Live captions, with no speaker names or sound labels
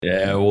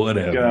Yeah,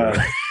 whatever.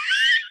 Uh,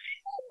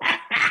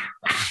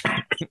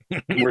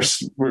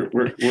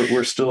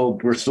 we're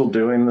still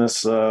doing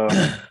this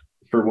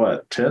for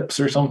what, tips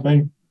or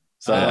something?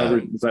 Is that why Uh,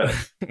 we're is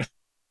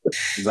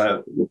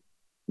that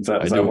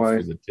I is that do it why?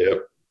 for the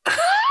tip. Do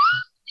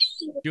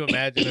you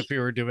imagine if we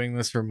were doing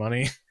this for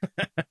money?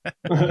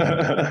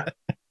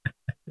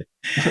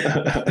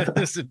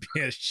 This would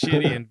be a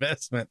shitty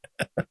investment.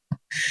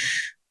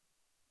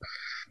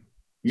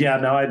 Yeah,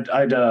 no,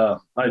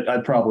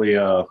 I'd probably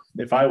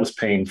if I was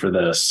paying for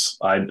this,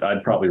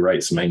 I'd probably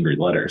write some angry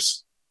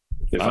letters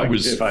if I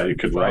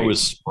could if I write.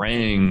 was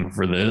spraying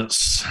for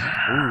this.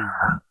 Ooh,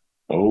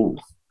 Oh,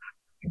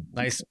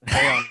 nice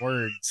play on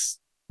words.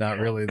 Not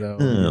really though.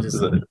 Yeah.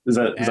 Is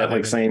that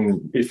like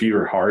saying if you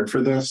were hard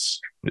for this?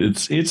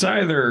 It's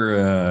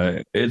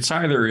either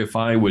if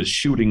I was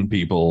shooting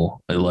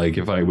people, like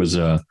if I was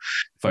a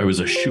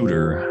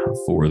shooter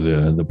for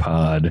the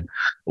pod,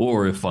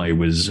 or if I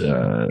was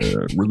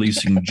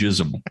releasing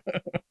jism.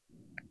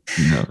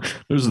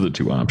 Those are the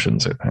two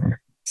options, I think.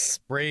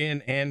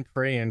 Spraying and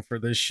praying for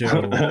this show.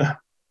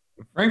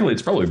 Frankly,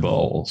 it's probably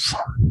balls.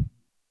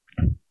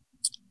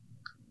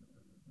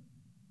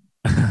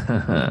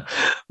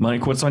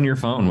 Mike, what's on your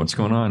phone? What's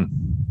going on?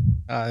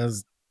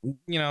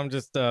 I'm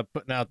just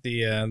putting out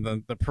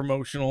the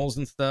promotionals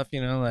and stuff.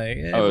 Like,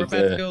 hey, Oh, we're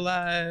about to go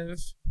live.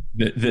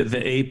 The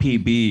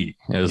APB,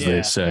 as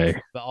they say.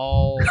 The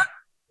all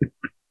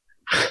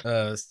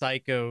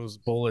psychos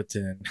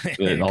bulletin. Because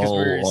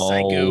we're all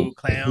psycho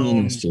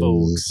clown penises.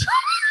 folks.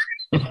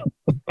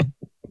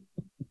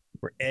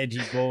 We're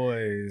edgy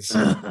boys.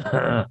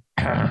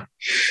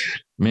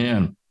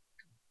 Man.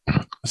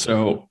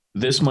 So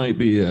this might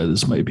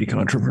be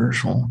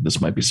controversial.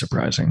 This might be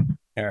surprising.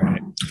 All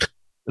right.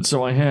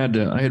 So I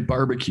had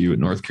barbecue in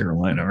North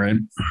Carolina, right?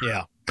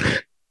 Yeah.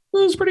 It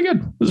was pretty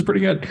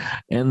good.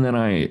 And then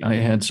I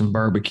had some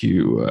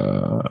barbecue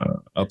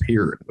up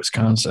here in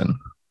Wisconsin.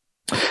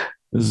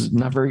 It was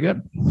not very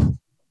good.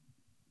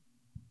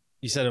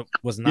 You said it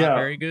was not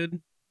very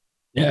good?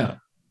 Yeah.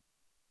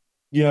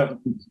 Yeah,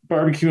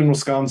 barbecue in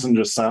Wisconsin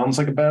just sounds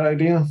like a bad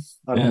idea.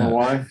 I don't know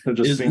why. It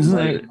just seems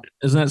like.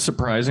 Isn't that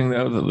surprising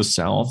though that the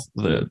South,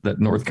 that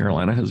North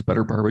Carolina has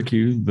better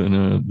barbecue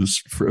than this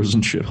frozen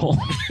shithole?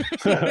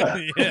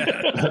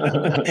 Yeah.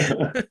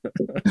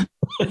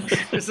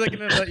 For a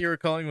second, I thought you were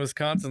calling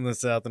Wisconsin the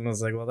South, and I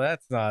was like, "Well,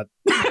 that's not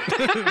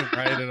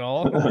right at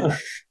all." Yeah,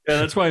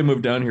 that's why I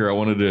moved down here. I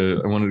wanted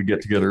to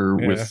get together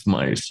with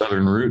my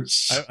Southern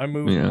roots. I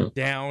moved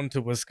down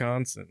to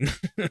Wisconsin.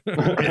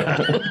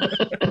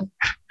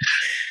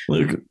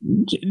 Look,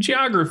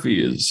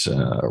 geography is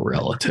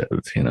relative.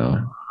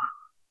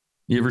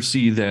 You ever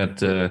see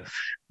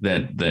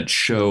that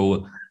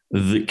show,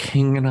 The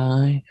King and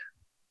I?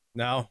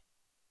 No.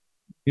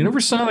 You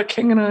never saw The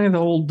King and I, the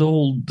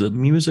old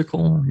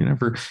musical?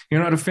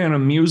 You're not a fan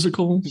of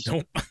musicals?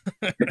 Nope.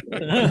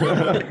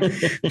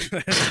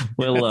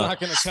 Well, it's not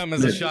going to come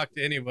as a shock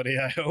to anybody,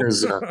 I hope.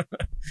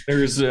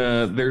 There's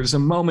a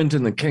moment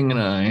in The King and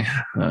I.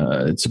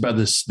 It's about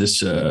this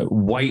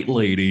white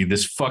lady,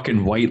 this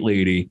fucking white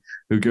lady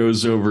who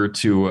goes over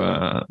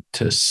to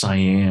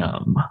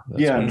Siam.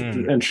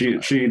 And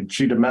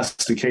she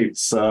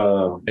domesticates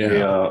a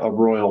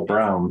royal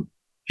brown.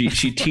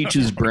 She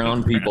teaches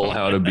brown people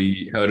how to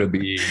be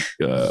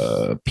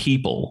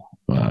people,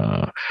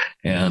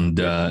 and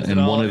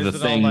one of the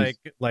things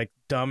like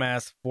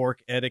dumbass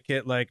fork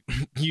etiquette, like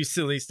you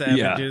silly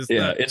savages.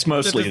 Yeah, it's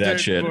mostly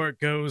that shit. Fork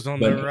goes on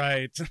the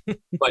right.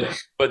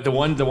 but the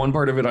one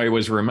part of it I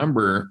always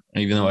remember,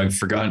 even though I've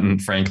forgotten,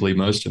 frankly,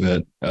 most of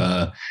it,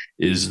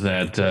 is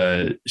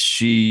that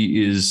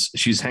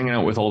she's hanging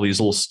out with all these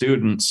little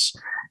students,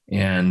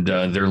 and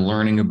they're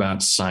learning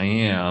about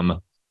Siam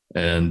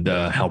and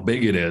how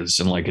big it is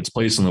and like its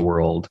place in the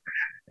world.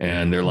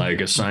 And they're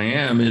like,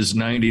 Siam is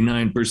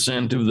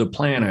 99% of the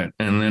planet.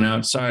 And then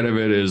outside of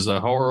it is the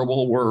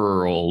horrible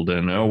world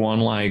and no one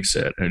likes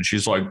it. And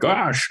she's like,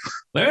 gosh,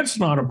 that's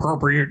not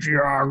appropriate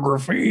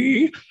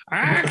geography.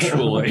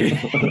 Actually.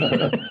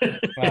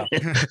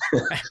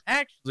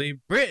 Actually,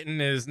 Britain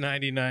is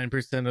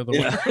 99% of the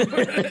world.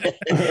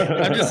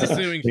 I'm just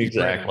assuming she's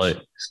exactly.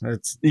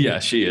 Yeah,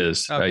 she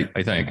is. Okay.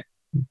 I think.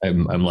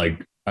 I'm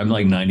like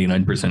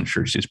 99%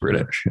 sure she's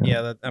British.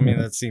 Yeah,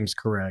 that seems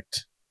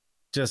correct.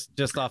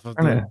 Just off of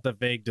the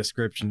vague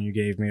description you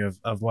gave me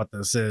of what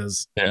this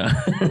is. Yeah.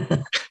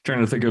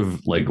 Trying to think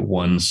of like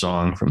one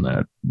song from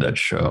that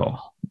show,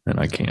 and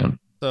I can't.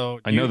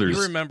 So I know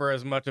you remember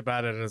as much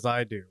about it as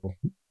I do.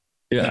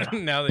 Yeah.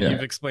 Now that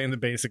you've explained the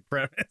basic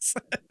premise.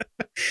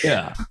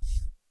 Yeah.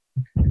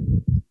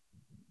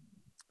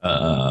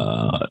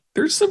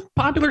 There's some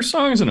popular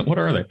songs in it. What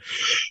are they?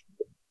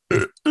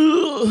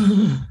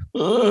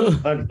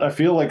 I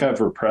feel like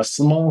I've repressed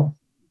them all.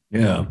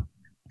 Yeah.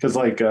 Because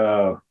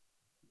I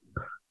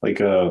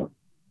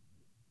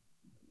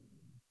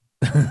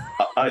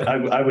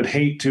would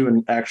hate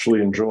to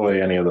actually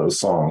enjoy any of those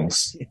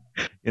songs.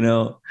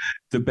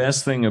 The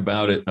best thing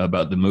about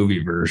the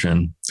movie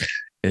version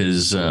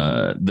is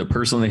the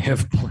person they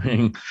have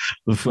playing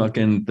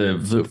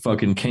the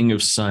fucking king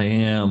of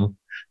Siam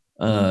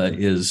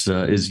is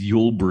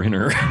Yul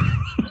Brynner.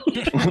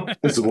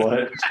 Is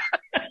what?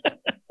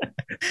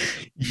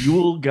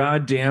 Yul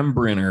goddamn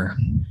Brynner.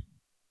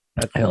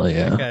 Hell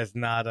yeah. That guy's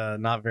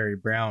not very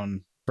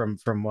brown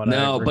from what I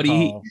No,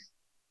 recall. but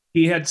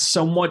he had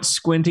somewhat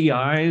squinty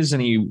eyes,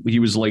 and he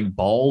was like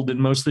bald in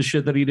most of the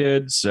shit that he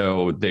did.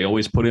 So they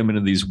always put him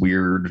into these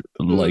weird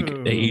like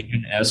Ooh.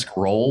 Asian-esque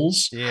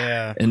roles.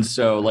 Yeah. And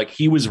so like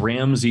he was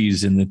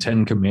Ramses in the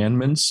Ten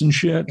Commandments and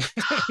shit.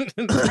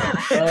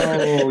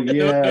 Oh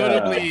yeah.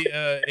 Notably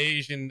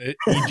Asian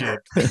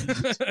Egypt.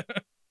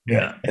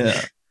 Yeah.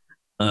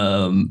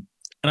 And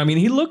I mean,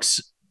 he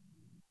looks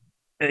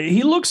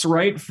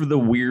right for the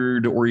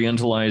weird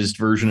orientalized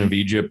version of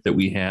Egypt that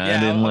we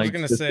had in like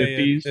I was the gonna say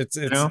 50s.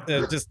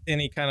 it's just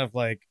any kind of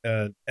like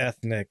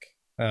ethnic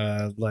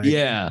like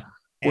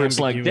where it's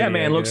like that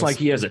man looks like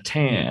he has a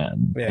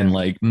tan and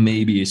like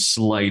maybe a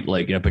slight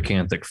like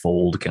epicanthic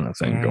fold kind of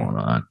thing going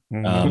on.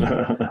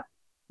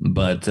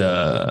 But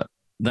that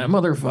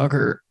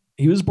motherfucker,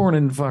 he was born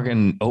in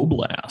fucking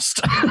Oblast.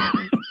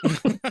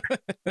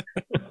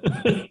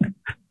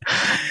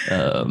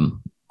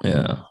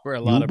 Yeah, where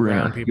a lot of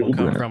brown people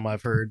come from,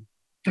 I've heard.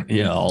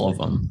 Yeah, all of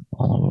them.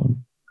 All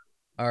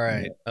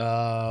right.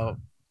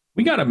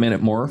 We got a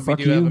minute more. We Fuck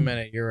do you. have a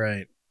minute. You're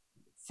right.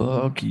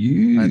 Fuck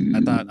you.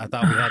 I thought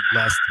we had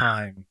less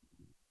time.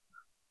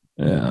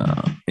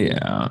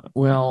 Yeah.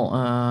 Well,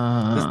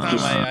 this time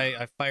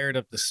I fired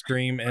up the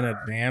stream in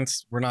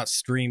advance. We're not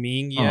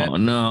streaming yet. Oh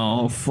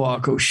no!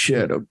 Fuck! Oh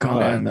shit! Oh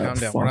god! Calm down.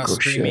 We're not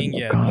streaming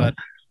yet, but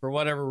for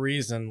whatever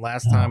reason,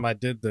 last time I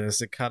did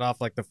this, it cut off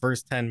like the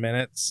first 10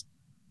 minutes.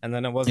 And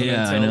then it wasn't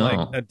until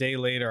like a day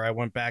later I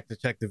went back to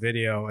check the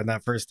video, and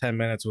that first 10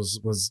 minutes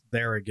was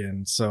there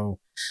again. So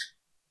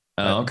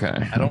okay.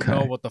 I don't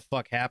know what the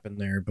fuck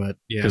happened there, but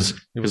yeah.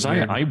 Because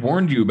I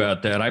warned you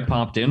about that. I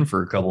popped in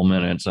for a couple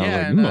minutes. I was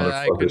like, you motherfuckers,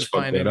 I couldn't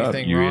find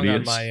anything wrong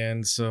on my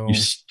end. So you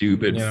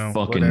stupid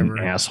fucking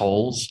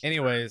assholes.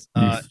 Anyways,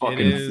 you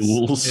fucking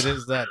fools. It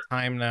is that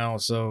time now.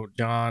 So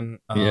John,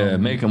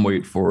 make them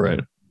wait for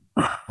it.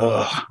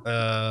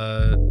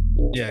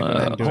 Yeah, go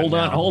ahead and do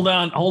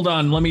hold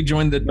on. Let me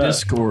join the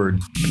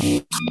Discord.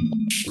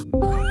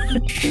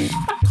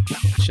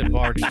 Should have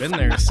already been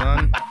there,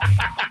 son.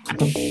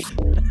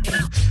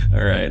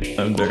 All right,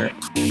 I'm there.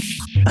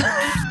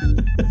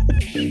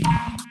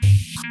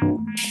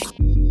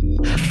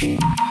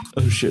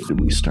 Oh shit,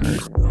 did we start?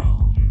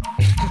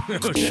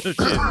 Oh shit.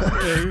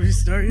 Did we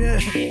start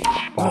yet?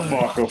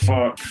 Oh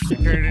fuck.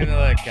 It turned into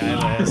that guy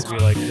that has to be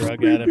like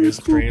drug out of his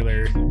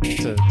trailer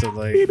to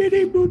like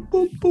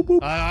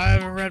I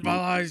haven't read my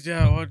lines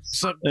yet.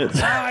 What's up,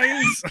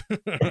 lines?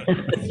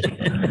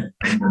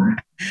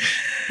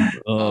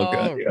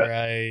 God. All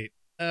right.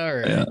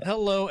 Yeah.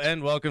 Hello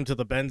and welcome to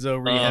the Benzo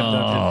Rehab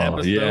Dungeon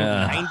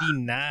episode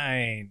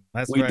 99.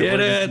 That's we right. Did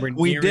it.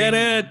 We did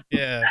it.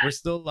 Yeah, we're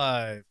still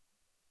live.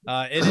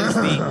 It is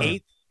the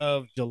 8th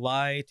of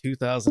July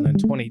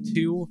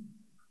 2022.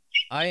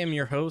 I am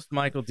your host,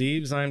 Michael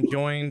Deebs. I'm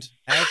joined,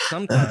 as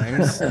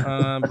sometimes,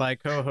 by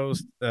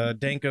co-host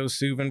Danko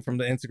Suvin from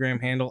the Instagram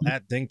handle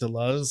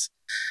 @DinkDeLuz.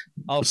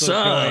 Also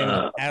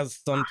joined, as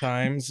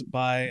sometimes,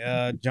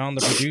 by John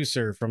the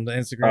producer from the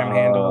Instagram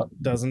handle.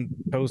 Doesn't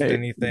post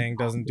anything,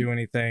 doesn't do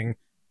anything.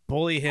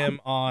 Bully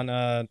him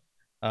on,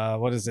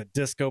 what is it,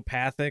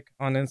 Discopathic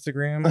on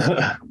Instagram.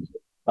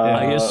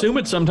 I assume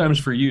it's sometimes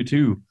for you,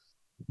 too.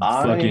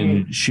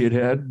 Fucking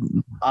shithead.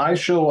 I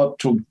show up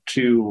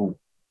to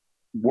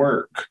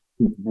work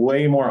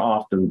way more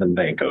often than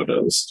Danko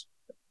does.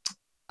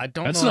 I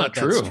don't that's know not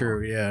if true. That's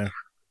true, yeah.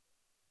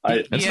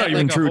 That's not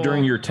even true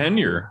during your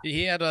tenure.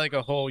 He had like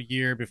a whole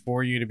year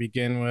before you to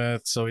begin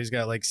with, so he's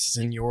got like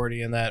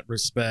seniority in that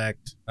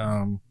respect.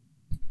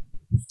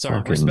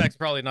 Sorry, respect's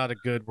probably not a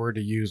good word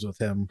to use with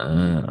him.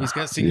 He's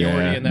got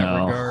seniority in that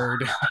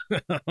regard.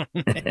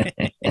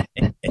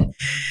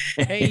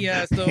 Hey,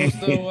 so it's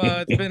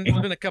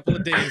been a couple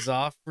of days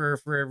off for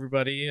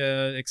everybody,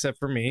 except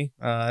for me.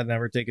 I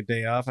never take a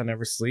day off. I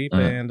never sleep,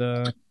 and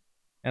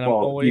I've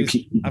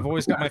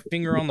always got my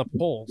finger on the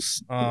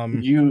pulse.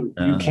 You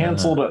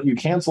canceled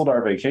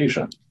our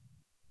vacation.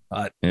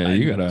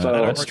 You gotta.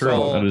 That's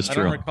true. That is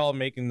true. I don't recall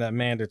making that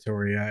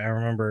mandatory. I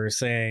remember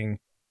saying,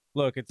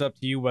 "Look, it's up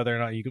to you whether or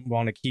not you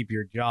want to keep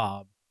your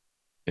job."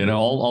 And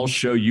I'll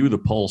show you the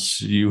pulse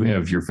you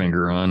have your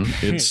finger on.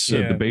 It's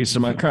at the base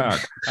of my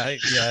cock. I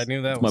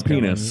knew that was my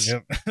penis.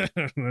 Yep.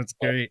 That's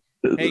great.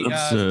 Hey,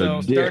 so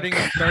starting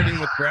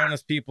with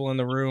brownest people in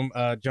the room,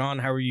 John,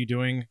 how are you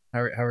doing? How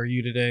are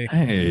you today?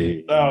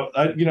 Hey,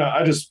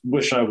 I just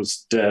wish I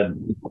was dead.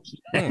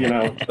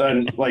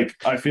 And like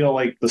I feel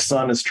like the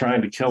sun is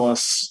trying to kill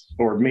us,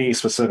 or me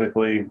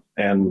specifically,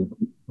 and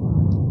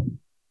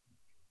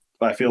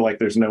I feel like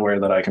there's nowhere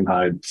that I can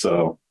hide.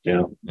 So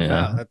yeah,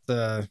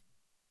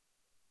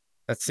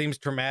 that seems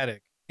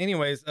traumatic.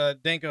 Anyways,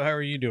 Danko, how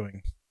are you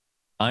doing?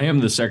 I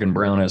am the second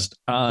brownest.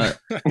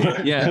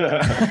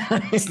 Yeah.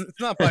 It's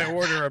not by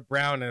order of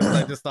brownest.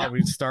 I just thought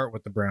we'd start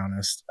with the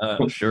brownest.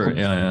 Sure.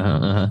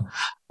 Yeah.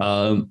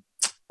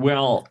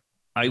 Well,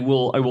 I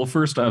will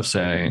first off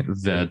say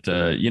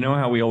that you know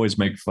how we always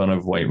make fun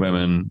of white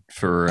women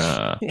for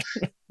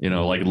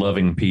like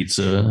loving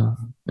pizza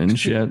and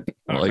shit.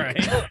 Like,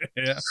 right.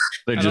 Yeah.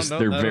 they're I don't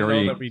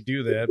know that we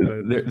do that,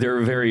 but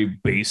they're very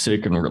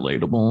basic and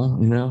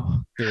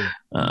relatable, Sure.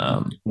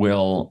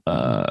 Well,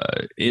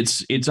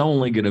 it's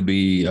only going to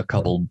be a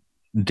couple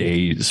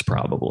days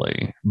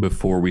probably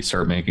before we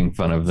start making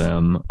fun of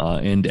them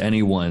and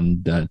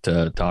anyone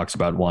that talks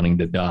about wanting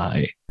to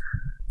die.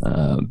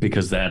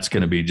 Because that's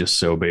going to be just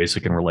so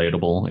basic and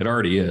relatable. It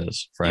already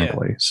is,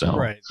 frankly. Yeah, so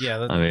right, yeah,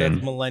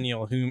 that's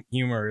millennial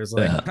humor. Is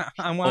like,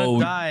 I want to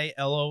die,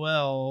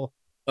 LOL.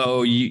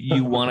 Oh,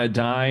 you want to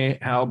die?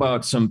 How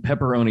about some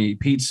pepperoni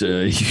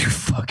pizza? You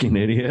fucking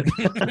idiot!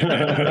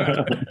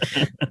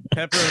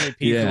 Pepperoni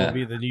pizza will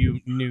be the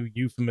new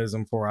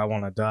euphemism for I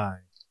want to die.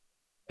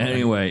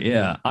 Anyway,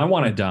 yeah, I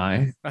want to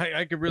die.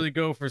 I could really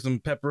go for some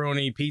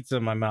pepperoni pizza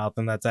in my mouth,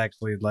 and that's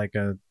actually like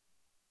a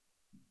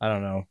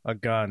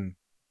gun.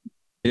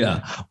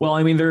 Yeah. Well,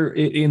 I mean,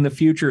 in the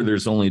future,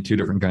 there's only two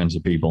different kinds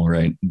of people,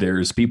 right?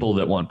 There's people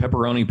that want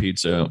pepperoni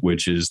pizza,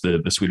 which is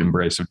the sweet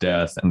embrace of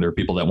death. And there are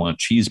people that want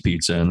cheese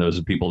pizza. And those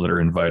are people that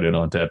are invited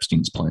onto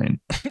Epstein's plane.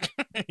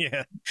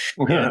 Yeah.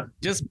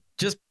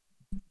 Just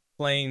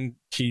plain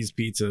cheese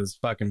pizza is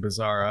fucking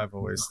bizarre. I've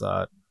always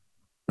thought.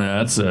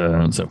 That's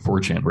a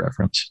 4chan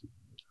reference.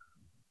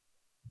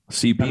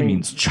 CP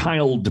means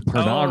child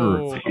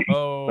pornography.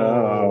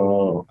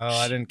 Oh,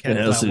 I didn't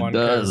catch that one.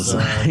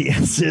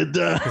 Yes, it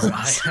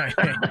does.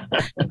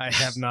 I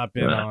have not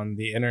been on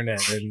the internet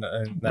in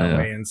that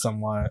way in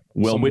somewhat.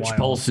 Well, which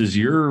pulse is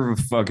your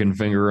fucking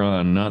finger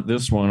on? Not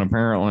this one,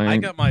 apparently. I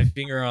got my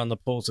finger on the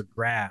pulse of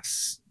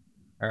grass.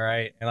 All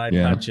right, and I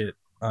touch it.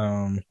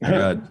 I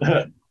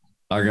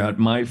got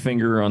my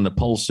finger on the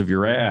pulse of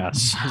your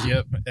ass.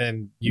 Yep,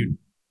 and you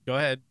go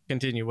ahead,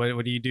 continue.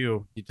 What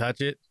do? You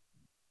touch it?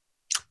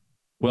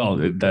 Well,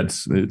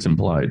 it's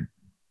implied.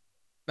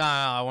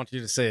 Nah, I want you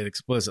to say it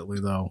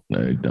explicitly, though.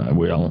 I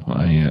will.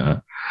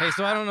 Hey,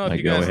 so I don't know if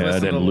you guys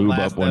listened to the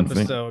last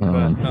episode,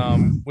 but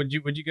would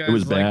you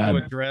guys like to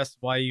address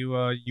why you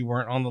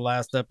weren't on the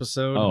last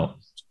episode? Oh.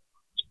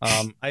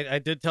 I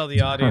did tell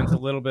the audience a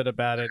little bit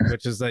about it,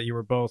 which is that you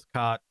were both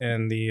caught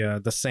in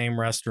the same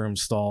restroom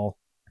stall.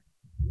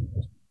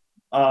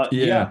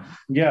 Yeah.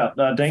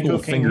 Danko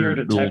came here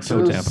to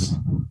Texas,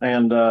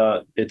 and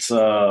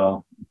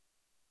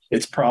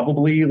it's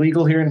probably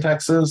illegal here in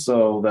Texas,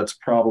 so that's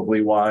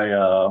probably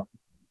why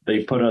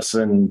they put us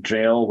in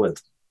jail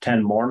with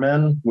 10 more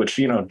men, which,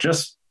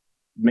 just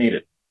made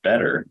it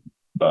better.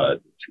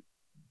 But,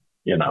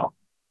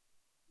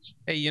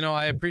 Hey,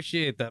 I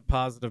appreciate that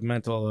positive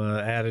mental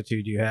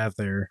attitude you have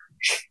there.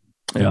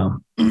 Yeah,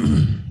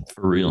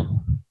 for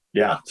real.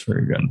 Yeah, it's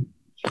very good.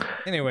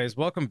 Anyways,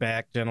 welcome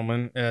back,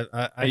 gentlemen. You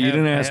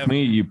didn't ask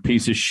me, you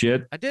piece of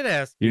shit. I did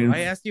ask you.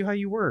 I asked you how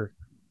you were.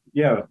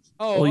 Yeah.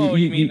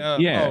 You mean?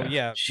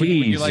 Yeah. Would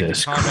you like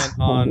to comment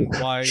on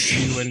why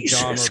you and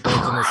John were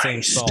both in the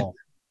same stall?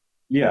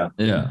 Yeah.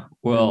 Yeah.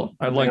 Well,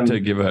 I'd like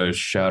to give a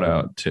shout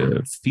out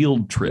to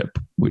Field Trip,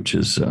 which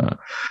is a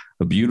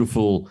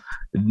beautiful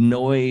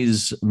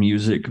noise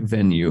music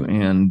venue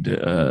and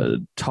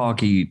talk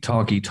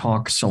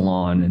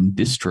salon and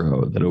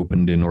distro that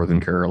opened in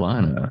Northern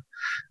Carolina.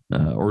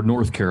 Or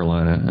North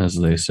Carolina, as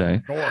they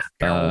say. North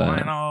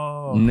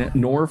Carolina.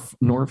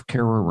 North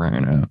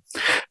Carolina.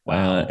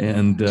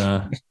 And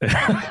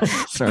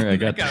sorry, I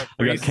got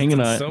King and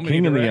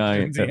the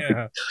Eye.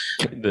 Yeah.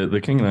 The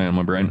King and I on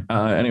my brain.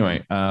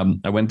 Anyway,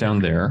 I went down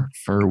there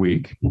for a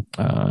week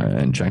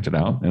and checked it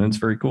out, and it's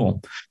very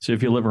cool. So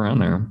if you live around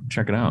there,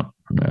 check it out.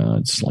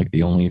 It's like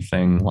the only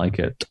thing like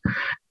it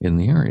in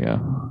the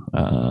area.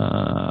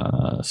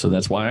 So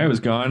that's why I was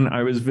gone.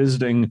 I was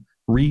visiting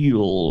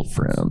real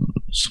friends.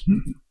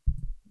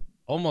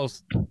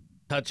 Almost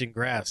touching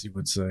grass, you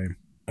would say.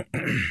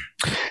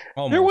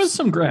 There was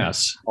some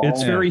grass.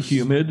 It's very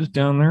humid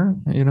down there,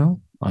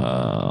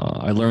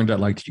 I learned I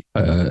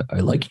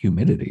like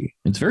humidity.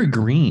 It's very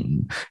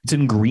green. It's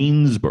in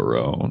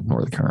Greensboro,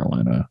 North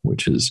Carolina,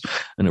 which is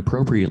an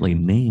appropriately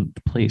named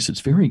place.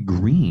 It's very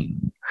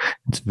green.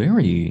 It's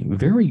very,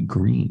 very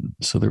green.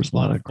 So there's a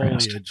lot of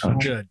grass.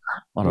 Good.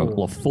 A lot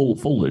of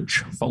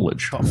foliage.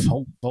 Foliage.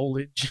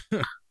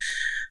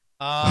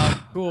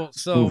 Cool.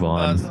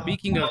 So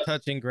speaking of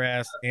touching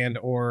grass and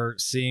or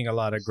seeing a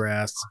lot of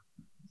grass,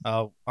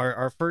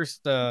 our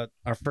first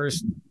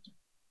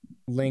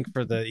link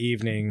for the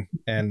evening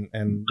and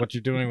what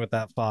you're doing with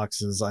that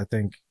fox is, I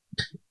think,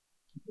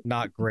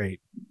 not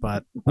great,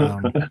 but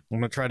I'm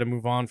gonna try to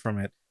move on from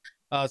it.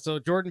 So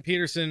Jordan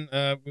Peterson,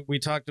 we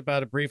talked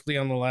about it briefly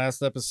on the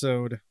last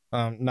episode.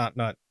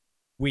 Not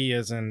we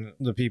as in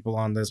the people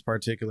on this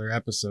particular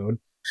episode,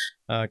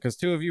 because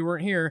two of you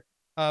weren't here.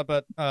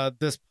 But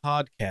this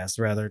podcast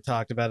rather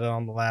talked about it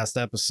on the last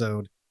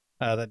episode.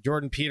 that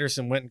Jordan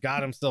Peterson went and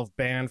got himself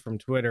banned from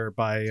Twitter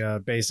by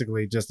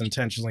basically just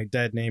intentionally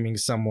dead naming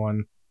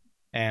someone,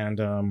 and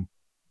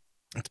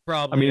it's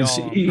probably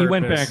he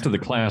went back to the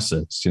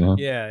classics, you know.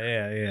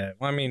 Yeah.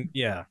 Well, I mean,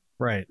 yeah,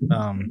 right.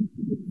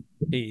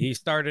 He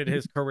started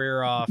his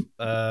career off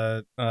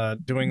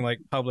doing like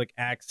public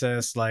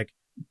access, like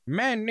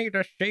men need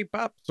to shape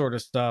up sort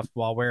of stuff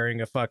while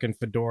wearing a fucking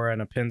fedora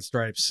and a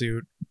pinstripe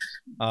suit.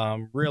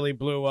 Really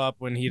blew up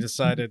when he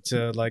decided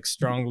to like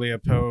strongly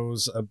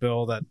oppose a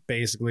bill that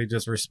basically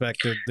just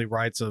respected the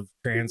rights of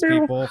trans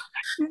people.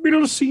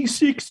 Bill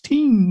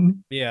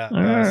C-16. Yeah,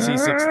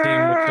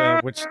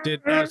 C-16, which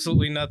did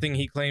absolutely nothing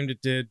he claimed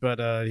it did,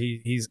 but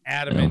he's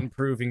adamant in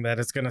proving that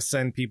it's going to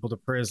send people to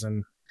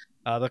prison.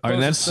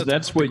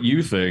 That's what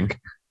you think.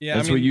 Yeah,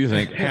 that's what you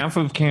think. Half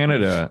of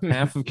Canada,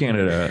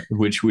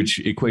 which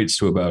equates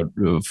to about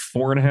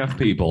 4.5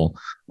 people,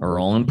 are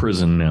all in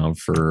prison now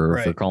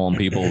for calling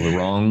people the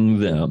wrong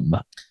them.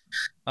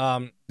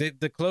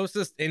 The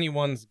closest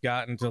anyone's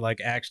gotten to like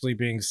actually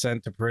being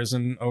sent to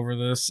prison over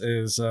this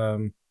is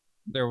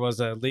there was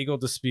a legal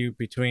dispute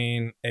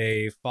between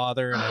a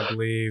father and I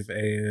believe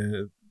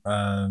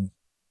a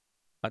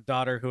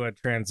daughter who had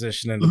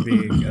transitioned into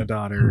being a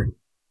daughter.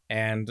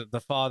 And the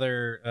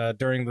father,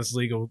 during this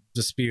legal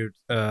dispute,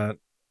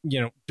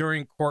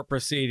 during court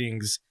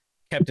proceedings,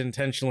 kept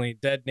intentionally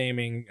dead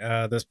naming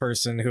this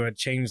person who had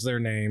changed their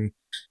name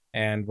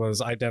and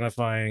was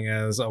identifying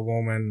as a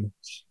woman,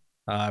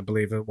 I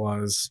believe it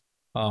was.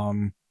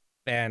 And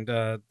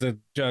the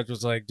judge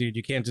was like, dude,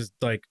 you can't just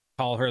like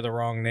call her the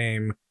wrong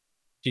name.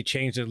 She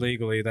changed it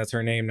legally. That's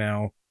her name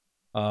now.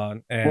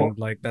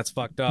 Like, that's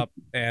fucked up.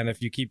 And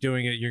if you keep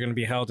doing it, you're going to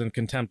be held in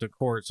contempt of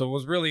court. So it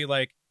was really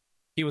like,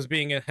 he was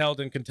being held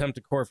in contempt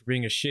of court for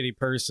being a shitty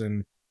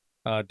person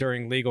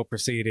during legal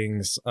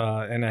proceedings,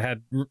 and it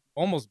had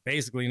almost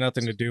basically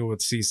nothing to do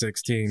with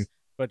C-16.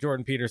 But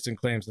Jordan Peterson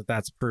claims that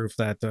that's proof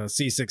that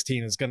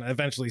C-16 is going to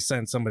eventually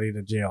send somebody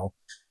to jail.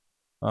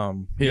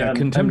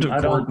 Contempt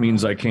of court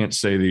means I can't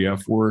say the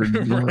F word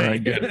when I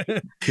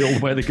get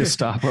killed by the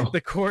Gestapo.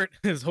 The court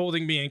is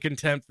holding me in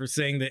contempt for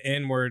saying the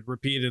N word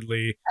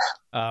repeatedly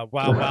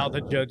while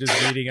the judge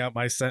is reading out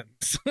my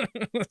sentence.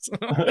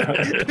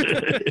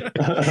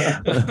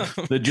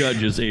 The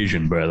judge is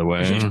Asian, by the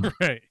way.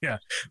 Right, yeah.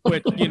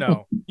 Which, you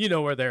know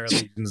where their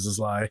allegiances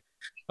lie.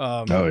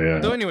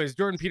 So anyways,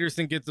 Jordan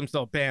Peterson gets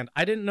himself banned.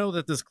 I didn't know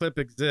that this clip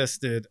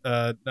existed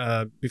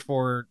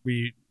before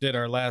we did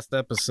our last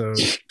episode.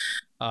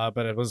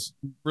 But it was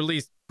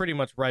released pretty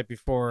much right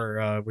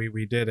before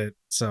we did it.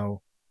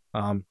 So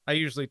I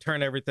usually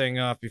turn everything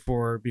off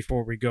before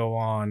we go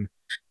on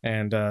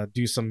and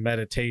do some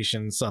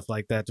meditation, stuff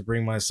like that, to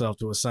bring myself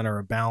to a center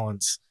of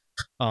balance.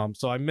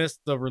 So I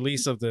missed the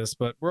release of this,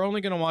 but we're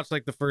only going to watch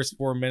like the first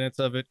 4 minutes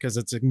of it because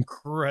it's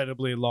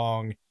incredibly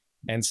long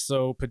and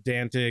so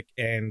pedantic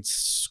and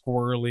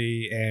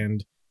squirrely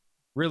and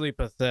really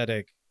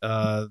pathetic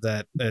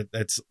that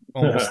it's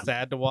almost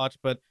sad to watch.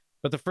 But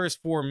the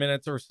first 4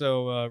 minutes or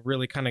so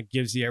really kind of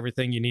gives you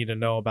everything you need to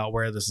know about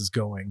where this is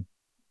going.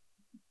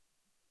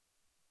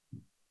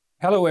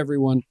 Hello,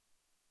 everyone.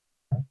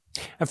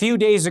 A few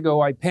days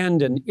ago, I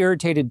penned an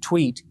irritated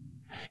tweet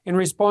in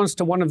response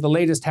to one of the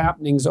latest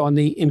happenings on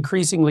the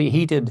increasingly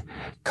heated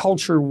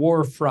culture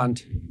war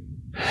front.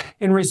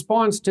 In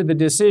response to the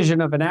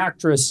decision of an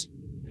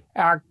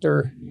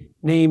actor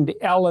named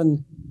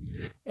Ellen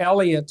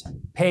Elliott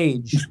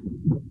Page.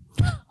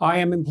 I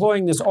am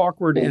employing this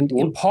awkward and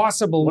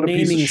impossible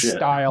naming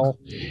style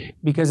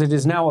because it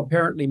is now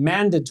apparently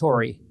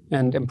mandatory,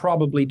 and am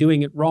probably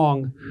doing it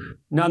wrong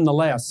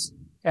nonetheless,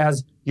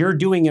 as you're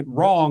doing it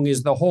wrong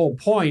is the whole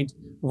point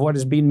of what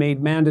is being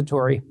made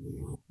mandatory.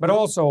 But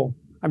also,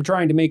 I'm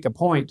trying to make a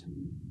point.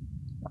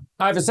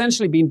 I've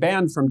essentially been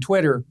banned from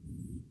Twitter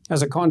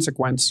as a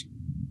consequence.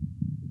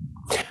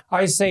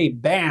 I say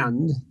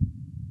banned,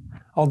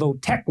 although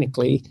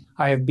technically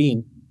I have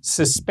been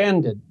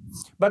suspended.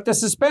 But the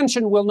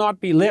suspension will not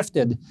be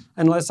lifted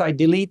unless I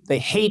delete the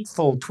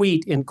hateful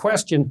tweet in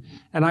question,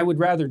 and I would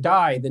rather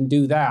die than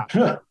do that.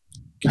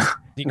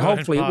 And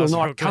hopefully it will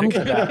not come to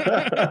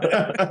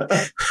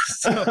that.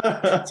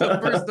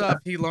 So first off,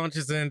 he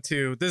launches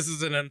into, this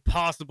is an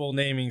impossible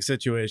naming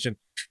situation.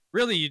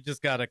 Really, you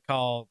just got to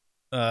call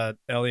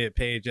Elliot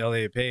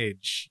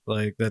Page.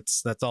 Like,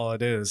 that's all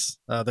it is.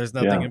 There's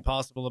nothing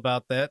impossible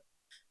about that.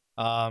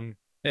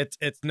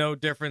 It's no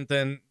different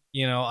than,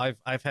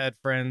 I've had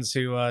friends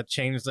who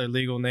changed their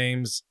legal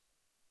names,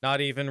 not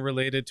even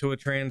related to a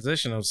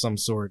transition of some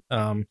sort.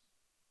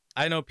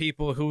 I know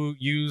people who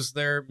use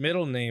their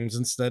middle names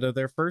instead of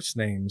their first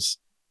names.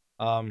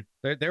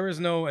 There is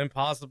no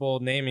impossible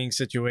naming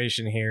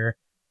situation here.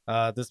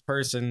 This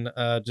person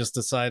just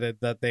decided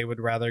that they would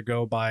rather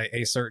go by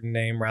a certain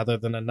name rather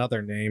than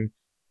another name,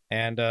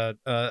 and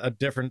a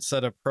different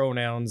set of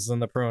pronouns than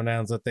the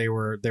pronouns that they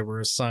were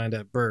assigned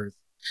at birth.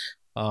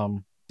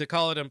 To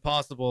call it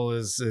impossible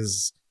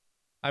is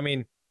I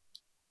mean,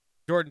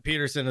 Jordan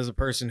Peterson is a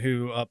person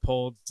who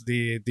upholds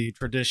the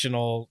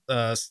traditional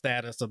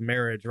status of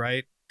marriage,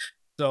 right?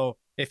 So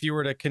if you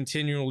were to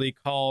continually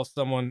call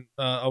someone,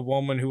 a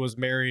woman who was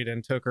married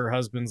and took her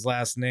husband's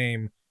last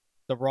name,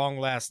 the wrong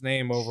last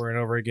name over and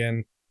over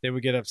again, they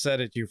would get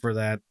upset at you for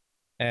that.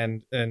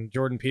 And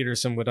Jordan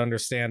Peterson would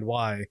understand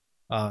why.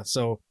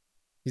 So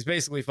he's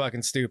basically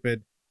fucking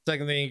stupid.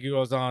 Second thing he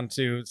goes on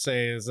to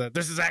say is that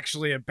this is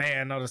actually a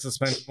ban, not a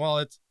suspension. Well,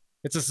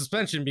 it's a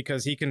suspension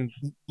because he can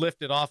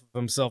lift it off of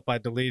himself by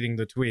deleting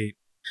the tweet.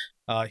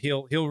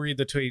 He'll read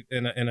the tweet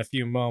in a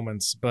few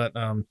moments, but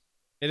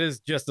it is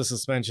just a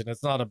suspension.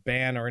 It's not a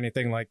ban or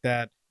anything like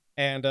that.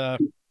 And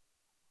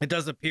it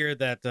does appear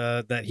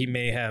that he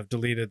may have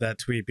deleted that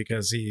tweet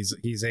because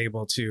he's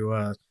able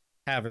to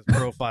have his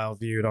profile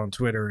viewed on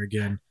Twitter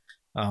again.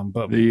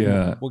 But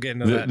we'll get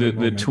into that.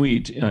 The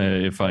tweet,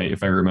 if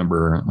I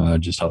remember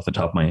just off the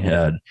top of my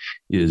head,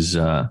 is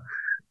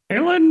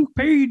Ellen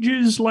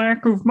Page's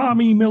lack of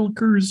mommy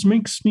milkers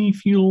makes me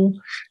feel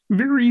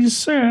very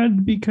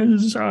sad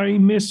because I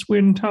miss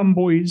when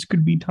tomboys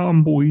could be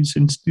tomboys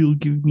and still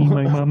give me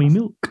my mommy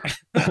milk.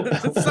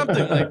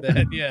 Something like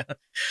that, yeah.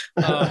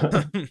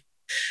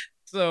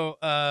 So,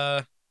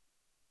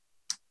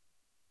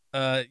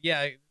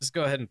 yeah, just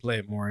go ahead and play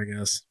it more, I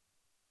guess.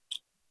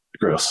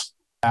 Gross.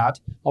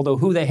 Although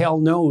who the hell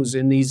knows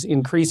in these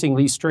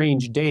increasingly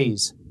strange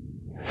days.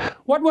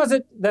 What was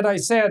it that I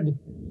said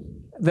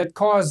that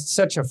caused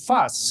such a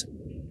fuss?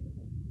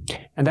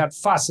 And that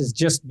fuss is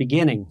just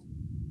beginning.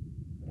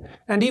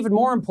 And even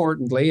more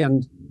importantly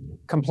and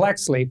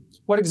complexly,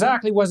 what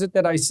exactly was it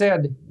that I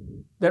said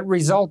that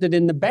resulted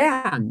in the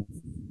ban?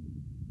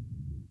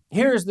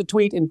 Here's the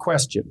tweet in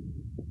question.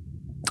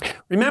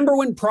 Remember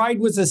when pride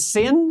was a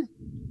sin?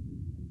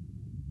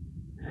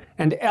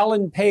 And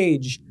Ellen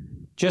Page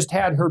just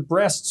had her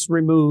breasts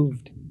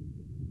removed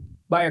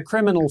by a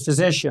criminal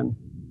physician.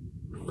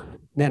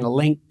 Then a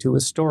link to a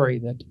story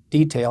that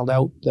detailed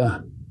out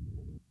the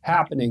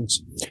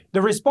happenings.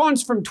 The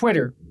response from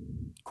Twitter,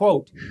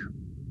 quote,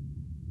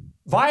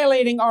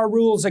 violating our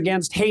rules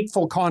against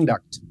hateful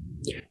conduct.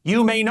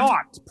 You may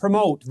not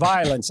promote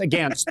violence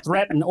against,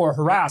 threaten, or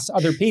harass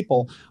other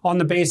people on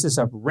the basis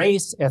of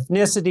race,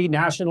 ethnicity,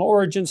 national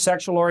origin,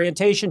 sexual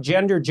orientation,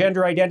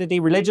 gender identity,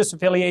 religious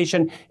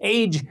affiliation,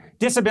 age,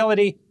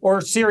 disability,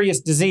 or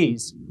serious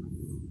disease.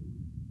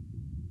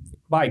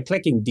 By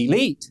clicking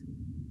delete,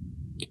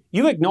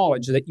 you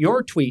acknowledge that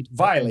your tweet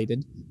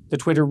violated the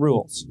Twitter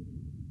rules.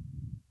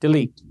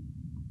 Delete.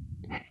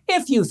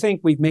 If you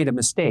think we've made a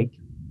mistake,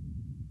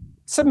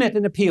 submit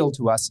an appeal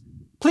to us.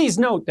 Please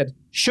note that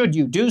should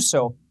you do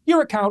so,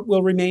 your account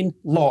will remain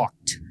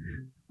locked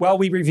while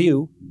we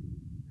review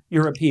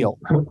your appeal.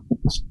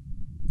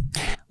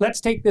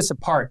 Let's take this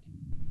apart.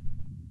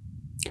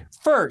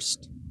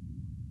 First,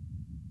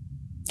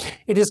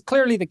 it is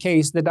clearly the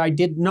case that I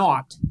did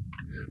not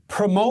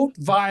promote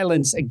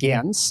violence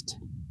against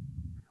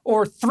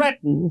or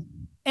threaten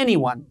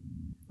anyone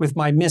with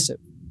my missive.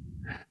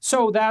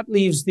 So that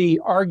leaves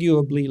the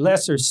arguably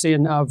lesser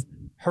sin of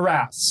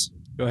harass.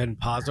 Go ahead and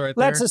pause right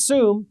there. Let's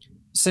assume,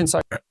 since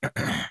I...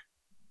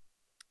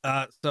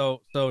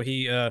 So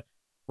he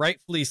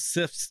rightfully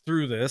sifts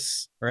through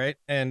this, right?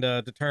 And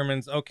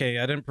determines, okay,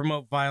 I didn't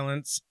promote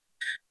violence.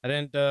 I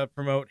didn't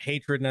promote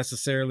hatred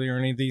necessarily or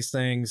any of these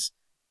things.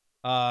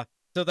 So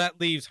that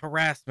leaves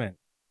harassment.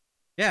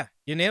 Yeah,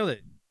 you nailed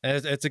it.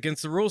 It's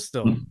against the rules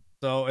still.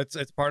 So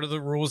it's part of the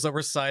rules that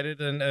were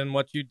cited and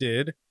what you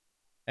did.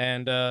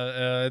 And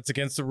it's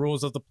against the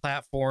rules of the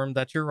platform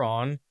that you're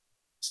on.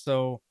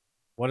 So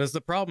what is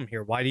the problem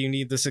here? Why do you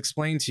need this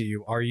explained to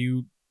you? Are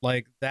you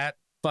like that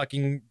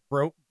fucking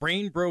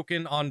brain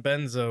broken on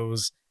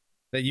benzos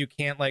that you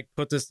can't like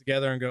put this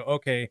together and go,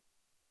 okay,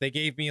 they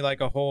gave me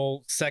like a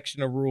whole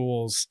section of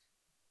rules.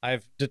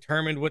 I've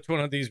determined which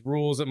one of these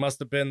rules it must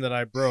have been that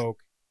I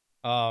broke.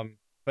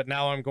 But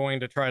now I'm going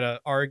to try to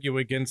argue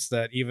against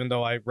that, even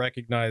though I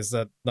recognize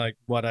that like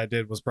what I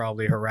did was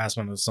probably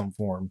harassment of some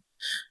form.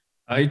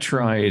 I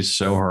try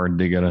so hard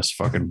to get us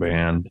fucking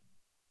banned.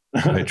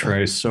 I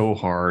try so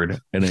hard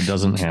and it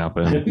doesn't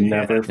happen. It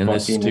never and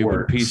this fucking stupid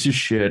works. piece of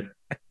shit,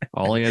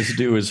 all he has to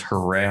do is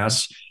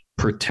harass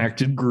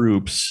protected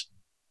groups.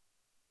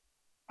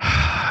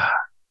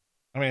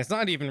 I mean, it's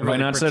not even Have really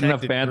I not said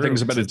enough protected bad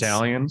things groups. about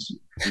Italians?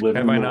 Living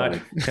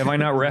Have I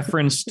not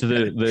referenced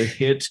the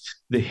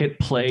hit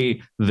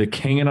play The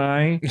King and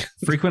I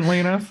frequently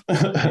enough?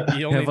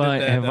 You only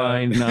Have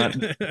I not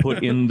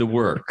put in the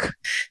work?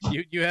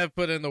 You have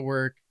put in the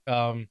work.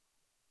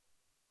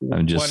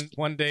 I'm just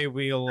One day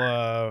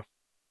we'll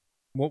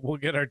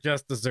get our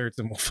just desserts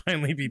and we'll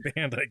finally be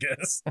banned, I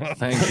guess.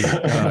 thank you.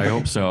 God, I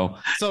hope so.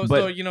 So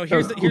But, you know,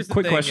 here's the quick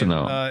thing. question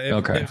though.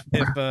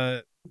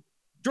 If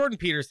Jordan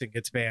Peterson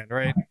gets banned,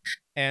 right?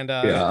 And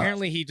Yeah.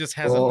 apparently he just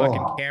has a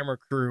fucking camera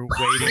crew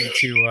waiting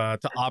to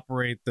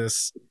operate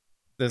this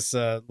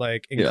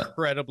like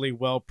incredibly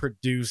well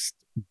produced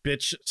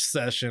bitch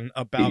session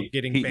about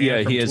getting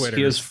banned from Twitter.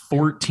 He has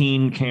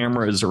 14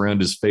 cameras around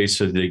his face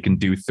so they can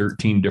do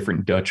 13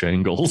 different Dutch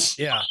angles.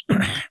 Yeah.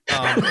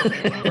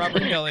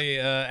 Robert Kelly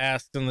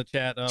asked in the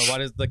chat, why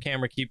does the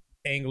camera keep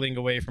angling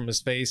away from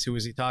his face. Who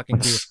is he talking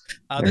to?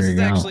 There This you is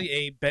go. actually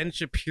a Ben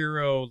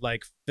Shapiro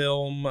like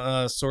film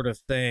sort of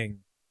thing.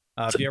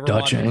 It's If a you ever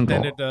Dutch watch angle.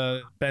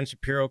 extended Ben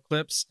Shapiro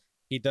clips,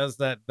 he does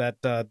that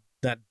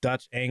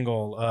Dutch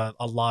angle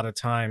a lot of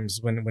times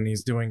when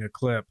he's doing a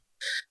clip.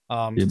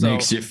 It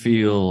makes you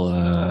feel,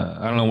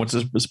 I don't know what's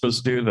this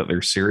supposed to do, that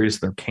they're serious,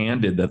 they're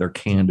candid,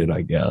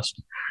 I guess.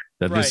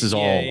 That this is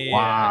all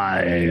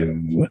live.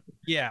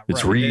 Yeah,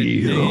 it's right.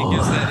 real.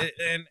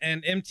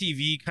 And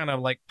MTV kind of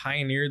like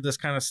pioneered this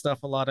kind of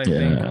stuff a lot, I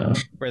think,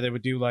 where they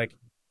would do like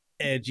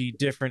edgy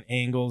different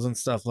angles and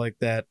stuff like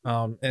that.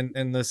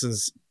 And this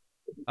is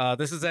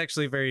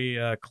actually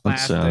very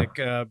classic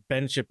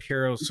Ben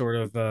Shapiro sort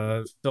of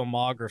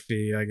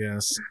filmography, I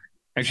guess.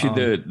 Actually,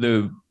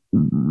 the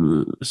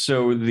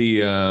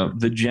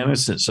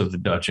genesis of the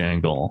Dutch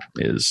angle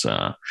is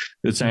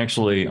it's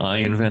actually I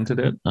invented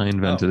it.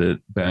 It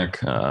back.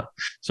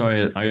 So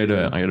I had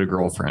a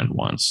girlfriend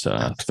once,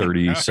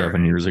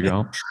 37 years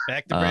ago.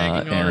 Back to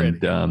bragging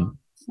already.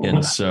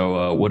 And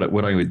so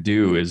what I would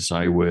do is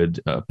I would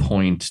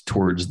point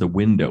towards the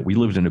window. We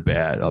lived in a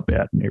bad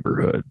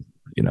neighborhood,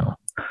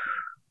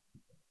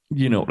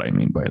 You know what I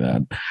mean by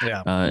that.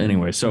 Yeah.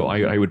 Anyway, so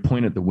I would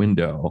point at the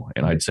window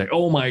and I'd say,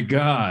 "Oh my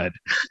God."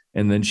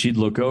 And then she'd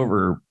look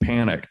over,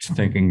 panicked,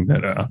 thinking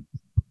that,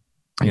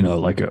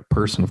 like a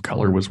person of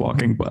color was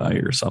walking by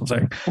or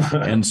something.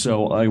 And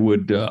so I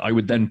would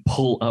then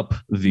pull up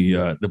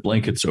the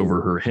blankets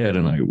over her head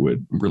and I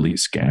would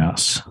release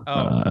gas.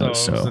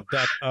 So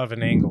that of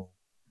an angle.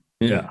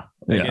 Yeah.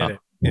 I get it.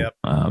 Yep.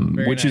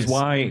 Which is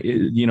why,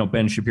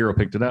 Ben Shapiro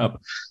picked it up,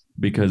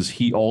 because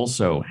he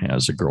also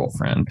has a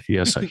girlfriend. He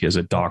has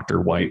a doctor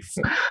wife,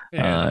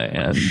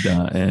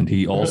 and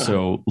he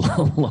also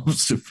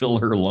loves to fill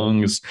her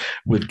lungs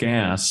with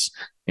gas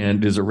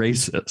and is a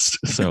racist.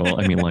 So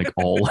I mean, like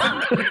all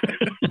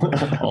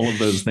of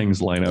those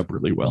things line up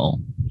really well.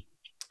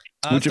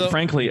 Which,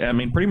 frankly, I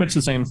mean, pretty much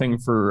the same thing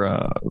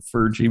for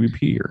GBP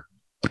here.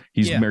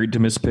 He's married to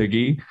Miss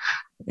Piggy,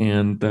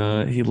 and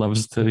he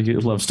loves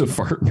to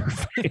fart in her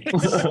face.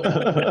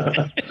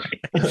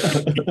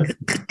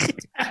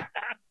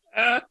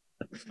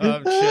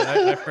 Shit,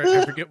 I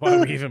forget why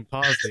we even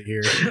paused it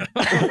here.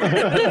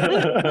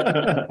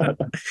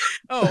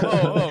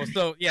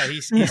 So yeah, he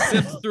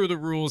sifts through the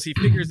rules. He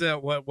figures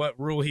out what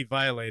rule he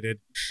violated,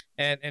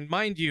 and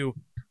mind you,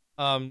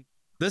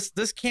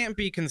 this can't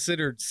be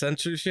considered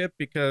censorship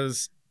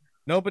because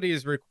nobody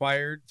is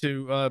required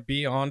to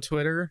be on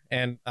Twitter,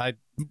 and I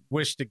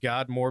wish to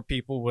God more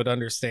people would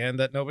understand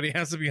that nobody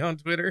has to be on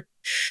Twitter.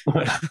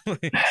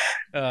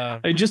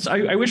 I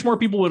wish more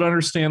people would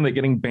understand that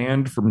getting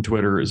banned from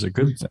Twitter is a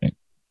good thing.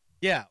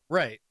 Yeah,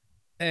 right.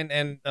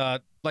 And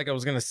like I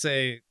was gonna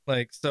say,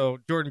 so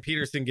Jordan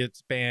Peterson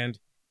gets banned.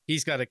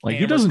 He's got a camera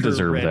he doesn't crew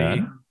deserve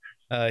ready.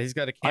 that. He's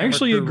got a camera I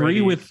actually crew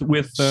agree ready.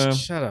 with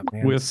Shut up,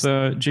 man. with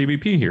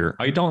JBP here.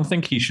 I don't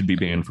think he should be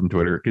banned from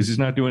Twitter because he's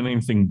not doing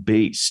anything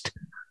based.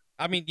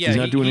 I mean, yeah, he's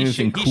not doing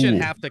anything cool. He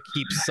should have to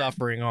keep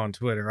suffering on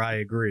Twitter. I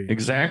agree.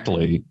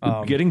 Exactly.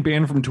 Getting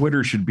banned from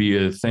Twitter should be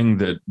a thing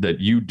that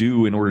you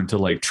do in order to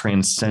like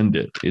transcend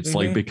it. It's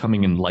like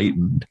becoming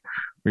enlightened.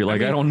 You're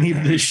like, I don't need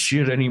this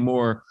shit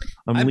anymore.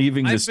 I'm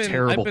leaving this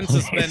terrible I've been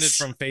place. Suspended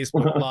from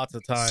Facebook lots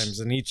of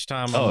times, and each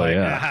time I'm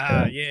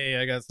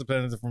I got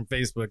suspended from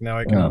Facebook. Now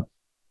I can.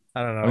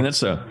 I don't know. I mean,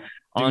 that's a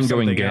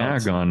ongoing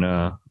gag on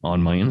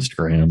my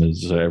Instagram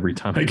is every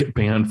time I get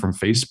banned from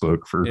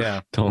Facebook for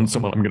telling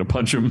someone I'm going to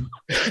punch them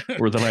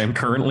or that I am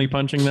currently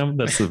punching them.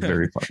 That's a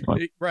very fun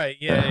one. Right.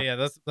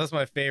 Yeah. That's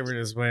my favorite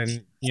is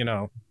when,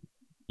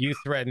 you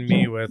threaten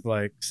me with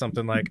like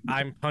something like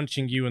I'm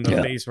punching you in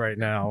the face right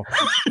now.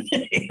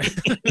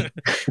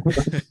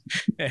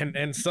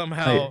 and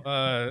somehow,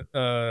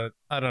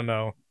 I don't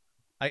know.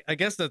 I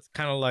guess that's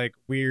kind of like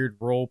weird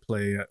role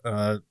play,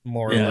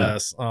 more or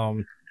less.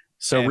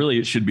 So really,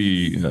 it should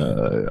be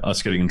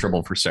us getting in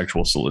trouble for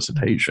sexual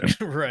solicitation.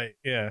 Right.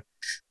 Yeah.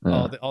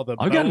 All the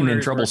I've gotten in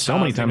trouble so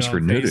many times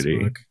for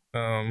nudity.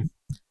 I'm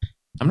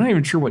not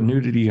even sure what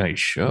nudity I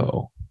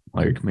show.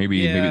 Like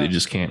maybe they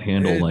just can't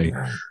handle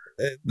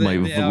my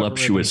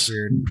voluptuous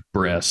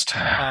breast.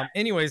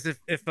 Anyways,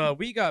 if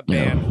we got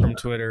banned from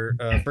Twitter,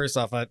 first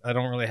off, I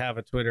don't really have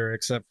a Twitter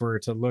except for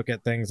to look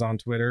at things on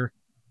Twitter.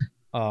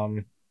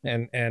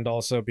 And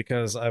also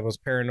because I was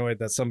paranoid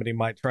that somebody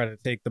might try to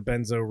take the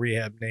Benzo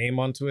Rehab name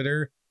on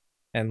Twitter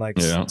and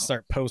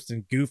start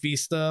posting goofy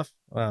stuff.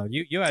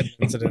 You had an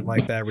incident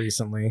like that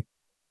recently.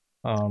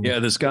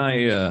 This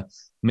guy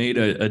made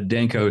a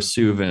Danko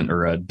Suvin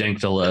or a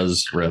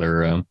Dankdelez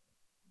rather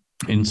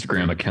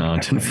Instagram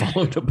account and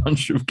followed a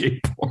bunch of gay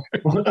porn.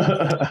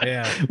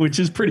 which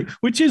is funny.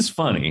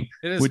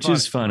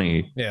 Is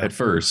funny at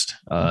first.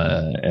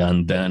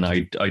 And then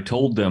I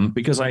told them,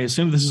 because I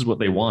assumed this is what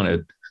they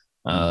wanted.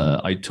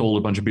 I told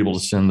a bunch of people to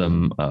send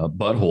them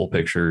butthole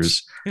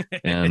pictures,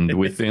 and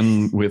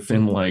within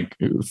like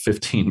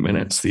 15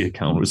 minutes, the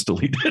account was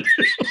deleted.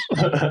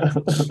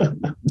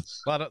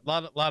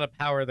 lot of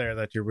power there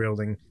that you're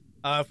wielding.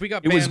 If we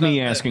got, it was me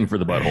asking for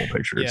the butthole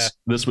pictures.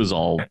 This was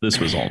all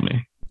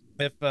me.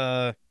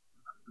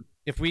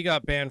 if we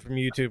got banned from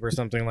YouTube or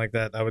something like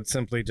that, I would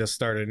simply just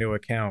start a new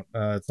account.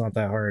 It's not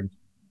that hard.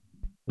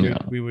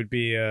 We would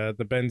be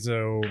the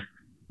Benzo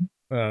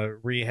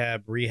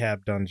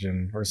rehab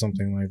dungeon or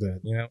something like that.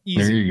 You know,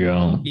 easy. There you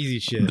go. Easy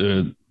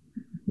shit.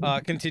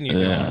 Continue.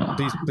 Yeah.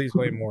 Please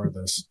play more of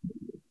this.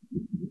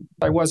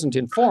 I wasn't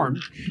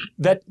informed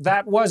that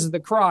was the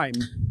crime.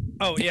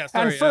 Oh yeah,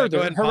 sorry. And further, go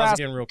ahead and pause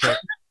again real quick.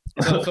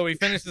 So he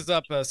finishes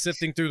up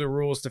sifting through the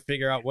rules to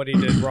figure out what he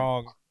did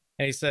wrong,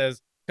 and he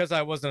says, "Because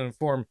I wasn't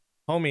informed,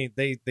 homie.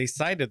 They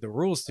cited the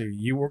rules to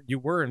you. You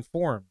were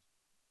informed.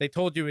 They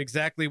told you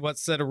exactly what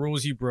set of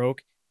rules you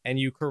broke, and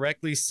you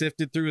correctly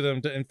sifted through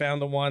them and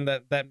found the one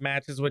that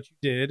matches what you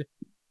did.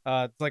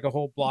 It's like a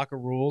whole block of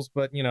rules,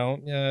 but you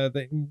know,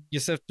 you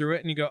sift through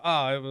it and you go,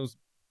 it was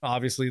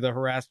obviously the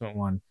harassment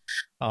one.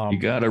 You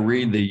got to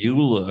read the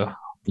EULA.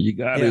 You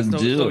got to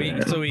do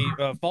it. So he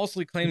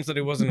falsely claims that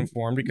he wasn't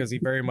informed because he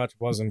very much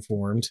was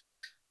informed,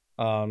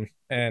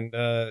 and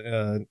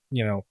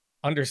you know,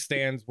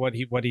 understands what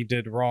he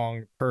did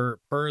wrong per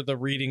the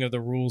reading of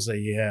the rules that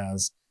he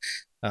has.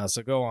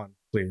 So go on,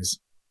 please.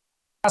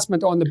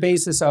 Harassment on the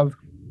basis of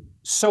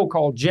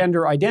so-called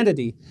gender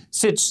identity,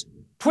 since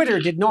Twitter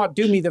did not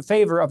do me the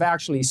favor of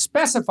actually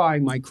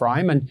specifying my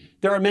crime, and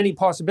there are many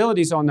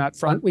possibilities on that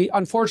front. We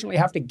unfortunately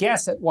have to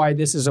guess at why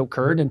this has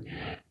occurred, and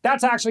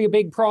that's actually a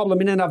big problem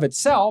in and of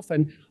itself,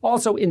 and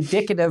also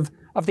indicative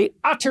of the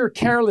utter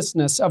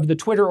carelessness of the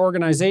Twitter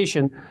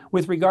organization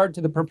with regard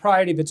to the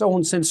propriety of its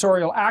own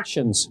censorial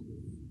actions.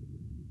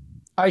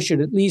 I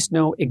should at least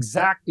know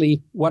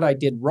exactly what I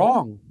did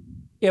wrong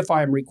if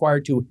I am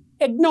required to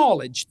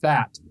acknowledge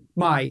that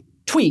my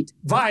tweet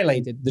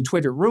violated the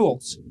Twitter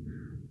rules.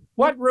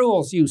 What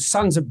rules, you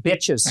sons of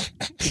bitches?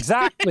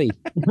 Exactly.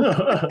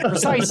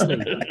 Precisely.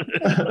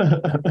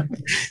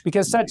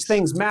 Because such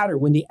things matter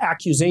when the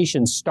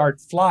accusations start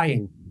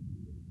flying.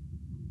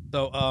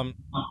 So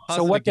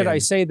what did I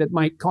say that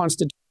might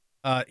constitute?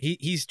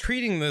 He's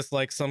treating this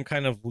like some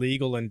kind of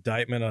legal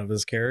indictment of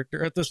his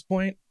character at this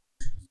point,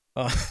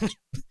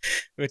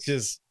 which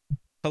is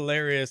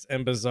hilarious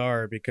and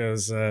bizarre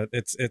because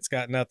it's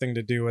got nothing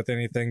to do with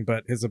anything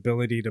but his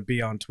ability to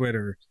be on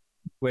Twitter.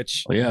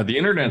 Which, well, yeah, the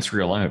internet's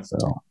real life,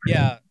 though.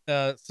 Yeah.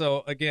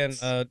 So again,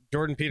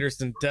 Jordan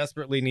Peterson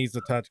desperately needs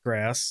to touch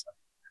grass,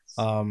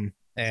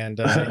 and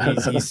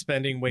he's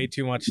spending way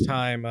too much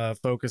time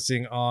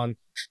focusing on,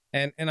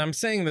 and I'm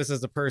saying this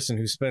as a person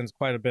who spends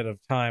quite a bit of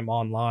time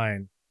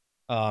online.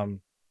 I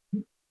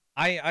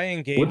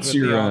engage with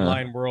the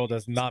online world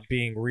as not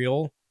being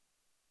real,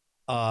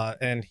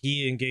 and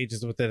he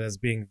engages with it as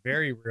being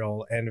very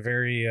real and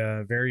very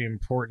very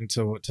important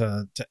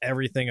to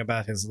everything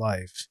about his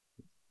life.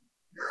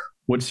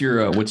 What's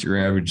your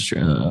average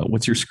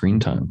what's your screen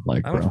time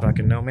like, bro? I don't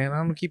fucking know, man.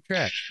 I'm gonna keep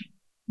track.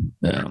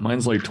 Yeah,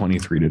 mine's like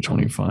 23 to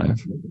 25.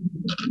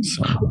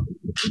 So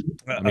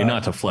I mean,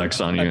 not to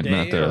flex on you,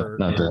 not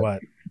to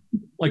what?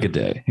 Like a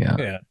day,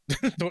 yeah.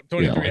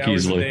 23 like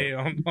hours a day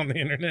on the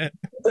internet.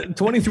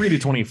 23 to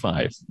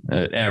 25,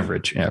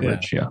 average, yeah.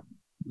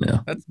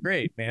 That's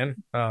great, man.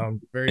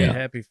 Very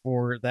happy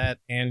for that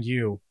and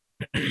you.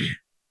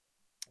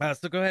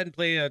 So go ahead and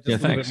play just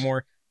a little bit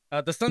more.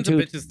 The sons of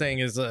bitches thing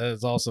is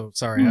also,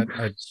 sorry,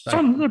 I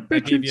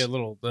gave you a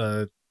little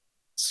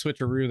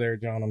switcheroo there,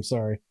 John. I'm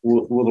sorry. A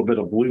little bit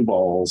of blue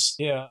balls.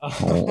 Yeah.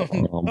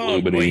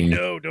 Wait,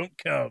 no, don't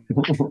come.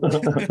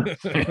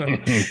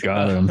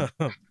 Got him.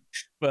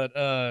 But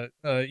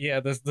yeah,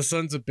 the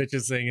sons of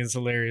bitches thing is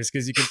hilarious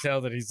because you can tell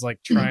that he's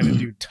like trying to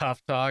do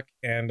tough talk,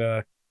 and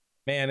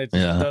man, it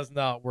just does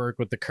not work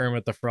with the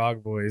Kermit the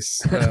Frog voice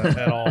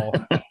at all.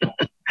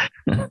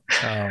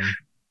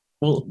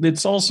 Well,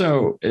 it's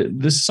also,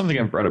 this is something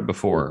I've brought up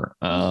before,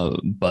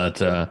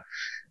 but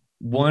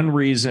one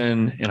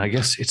reason, and I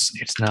guess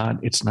it's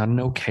not an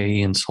okay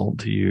insult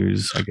to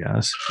use, I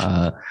guess,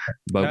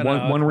 but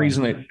one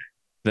reason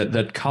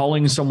that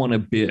calling someone a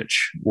bitch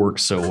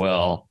works so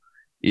well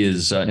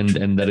is,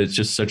 and that it's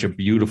just such a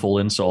beautiful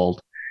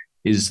insult,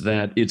 is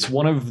that it's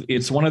one of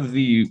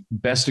the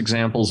best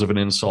examples of an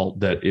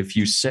insult that if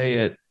you say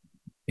it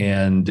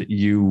and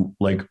you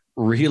like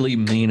really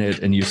mean it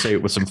and you say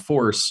it with some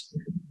force,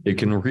 it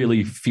can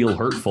really feel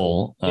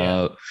hurtful.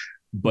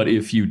 But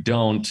if you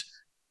don't,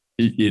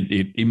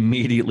 it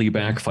immediately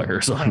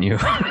backfires on you.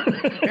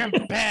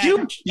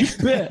 you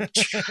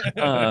bitch.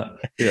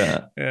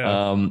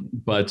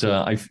 But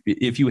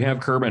if you have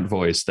Kermit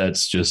voice,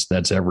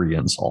 that's every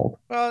insult.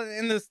 Well,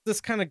 and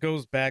this kind of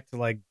goes back to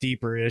like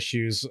deeper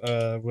issues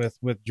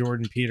with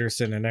Jordan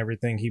Peterson and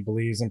everything he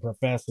believes and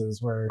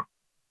professes, where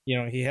you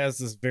know he has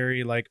this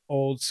very like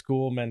old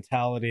school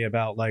mentality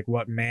about like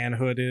what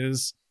manhood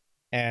is,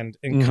 and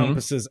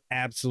encompasses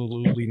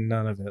absolutely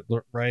none of it,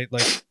 right?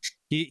 Like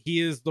he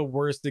is the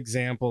worst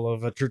example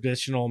of a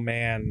traditional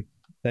man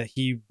that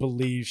he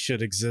believes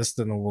should exist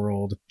in the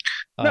world.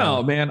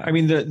 No, man. I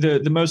mean,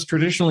 the most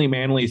traditionally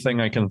manly thing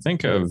I can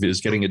think of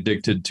is getting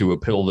addicted to a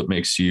pill that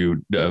makes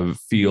you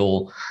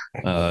feel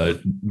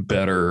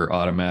better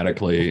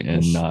automatically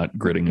and not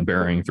gritting and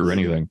bearing through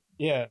anything.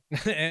 Yeah,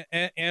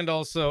 and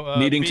also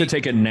needing to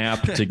take a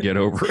nap to get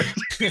over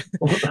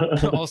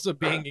it. Also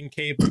being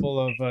incapable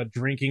of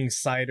drinking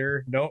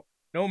cider. No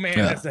man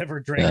has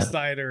ever drank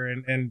cider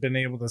and been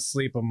able to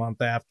sleep a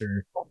month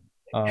after.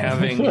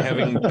 Having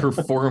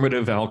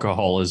performative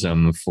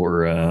alcoholism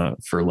for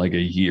like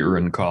a year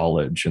in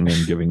college and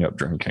then giving up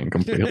drinking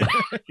completely.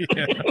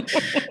 Yeah.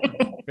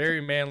 Very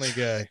manly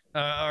guy.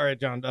 All right,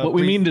 John. What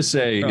we mean to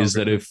say is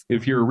that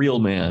if you're a real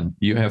man,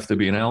 you have to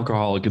be an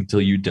alcoholic until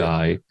you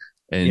die.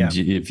 And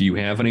if you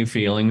have any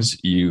feelings,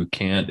 you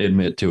can't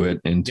admit to it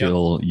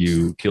until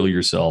you kill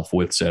yourself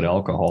with said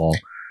alcohol.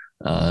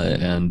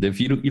 And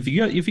if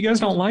you guys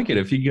don't like it,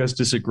 if you guys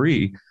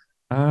disagree,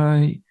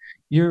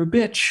 you're a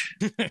bitch.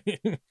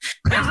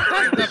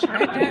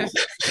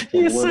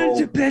 You're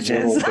such a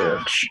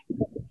bitch.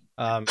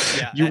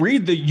 You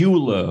read the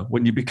EULA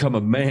when you become a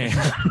man.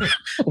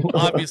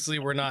 Obviously,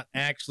 we're not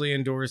actually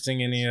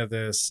endorsing any of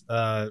this.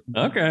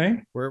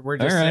 Okay, we're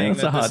just saying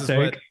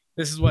that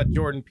this is what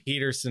Jordan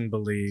Peterson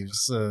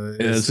believes.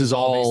 This is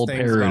all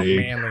parody.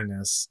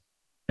 Manliness.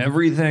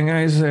 Everything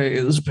I say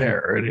is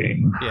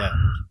parody. Yeah,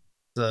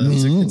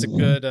 it's a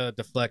good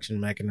deflection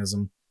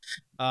mechanism.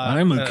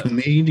 I'm a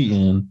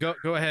comedian.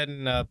 Go ahead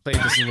and play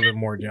this a little bit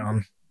more,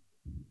 John.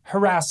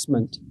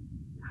 Harassment.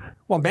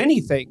 Well, many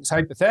things,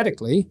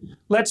 hypothetically.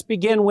 Let's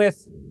begin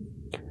with,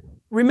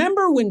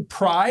 remember when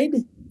pride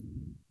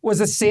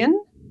was a sin?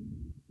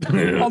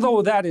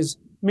 Although that is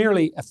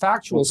merely a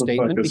factual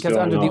statement, because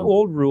under the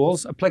old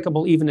rules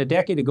applicable even a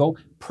decade ago,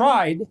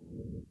 pride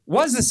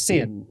was a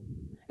sin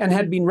and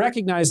had been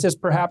recognized as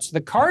perhaps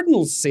the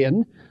cardinal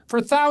sin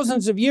for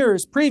thousands of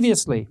years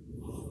previously.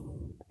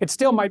 It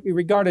still might be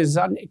regarded as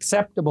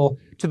unacceptable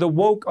to the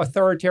woke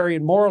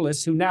authoritarian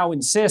moralists who now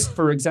insist,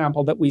 for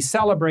example, that we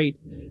celebrate.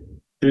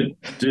 Did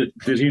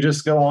he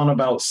just go on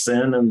about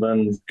sin and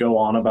then go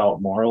on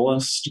about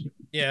moralist?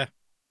 Yeah.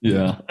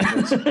 Yeah.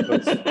 Isn't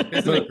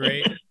it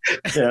great?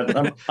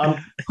 Yeah.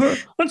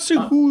 Let's see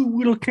who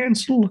will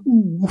cancel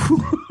who.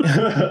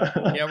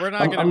 Yeah, we're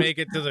not going to make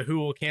it to the who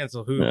will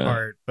cancel who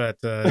part, but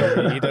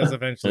he does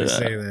eventually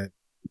say that.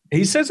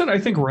 He says it, I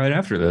think, right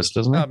after this,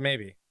 doesn't he?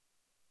 Maybe.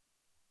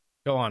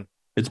 Go on.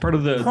 It's part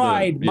of the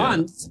Pride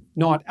month,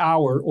 not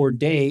hour or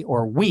day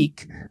or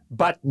week,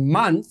 but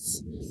month,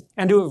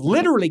 and to have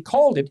literally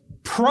called it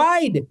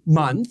Pride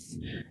Month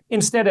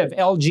instead of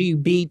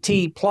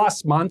LGBT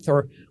plus month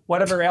or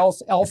whatever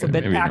else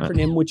alphabet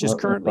acronym, which is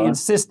currently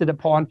insisted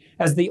upon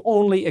as the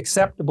only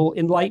acceptable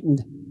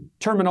enlightened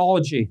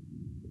terminology.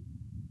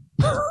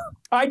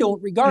 I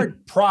don't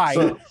regard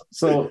pride.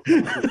 So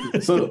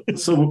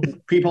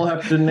people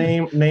have to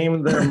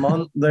name their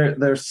month,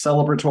 their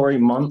celebratory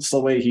months the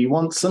way he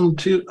wants them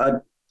to.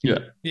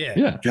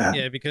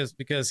 Yeah.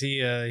 Because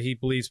he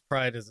believes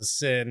pride is a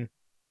sin,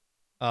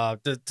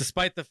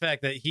 despite the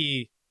fact that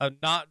he a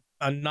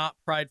not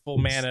prideful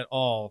man at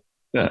all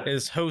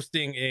is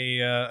hosting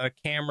a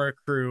camera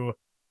crew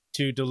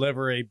to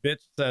deliver a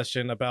bitch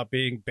session about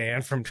being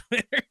banned from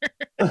Twitter.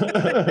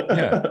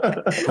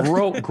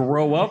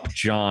 Grow up,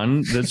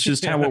 John. That's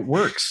just how it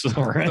works.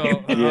 All right.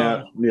 So,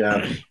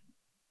 yeah.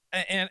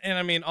 And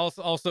I mean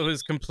also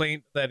his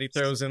complaint that he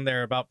throws in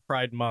there about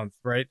Pride Month,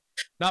 right?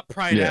 Not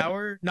Pride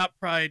Hour, not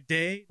Pride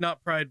Day,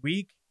 not Pride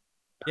Week.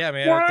 Yeah,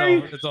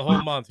 man, it's a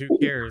whole month. Who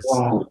cares?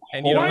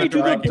 And you why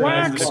do the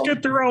blacks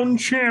get their own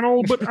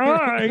channel, but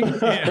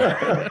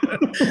I?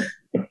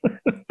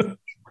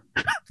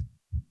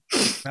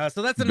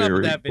 So that's enough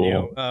of that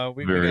video.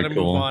 We got to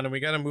move on, and we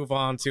got to move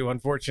on to,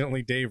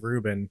 unfortunately, Dave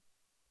Rubin.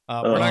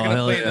 We're not going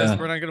to play this.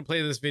 We're not going to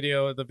play this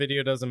video. The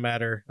video doesn't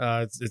matter.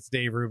 It's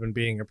Dave Rubin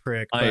being a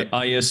prick.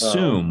 I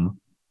assume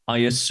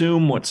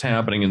what's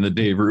happening in the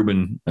Dave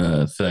Rubin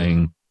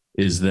thing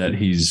is that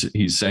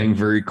he's saying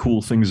very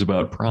cool things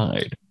about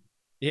pride.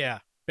 Yeah,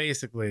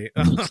 basically.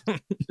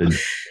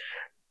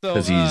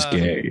 Because he's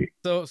gay.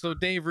 So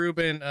Dave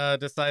Rubin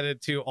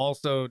decided to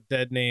also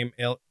dead name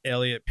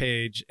Elliot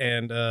Page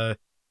and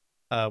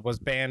was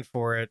banned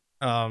for it.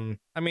 I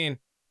mean,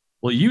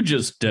 well, you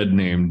just dead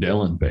named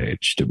Ellen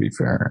Page, to be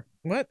fair.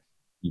 What?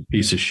 You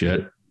piece of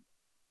shit.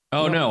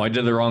 Oh, no, I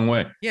did the wrong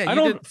way. Yeah, I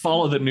don't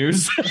follow the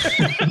news.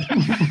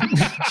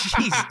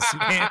 Jesus,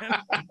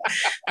 man.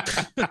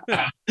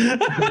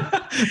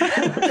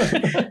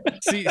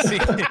 see.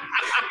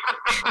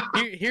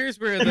 Here's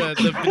where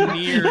the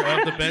veneer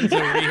of the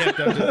Benzo Rehab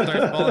dungeon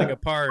starts falling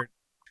apart.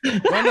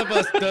 One of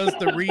us does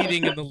the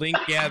reading and the link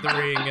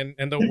gathering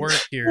and the work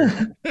here.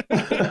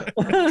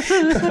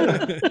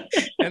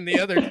 And the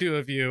other two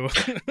of you.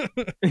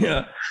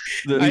 Yeah.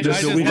 I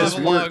just have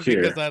a log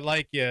because I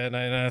like you and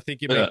I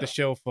think you make the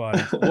show fun.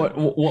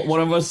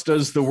 One of us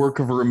does the work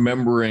of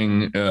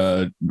remembering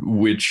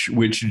which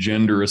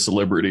gender a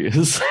celebrity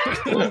is.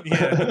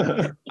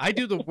 Yeah. I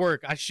do the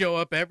work. I show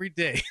up every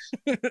day.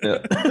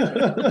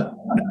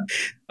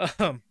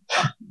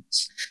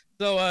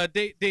 So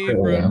Dave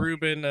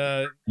Rubin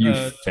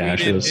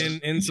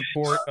tweeted in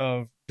support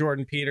of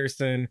Jordan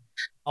Peterson,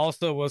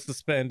 also was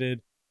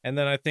suspended, and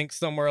then I think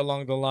somewhere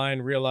along the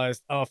line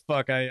realized, oh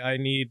fuck, I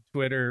need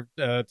Twitter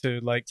to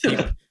like keep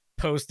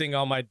posting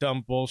all my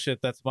dumb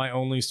bullshit. That's my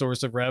only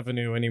source of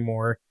revenue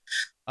anymore.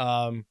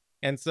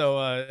 And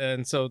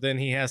so then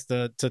he has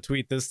to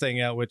tweet this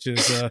thing out, which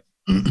is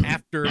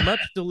after much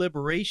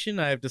deliberation,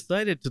 I have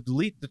decided to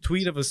delete the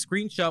tweet of a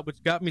screenshot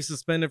which got me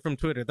suspended from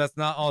Twitter. That's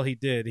not all he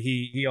did.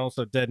 He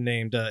also dead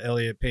named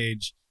Elliot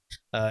Page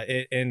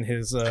in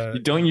his.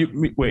 Don't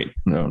you wait?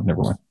 No,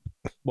 never mind.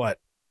 What?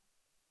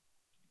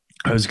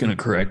 I was going to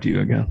correct you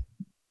again.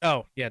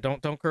 Oh yeah,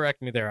 don't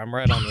correct me there. I'm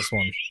right on this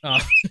one.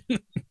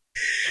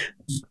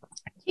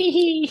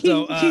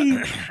 So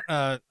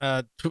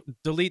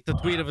delete the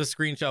tweet of a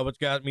screenshot which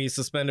got me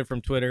suspended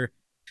from Twitter.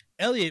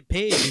 Elliot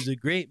Page is a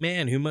great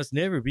man who must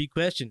never be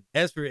questioned.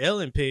 As for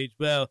Ellen Page,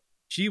 well,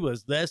 she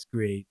was less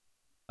great.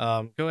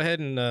 Go ahead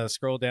and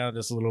scroll down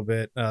just a little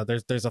bit.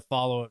 There's a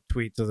follow-up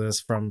tweet to this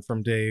from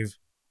Dave.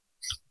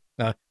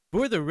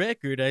 For the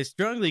record, I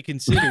strongly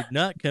considered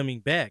not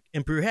coming back,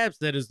 and perhaps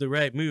that is the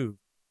right move.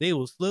 They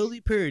will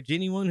slowly purge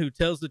anyone who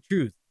tells the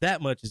truth.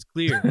 That much is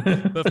clear.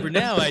 But for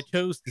now, I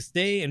chose to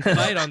stay and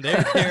fight on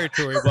their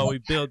territory while we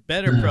build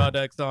better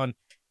products on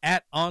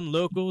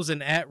Locals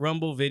and at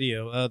Rumble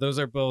Video. Those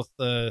are both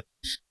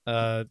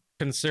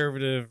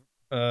conservative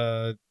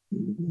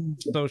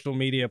social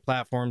media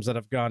platforms that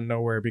have gone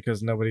nowhere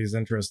because nobody's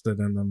interested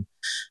in them.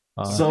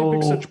 So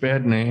pick such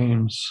bad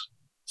names.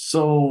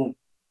 So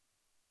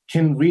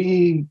can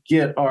we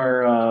get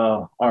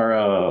our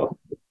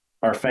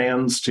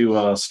fans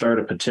to start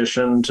a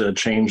petition to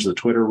change the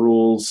Twitter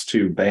rules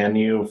to ban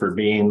you for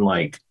being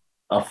like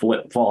a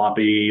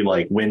flip-floppy,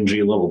 like whingy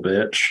little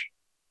bitch?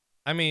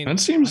 I mean, that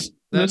seems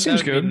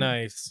good.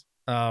 Nice.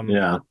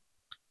 Yeah.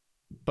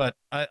 But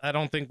I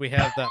don't think we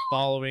have that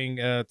following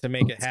to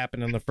make it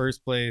happen in the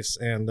first place.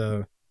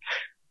 And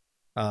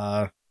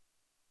I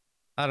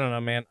don't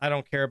know, man. I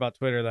don't care about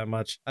Twitter that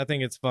much. I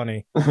think it's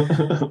funny. So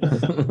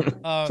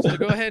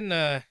go ahead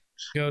and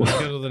go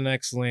to the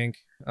next link.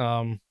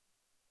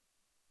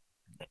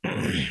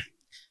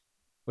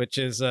 Which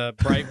is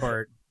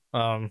Breitbart,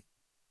 a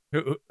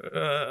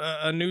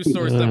news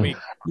source that we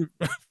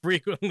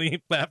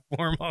frequently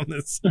platform on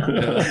this.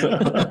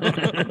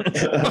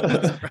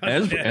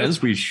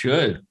 As we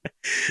should,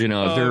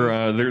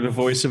 they're the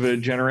voice of a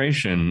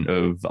generation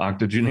of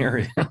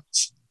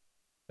octogenarians.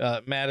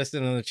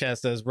 Madison in the chat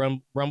says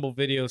Rumble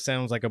Video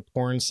sounds like a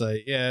porn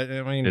site.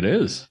 Yeah, I mean it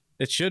is.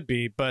 It should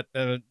be, but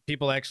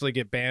people actually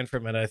get banned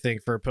from it, I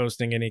think, for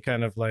posting any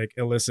kind of like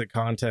illicit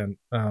content.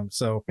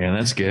 So man,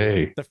 that's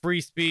gay. The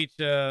free speech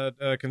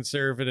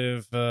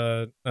conservative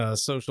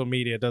social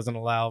media doesn't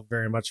allow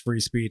very much free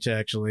speech,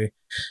 actually.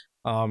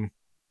 Who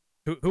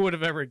would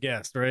have ever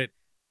guessed, right?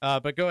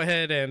 But go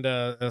ahead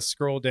and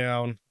scroll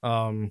down.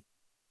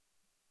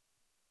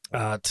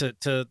 There's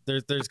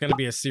going to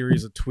be a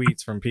series of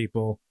tweets from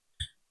people.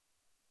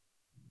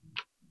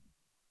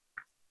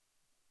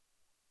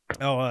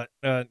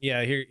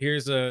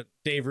 Here's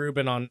Dave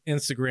Rubin on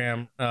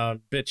Instagram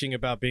bitching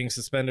about being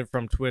suspended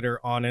from Twitter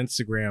on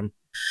Instagram.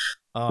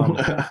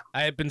 I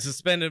had been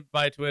suspended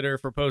by Twitter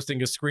for posting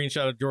a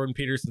screenshot of Jordan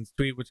Peterson's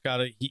tweet, which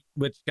got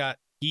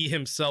he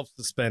himself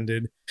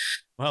suspended.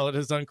 While it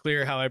is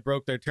unclear how I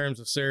broke their terms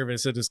of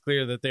service, it is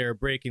clear that they are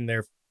breaking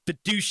their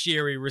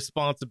fiduciary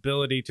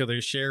responsibility to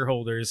their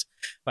shareholders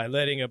by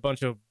letting a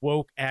bunch of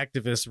woke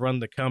activists run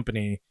the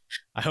company.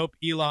 I hope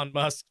Elon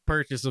Musk's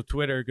purchase of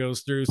Twitter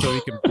goes through so he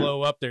can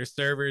blow up their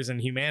servers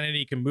and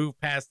humanity can move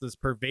past this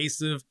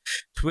pervasive,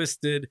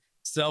 twisted,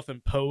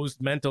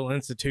 self-imposed mental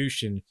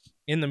institution.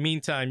 In the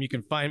meantime, you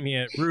can find me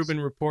at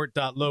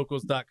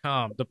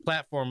rubinreport.locals.com, the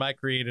platform I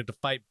created to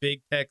fight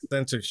big tech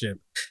censorship.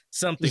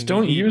 Something just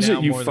don't use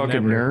it, you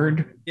fucking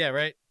nerd. Yeah,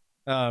 right.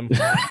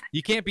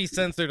 You can't be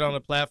censored on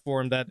a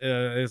platform that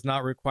is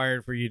not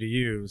required for you to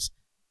use.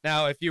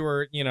 Now, if you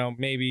were,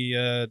 maybe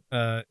in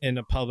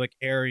a public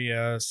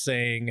area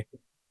saying,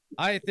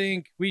 I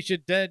think we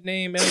should dead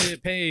name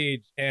Elliot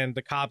Page, and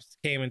the cops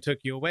came and took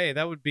you away,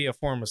 that would be a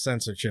form of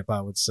censorship,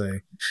 I would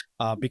say,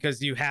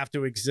 because you have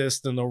to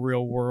exist in the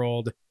real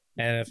world.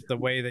 And if the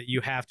way that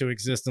you have to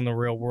exist in the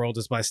real world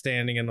is by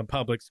standing in the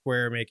public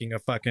square making a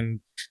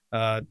fucking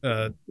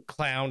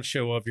clown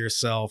show of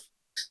yourself,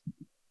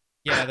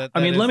 yeah,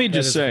 let me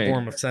just say, a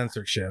form of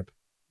censorship.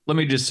 Let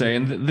me just say,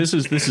 and this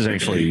is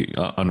actually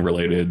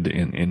unrelated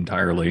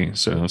entirely,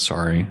 so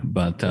sorry,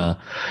 but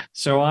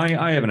so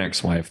I have an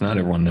ex-wife. Not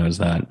everyone knows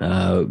that,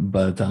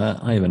 but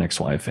I have an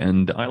ex-wife,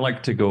 and I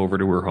like to go over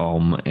to her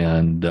home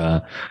and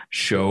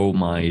show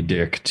my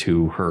dick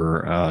to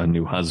her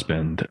new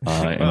husband,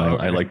 and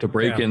I like to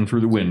break in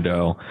through the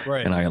window,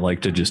 right, and I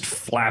like to just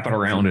flap it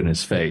around in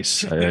his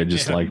face. I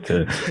just like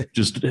to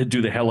just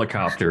do the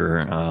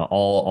helicopter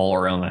all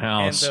around the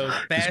house,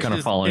 just kind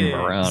of following him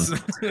around.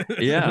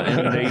 Yeah,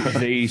 and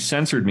they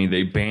censored me.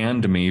 They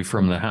banned me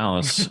from the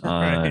house,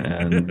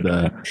 and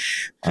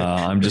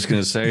I'm just going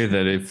to say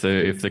that if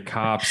the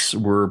cops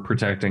were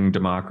protecting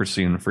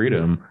democracy and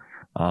freedom,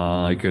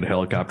 I could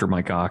helicopter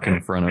my cock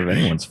in front of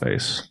anyone's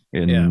face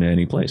in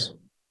any place.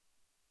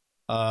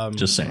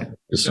 Just saying.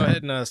 Go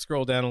ahead and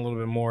scroll down a little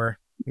bit more.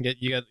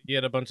 You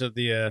get a bunch of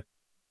the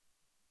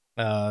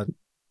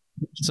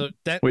So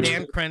that Which-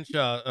 Dan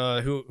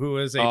Crenshaw, who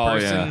is a Oh,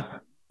 person yeah.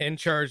 in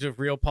charge of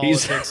real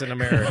politics in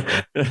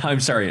America. I'm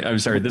sorry.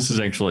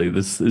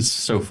 This is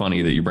so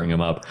funny that you bring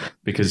him up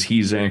because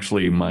he's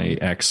actually my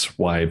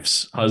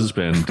ex-wife's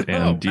husband.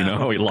 And Oh, do you know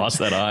how he lost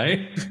that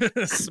eye?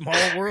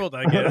 Small world,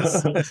 I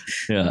guess.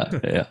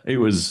 Yeah. It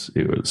was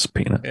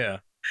peanut. Yeah.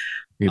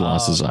 He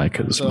lost his eye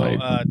because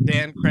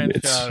Dan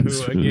Crenshaw,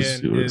 who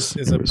again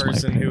is a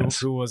person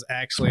who was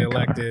actually Oh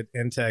my God. elected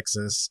in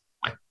Texas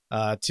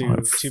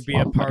to be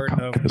a part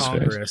of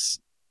Congress,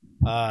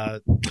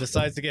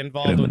 decides to get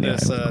involved with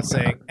this,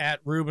 saying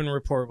 @Rubin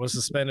Report was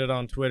suspended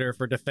on Twitter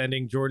for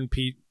defending Jordan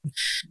B.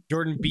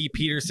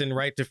 Peterson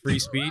right to free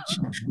speech.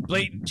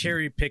 Blatant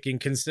cherry picking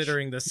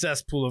considering the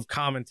cesspool of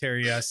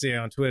commentary I see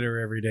on Twitter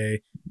every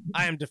day.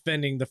 I am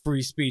defending the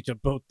free speech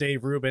of both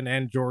Dave Rubin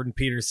and Jordan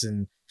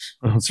Peterson.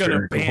 That's Gonna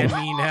very ban cool.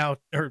 me now,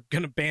 or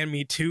gonna ban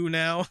me too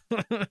now.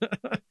 Boy.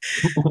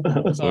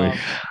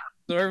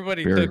 So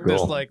everybody Very took this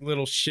cool. like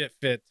little shit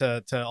fit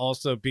to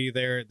also be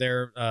their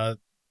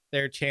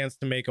chance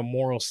to make a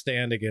moral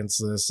stand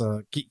against this.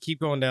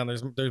 Keep going down.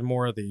 There's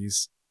more of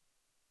these.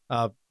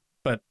 But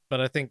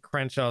I think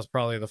Crenshaw's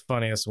probably the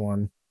funniest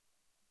one.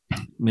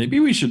 Maybe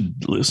we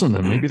should listen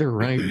to them. Maybe they're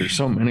right. There's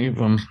so many of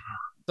them.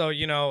 So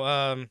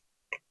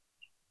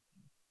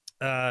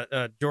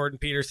Jordan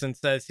Peterson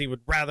says he would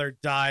rather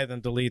die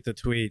than delete the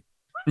tweet.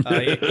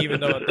 Even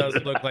though it does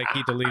look like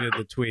he deleted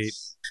the tweet.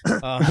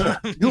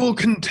 You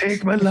can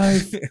take my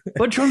life,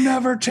 but you'll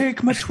never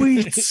take my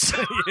tweets.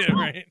 Yeah,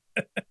 right.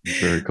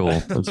 Very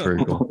cool. That's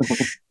very cool.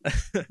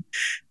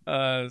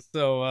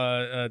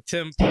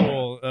 Tim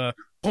Pool,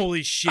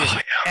 holy shit,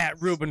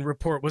 @Rubin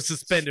Report was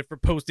suspended for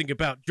posting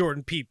about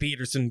Jordan P.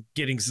 Peterson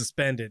getting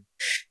suspended.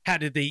 How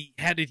did he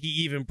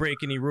even break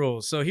any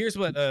rules? So here's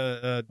what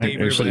Dave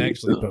Rubin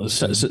actually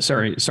posted.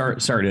 Sorry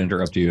to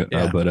interrupt you,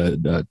 Yeah.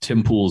 but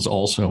Tim Pool's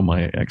also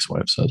my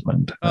ex-wife's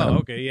husband. Oh,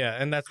 okay,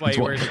 yeah, and that's why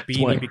he wears a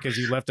beanie because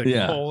you left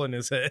a hole in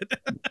his head.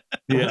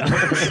 Yeah.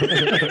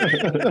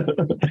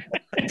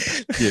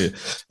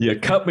 You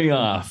cut me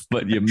off,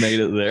 but you made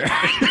it there.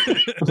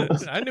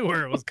 I knew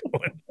where it was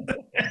going.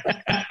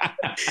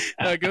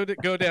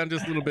 Go down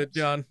just a little bit,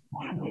 John.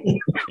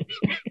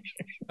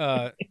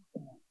 No.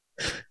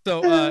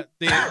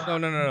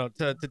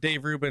 To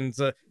Dave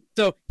Rubin's.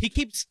 So he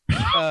keeps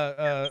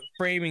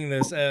framing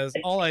this as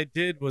all I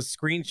did was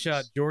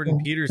screenshot Jordan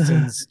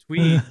Peterson's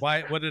tweet.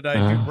 What did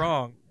I do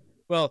wrong?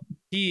 Well,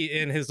 he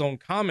in his own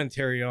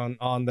commentary on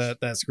that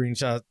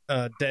screenshot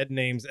dead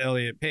names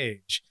Elliot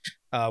Page.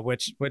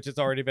 Which has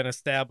already been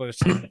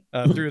established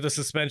through the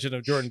suspension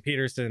of Jordan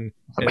Peterson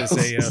is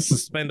a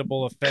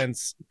suspendable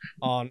offense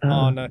on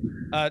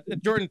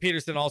Jordan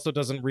Peterson also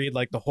doesn't read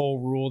like the whole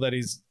rule that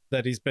he's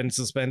been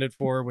suspended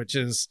for, which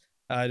is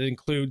it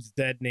includes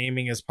dead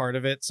naming as part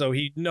of it. So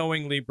he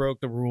knowingly broke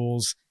the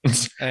rules,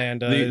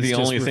 and the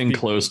only thing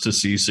close to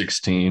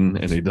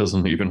C16, and he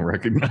doesn't even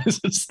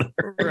recognize it's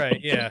there. Right?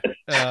 Yeah.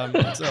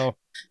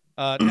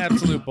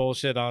 Absolute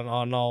bullshit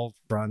on all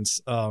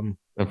fronts.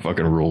 That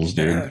fucking rules,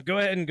 dude. Go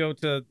ahead and go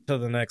to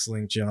the next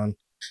link, John.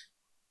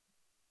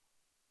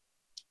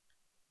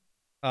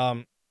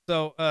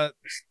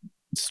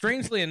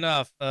 Strangely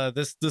enough,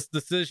 this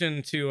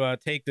decision to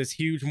take this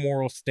huge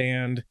moral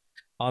stand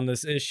on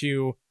this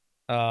issue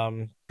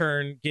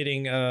turn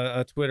getting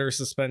a Twitter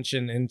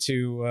suspension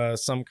into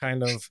some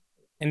kind of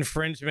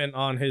infringement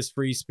on his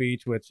free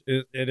speech, which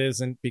it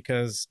isn't,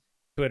 because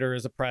Twitter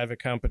is a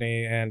private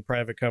company and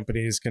private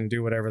companies can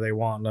do whatever they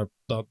want on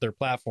their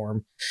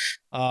platform.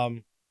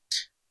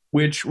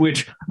 Which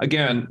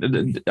again,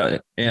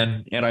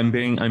 and I'm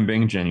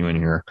being genuine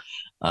here,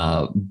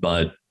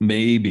 but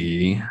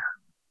maybe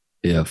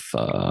if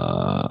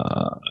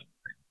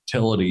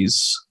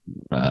utilities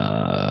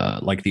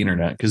like the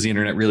internet, because the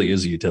internet really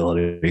is a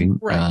utility,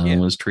 right,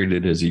 was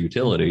treated as a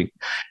utility,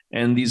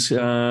 and these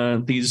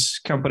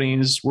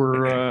companies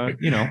were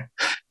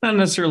not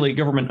necessarily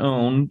government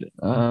owned,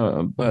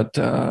 but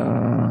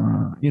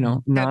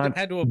not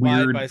had to abide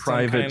weird, by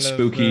private, kind of,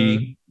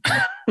 spooky.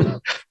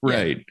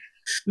 Right.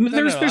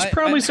 There's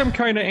probably I some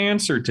kind of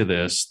answer to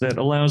this that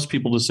allows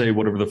people to say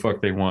whatever the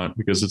fuck they want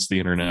because it's the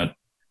internet.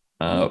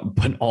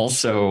 But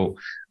also,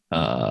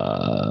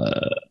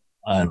 I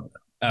don't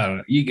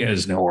know. You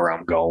guys know where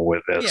I'm going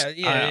with this.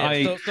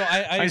 Yeah.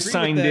 I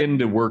signed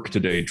into work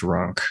today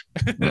drunk.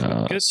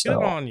 Good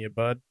on you,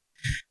 bud.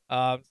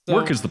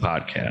 Work is the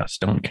podcast.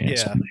 Don't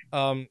cancel me.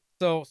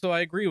 So I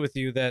agree with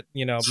you that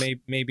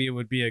maybe it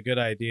would be a good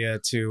idea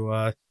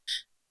to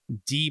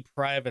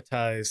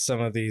deprivatize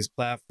some of these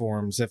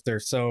platforms if they're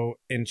so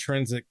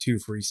intrinsic to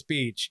free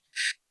speech.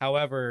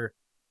 However,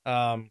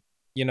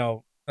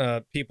 people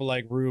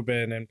like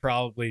Rubin and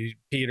probably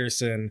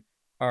Peterson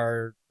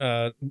are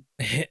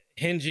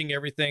hinging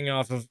everything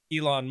off of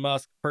Elon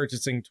Musk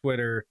purchasing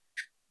Twitter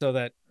so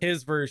that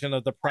his version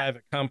of the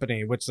private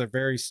company, which they're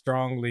very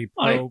strongly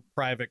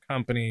pro-private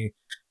company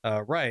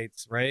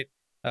rights, right?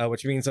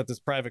 Which means that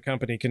this private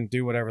company can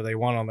do whatever they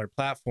want on their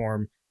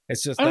platform.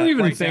 It's just I don't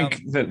even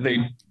think that they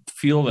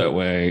feel that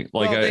way.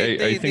 Like Well,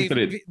 I think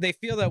that they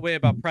feel that way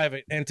about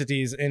private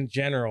entities in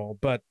general,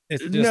 but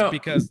it's just No.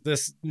 because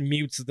this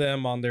mutes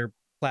them on their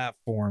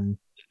platform.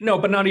 No,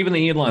 but not even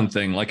the Elon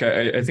thing. Like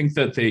I think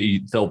that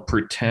they'll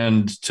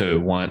pretend to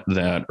want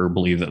that or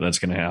believe that that's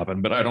going to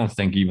happen, but I don't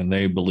think even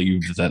they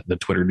believed that the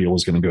Twitter deal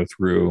was going to go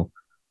through.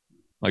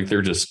 Like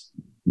they're just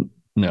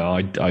no.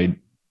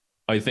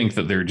 I think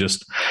that they're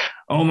just,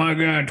 oh my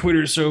God,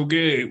 Twitter's so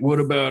gay.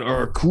 What about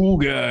our cool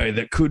guy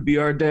that could be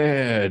our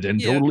dad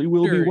and totally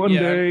will be one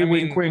day?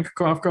 Wink, wink,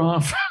 cough,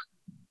 cough.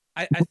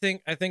 I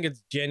think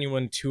it's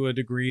genuine to a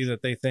degree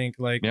that they think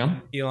like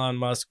Elon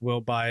Musk will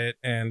buy it,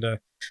 and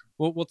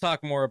we'll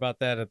talk more about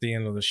that at the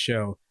end of the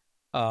show.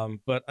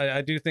 But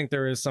I do think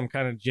there is some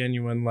kind of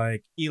genuine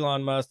like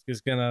Elon Musk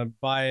is gonna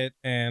buy it,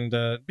 and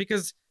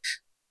because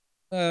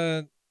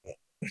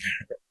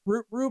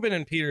Rubin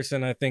and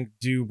Peterson I think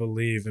do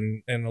believe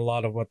in a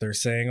lot of what they're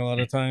saying a lot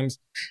of times,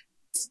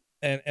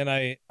 and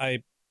I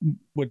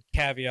would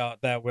caveat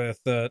that with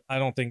I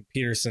don't think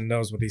Peterson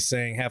knows what he's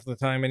saying half the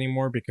time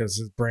anymore because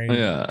his brain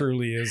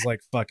truly is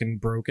like fucking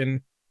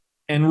broken.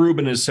 And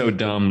Rubin is so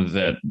dumb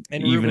that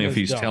even if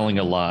he's telling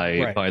a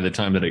lie, by the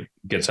time that it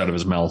gets out of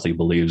his mouth, he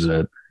believes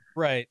it.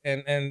 Right.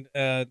 And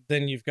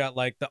then you've got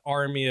like the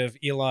army of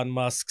Elon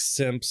Musk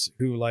simps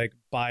who like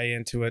buy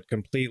into it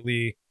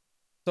completely.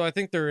 So I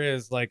think there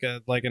is like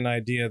an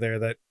idea there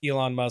that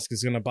Elon Musk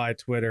is going to buy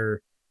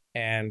Twitter,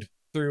 and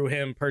through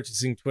him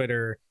purchasing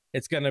Twitter,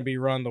 it's going to be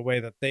run the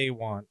way that they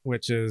want,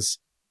 which is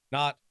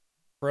not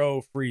pro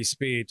free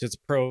speech. It's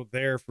pro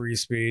their free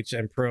speech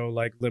and pro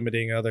like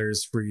limiting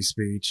others' free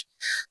speech.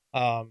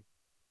 Drew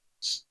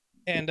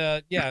in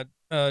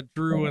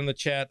the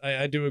chat,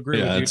 I do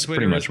agree with you.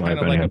 Twitter is kind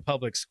of like a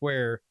public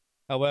square.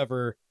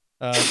 However,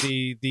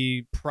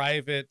 the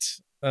private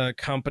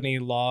company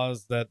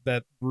laws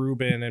that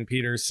Rubin and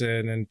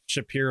Peterson and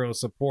Shapiro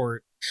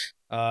support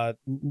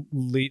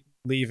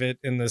leave it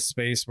in this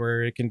space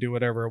where it can do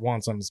whatever it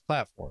wants on its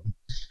platform.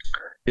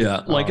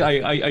 Yeah, like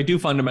I do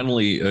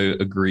fundamentally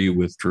agree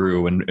with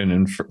Drew,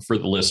 and for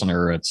the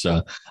listener, it's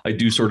I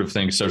do sort of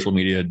think social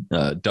media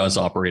does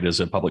operate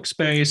as a public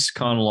space.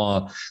 Con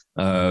law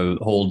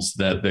holds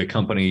that the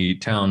company,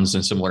 towns,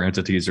 and similar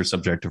entities are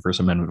subject to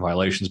First Amendment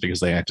violations because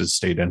they act as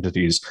state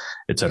entities,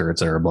 et cetera,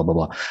 blah, blah,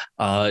 blah.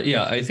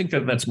 I think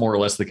that that's more or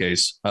less the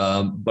case.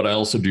 But I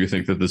also do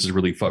think that this is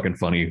really fucking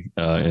funny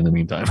in the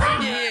meantime.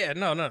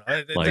 No.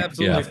 It's like,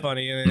 absolutely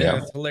funny. And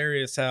it's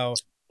hilarious how...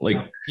 Like,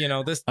 you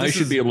know, this I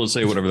should be able to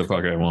say whatever the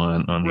fuck I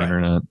want on the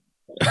internet.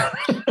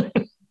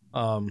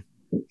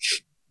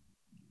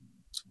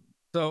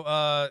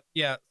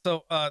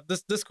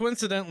 This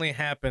coincidentally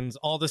happens.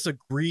 All this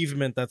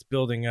aggrievement that's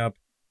building up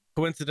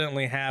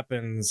coincidentally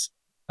happens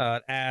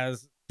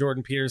as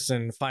Jordan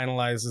Peterson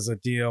finalizes a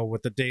deal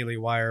with the Daily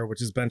Wire,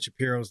 which is Ben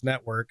Shapiro's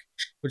network,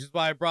 which is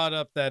why I brought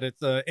up that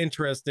it's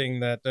interesting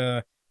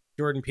that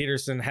Jordan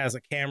Peterson has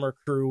a camera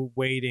crew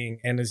waiting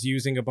and is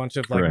using a bunch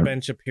of like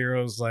Ben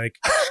Shapiro's like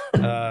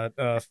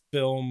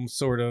film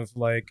sort of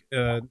like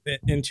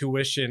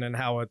intuition and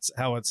how it's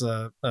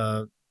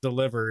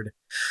delivered.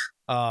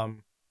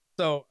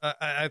 So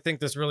I think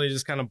this really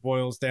just kind of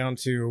boils down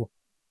to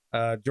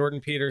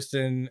Jordan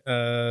Peterson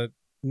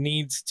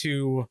needs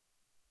to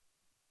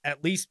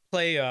at least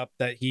play up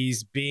that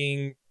he's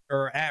being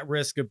or at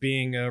risk of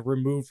being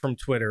removed from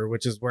Twitter,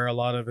 which is where a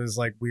lot of his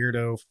like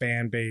weirdo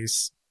fan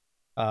base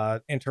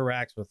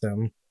interacts with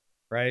him,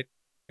 right?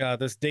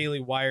 This Daily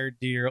Wire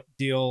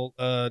deal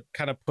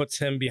kind of puts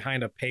him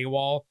behind a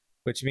paywall,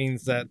 which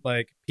means that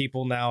like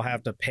people now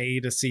have to pay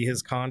to see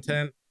his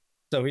content.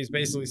 So he's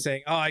basically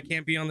saying, oh, I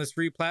can't be on this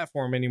free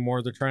platform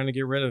anymore. They're trying to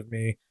get rid of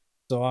me.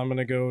 So I'm going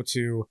to go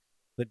to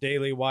the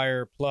Daily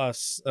Wire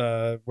Plus,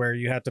 where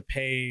you have to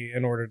pay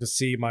in order to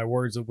see my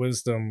words of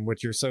wisdom,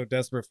 which you're so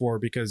desperate for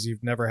because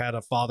you've never had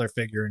a father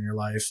figure in your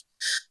life.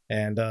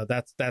 And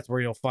that's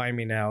where you'll find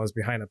me now, is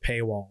behind a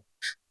paywall.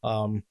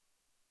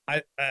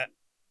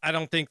 I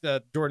don't think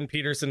that Jordan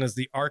Peterson is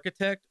the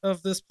architect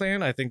of this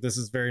plan. I think this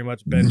is very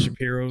much Ben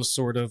Shapiro's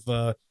sort of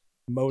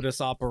modus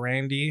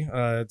operandi.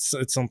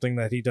 It's something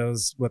that he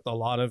does with a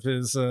lot of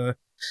his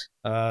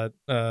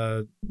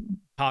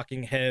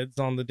talking heads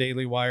on the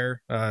Daily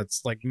Wire.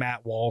 It's like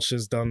Matt Walsh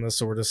has done this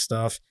sort of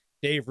stuff.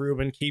 Dave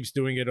Rubin keeps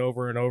doing it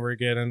over and over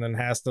again, and then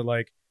has to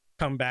like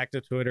come back to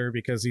Twitter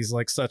because he's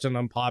like such an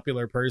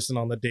unpopular person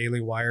on the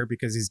Daily Wire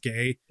because he's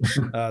gay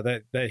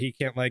that he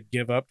can't like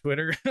give up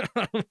Twitter.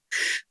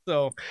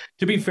 So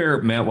to be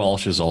fair, Matt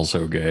Walsh is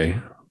also gay.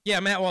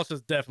 Yeah, Matt Walsh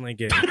is definitely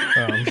gay.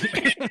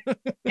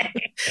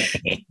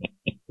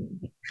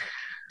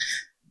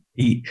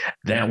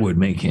 That would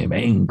make him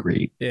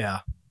angry. Yeah.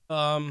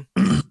 So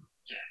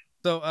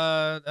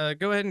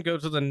go ahead and go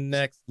to the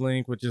next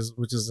link, which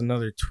is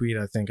another tweet.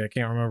 I think I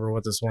can't remember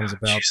what this one's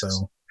about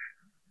though.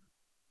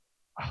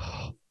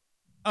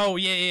 Oh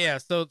yeah.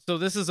 So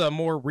this is a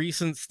more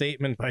recent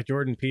statement by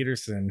Jordan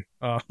Peterson,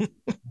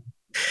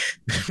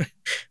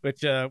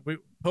 which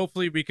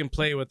hopefully we can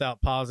play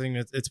without pausing.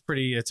 It's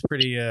pretty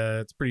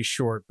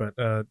short, but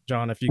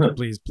John, if you could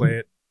please play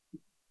it.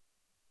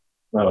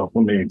 Let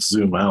me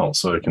zoom out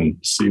so I can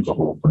see the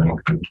whole thing.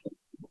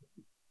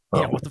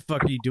 Yeah, what the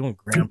fuck are you doing,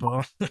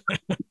 Grandpa?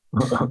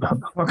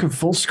 Fucking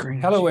full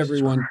screen. Hello,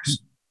 everyone.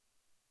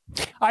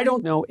 I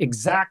don't know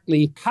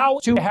exactly how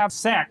to have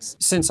sex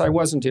since I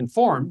wasn't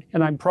informed,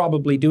 and I'm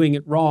probably doing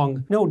it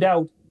wrong. No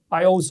doubt,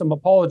 I owe some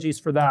apologies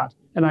for that,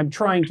 and I'm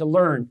trying to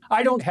learn.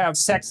 I don't have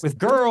sex with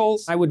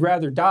girls. I would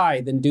rather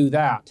die than do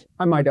that.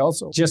 I might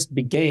also just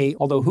be gay,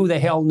 although who the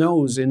hell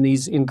knows in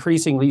these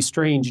increasingly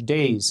strange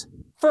days.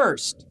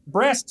 First,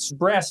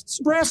 breasts.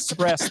 And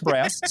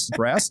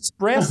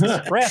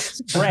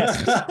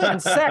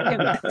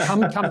second,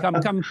 come.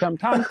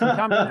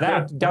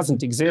 That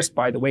doesn't exist,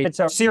 by the way.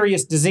 It's a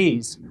serious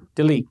disease.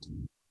 Delete.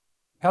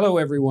 Hello,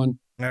 everyone.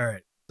 All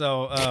right.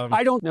 So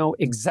I don't know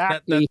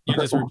exactly. You're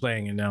just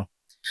replaying it now.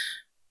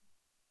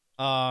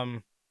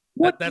 That's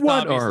what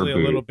obviously are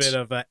a little boobs? bit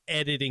of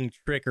editing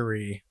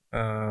trickery.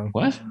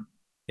 What?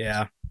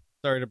 Yeah.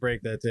 Sorry to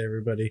break that to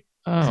everybody.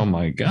 Oh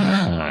my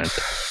god.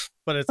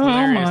 But it's Oh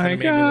hilarious and my it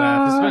made me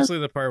laugh, God. especially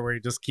the part where he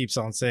just keeps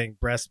on saying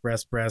breast,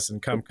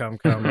 and come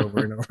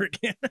over and over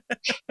again.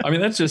 I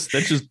mean, that's just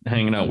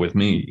hanging out with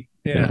me.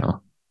 Yeah. You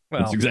know?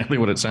 Well, That's exactly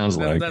what it sounds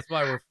like. that's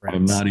why we're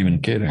friends. I'm not even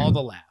kidding. All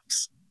the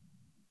laughs.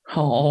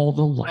 All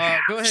the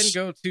laughs. Go ahead and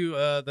go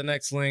to the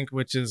next link,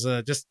 which is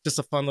just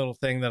a fun little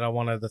thing that I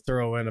wanted to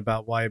throw in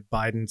about why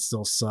Biden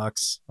still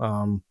sucks.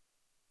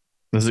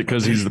 Is it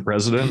because he's the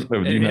president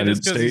of the United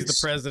It's because States?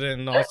 he's the president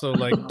and also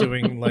like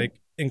doing like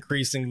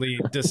increasingly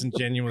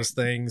disingenuous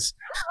things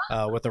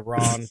with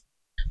Iran.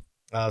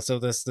 So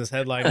this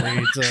headline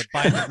reads: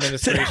 Biden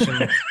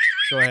administration.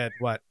 Go ahead.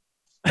 What?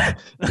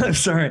 I'm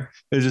sorry.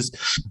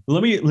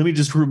 Let me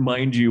just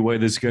remind you why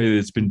this guy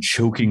that's been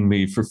choking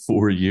me for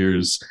 4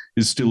 years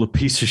is still a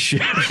piece of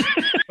shit.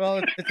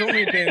 Well, it's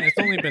only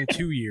been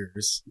 2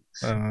 years.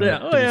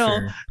 Yeah,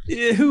 well,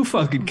 who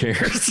fucking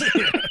cares?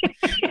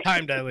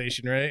 Time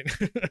dilation, right?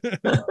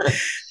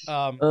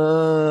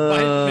 Biden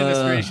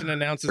administration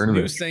announces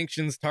new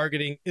sanctions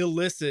targeting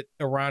illicit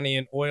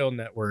Iranian oil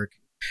network.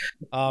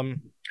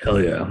 Hell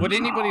yeah. Would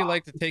anybody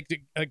like to take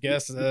a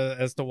guess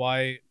as to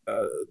why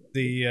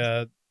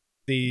the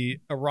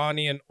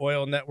Iranian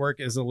oil network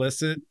is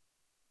illicit?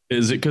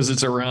 Is it because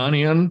it's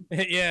Iranian?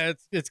 Yeah,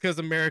 it's because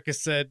America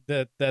said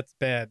that's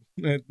bad.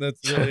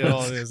 That's really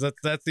all it is.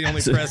 That's the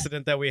only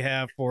precedent that we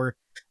have for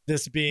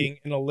this being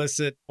an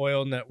illicit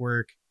oil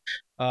network.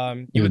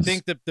 You would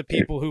think that the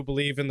people who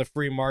believe in the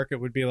free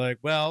market would be like,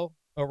 well,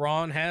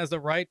 Iran has a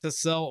right to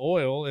sell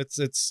oil.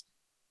 It's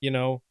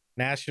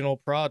national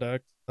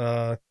product.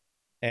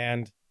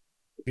 And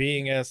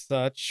being as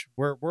such,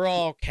 we're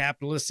all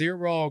capitalists here.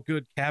 We're all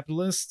good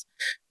capitalists.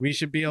 We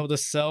should be able to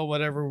sell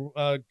whatever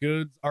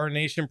goods our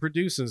nation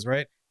produces,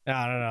 right?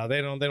 No.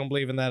 They don't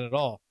believe in that at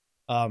all.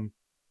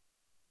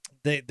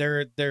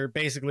 They're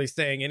basically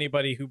saying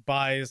anybody who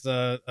buys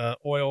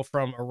oil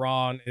from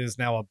Iran is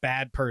now a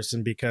bad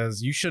person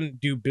because you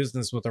shouldn't do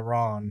business with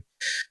Iran.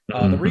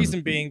 The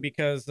reason being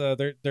because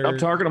they're I'm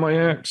talking to my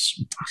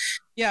ex.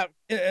 Yeah,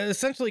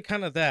 essentially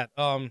kind of that.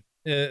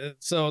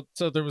 So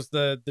there was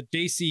the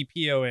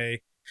JCPOA,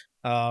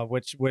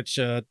 which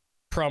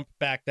Trump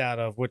backed out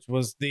of, which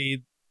was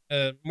the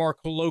more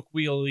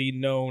colloquially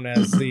known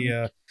as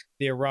the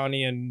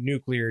Iranian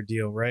nuclear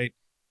deal, right?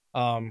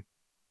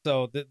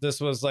 So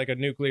this was like a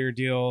nuclear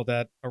deal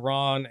that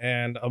Iran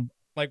and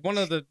like one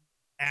of the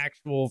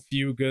actual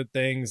few good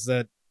things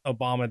that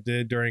Obama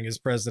did during his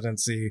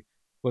presidency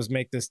was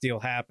make this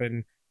deal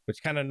happen,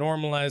 which kind of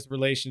normalized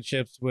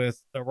relationships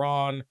with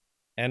Iran.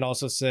 And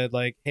also said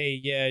like, hey,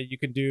 yeah, you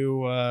can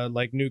do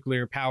like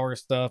nuclear power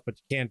stuff, but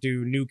you can't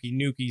do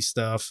nuky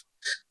stuff.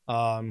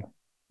 And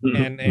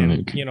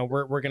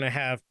we're gonna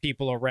have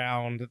people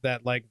around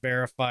that like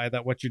verify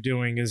that what you're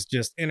doing is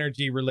just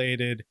energy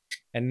related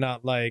and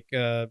not like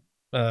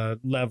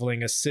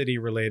leveling a city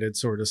related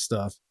sort of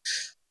stuff.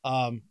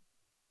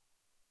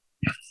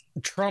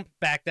 Trump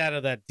backed out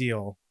of that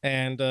deal,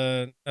 and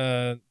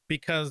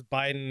because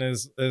Biden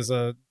is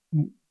a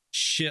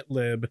shit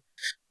lib,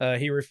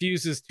 he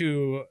refuses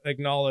to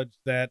acknowledge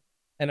that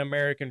an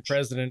American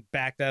president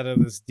backed out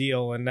of this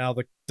deal, and now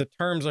the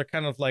terms are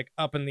kind of like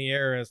up in the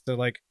air as to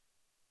like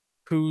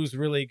who's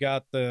really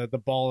got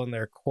the ball in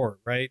their court,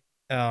 right?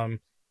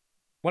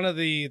 One of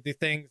the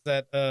things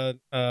that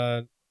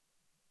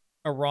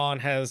Iran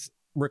has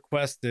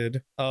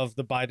requested of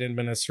the Biden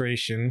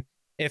administration,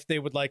 if they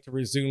would like to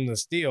resume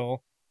this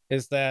deal,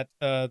 is that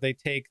they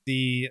take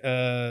the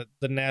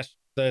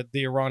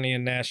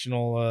Iranian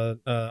National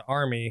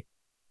Army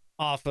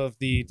off of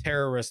the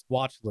terrorist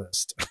watch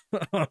list,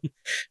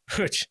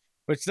 which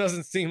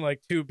doesn't seem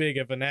like too big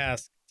of an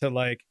ask to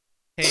like,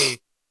 hey,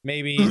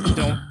 maybe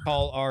don't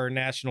call our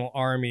national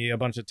army a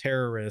bunch of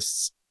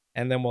terrorists,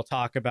 and then we'll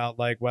talk about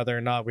like whether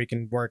or not we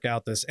can work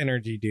out this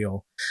energy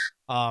deal.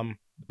 The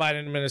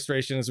Biden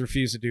administration has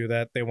refused to do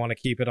that. They want to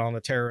keep it on the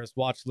terrorist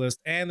watch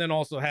list, and then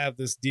also have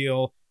this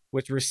deal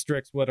which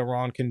restricts what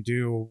Iran can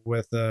do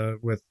with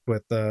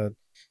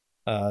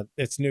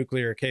its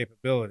nuclear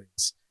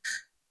capabilities.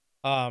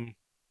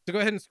 So go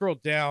ahead and scroll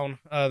down.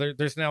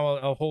 There's now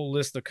a whole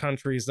list of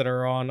countries that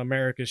are on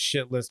America's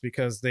shit list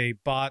because they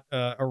bought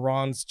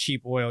Iran's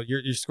cheap oil.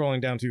 You're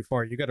scrolling down too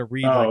far. You got to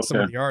read some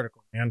of the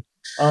article, man.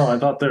 Oh, I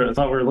thought we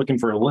were looking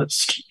for a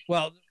list.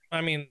 Well,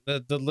 I mean,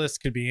 the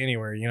list could be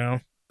anywhere, you know.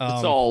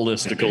 It's all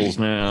listicles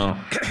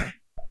now.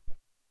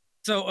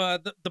 So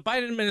the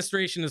Biden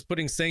administration is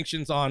putting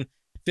sanctions on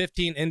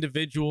 15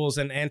 individuals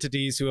and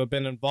entities who have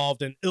been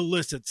involved in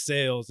illicit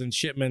sales and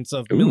shipments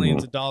of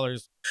millions of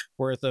dollars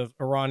worth of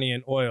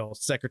Iranian oil.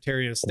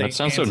 Secretary of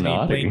State Antony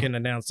Blinken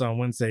announced on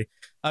Wednesday.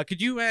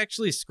 Could you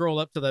actually scroll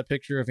up to that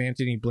picture of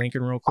Antony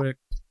Blinken real quick?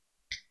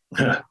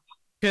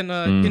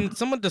 Can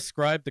someone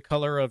describe the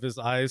color of his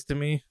eyes to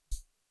me?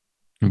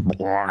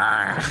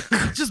 Black.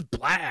 Just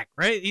black,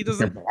 right? He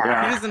doesn't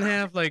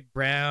have like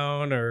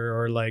brown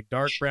or like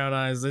dark brown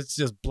eyes. It's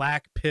just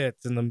black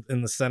pits in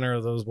the center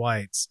of those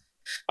whites.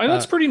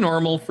 That's pretty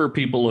normal for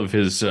people of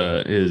his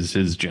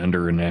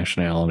gender and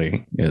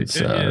nationality. It's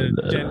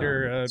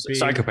gender being,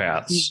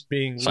 psychopaths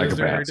being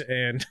lizard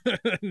and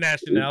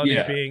nationality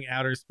being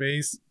outer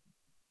space.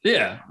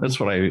 Yeah, that's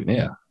what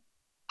All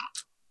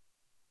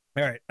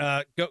right,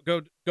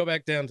 go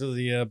back down to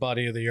the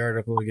body of the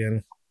article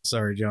again.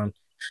 Sorry, John.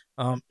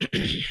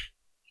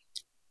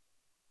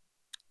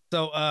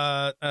 So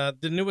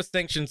the newest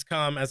sanctions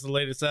come as the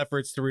latest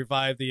efforts to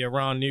revive the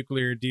Iran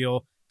nuclear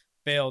deal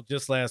failed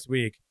just last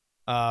week.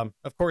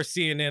 Of course,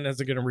 CNN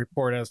isn't going to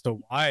report as to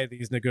why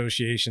these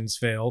negotiations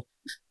failed.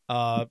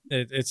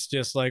 It's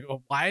just like,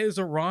 why is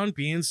Iran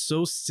being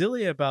so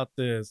silly about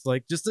this?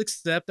 Like, just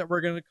accept that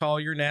we're going to call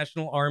your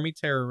national army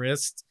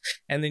terrorists,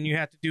 and then you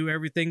have to do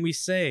everything we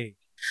say.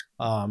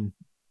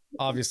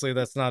 Obviously,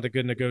 that's not a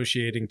good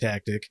negotiating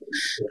tactic.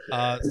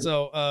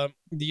 So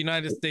the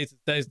United States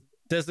is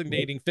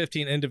designating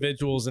 15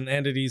 individuals and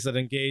entities that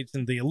engaged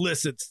in the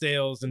illicit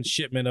sales and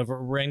shipment of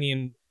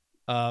Iranian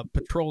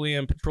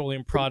petroleum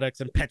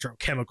products, and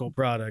petrochemical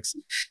products.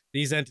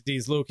 These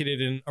entities located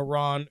in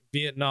Iran,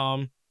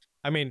 Vietnam.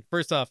 I mean,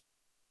 first off,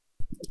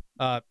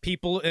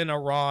 people in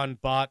Iran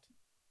bought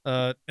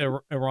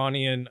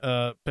Iranian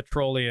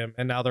petroleum,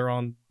 and now they're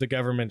on the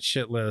government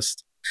shit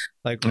list.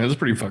 Like, that's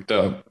pretty fucked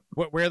up.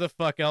 Where the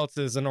fuck else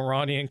is an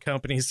Iranian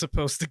company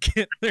supposed to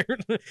get their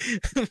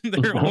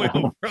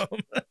oil from?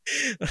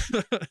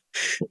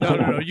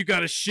 No. You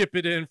got to ship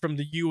it in from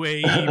the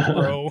UAE,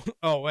 bro.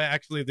 Oh,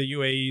 actually, the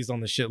UAE's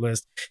on the shit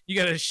list. You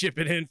got to ship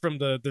it in from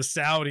the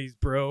Saudis,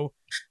 bro.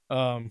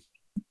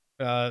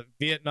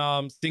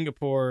 Vietnam,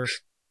 Singapore,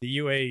 the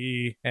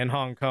UAE, and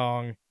Hong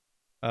Kong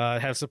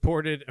have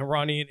supported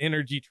Iranian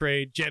energy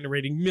trade,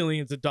 generating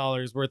millions of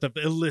dollars worth of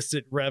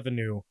illicit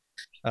revenue.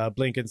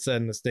 Blinken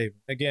said in a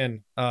statement.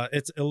 Again,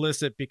 it's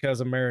illicit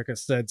because America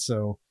said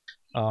so.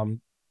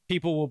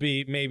 People will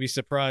be maybe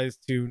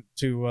surprised to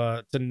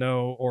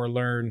know or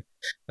learn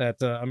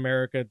that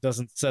America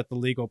doesn't set the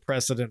legal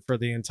precedent for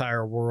the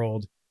entire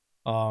world.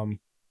 I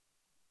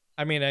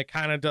mean, it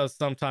kind of does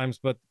sometimes,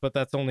 but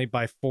that's only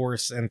by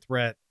force and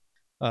threat.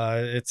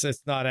 It's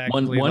not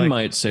actually. One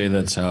might say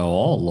that's how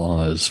all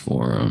law is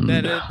formed.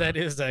 That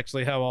is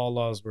actually how all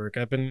laws work.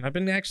 I've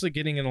been actually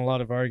getting in a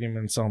lot of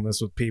arguments on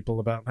this with people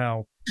about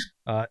how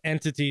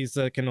entities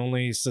that can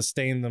only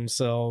sustain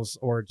themselves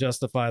or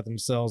justify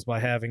themselves by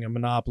having a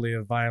monopoly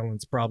of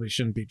violence probably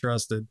shouldn't be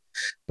trusted.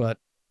 But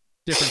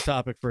different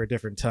topic for a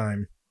different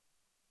time.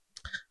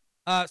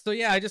 So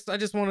yeah, I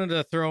just wanted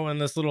to throw in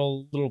this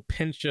little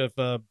pinch of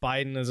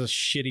Biden as a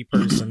shitty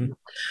person,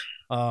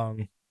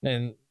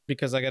 and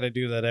because I got to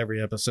do that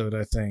every episode,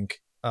 I think.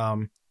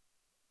 And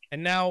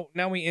now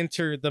we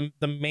enter the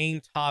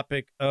main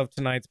topic of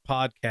tonight's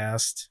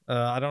podcast.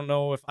 I don't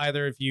know if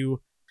either of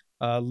you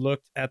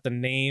looked at the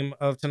name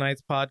of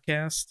tonight's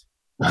podcast.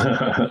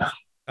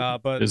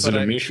 But is it a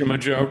Mishima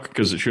joke?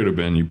 Because it should have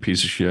been, you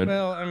piece of shit.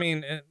 Well, I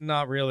mean,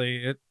 not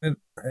really.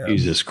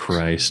 Jesus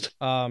Christ.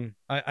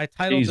 I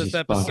titled this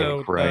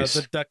episode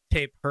 "The Duct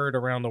Tape Heard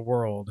Around the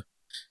World."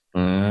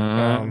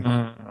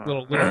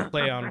 Little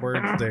play on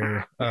words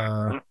there.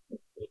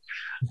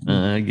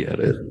 I get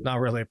it. Not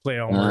really a play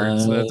on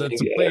words.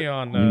 It's a play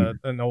on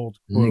an old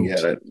quote. I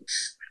get it.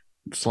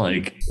 It's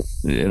like,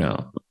 All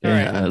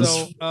right,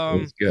 so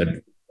it's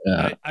good.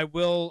 Yeah. I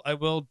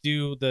will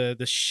do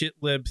the shit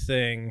lib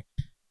thing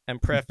and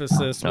preface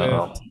this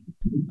with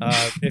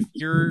if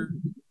you're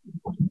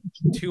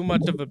too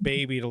much of a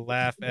baby to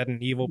laugh at an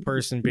evil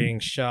person being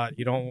shot,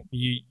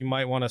 you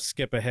might want to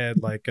skip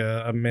ahead like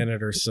a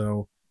minute or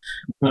so.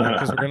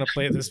 Because we're gonna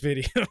play this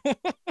video.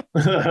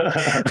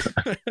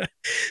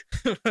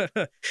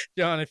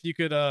 John, if you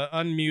could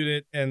unmute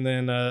it, and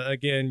then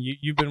again,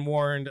 you've been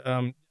warned.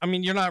 I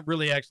mean, you're not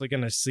really actually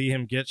gonna see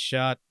him get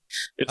shot.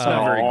 It's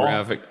not very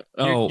graphic.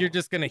 You're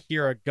just gonna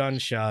hear a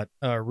gunshot.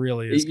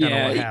 Really, is kind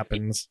of what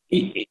happens.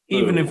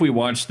 Even if we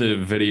watch the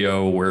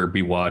video where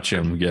we watch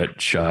him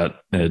get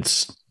shot,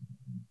 it's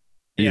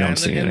you don't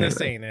see anything.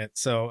 This ain't it.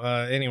 So,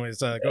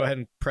 anyways, go ahead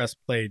and press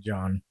play,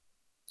 John.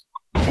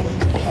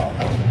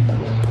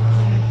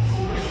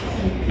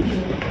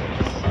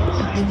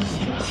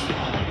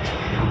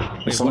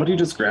 Is somebody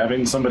just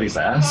grabbing somebody's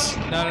ass?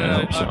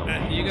 No.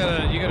 You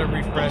gotta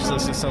refresh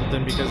this or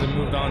something because it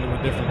moved on to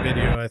a different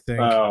video, I think.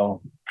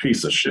 Oh,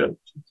 piece of shit.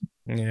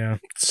 Yeah.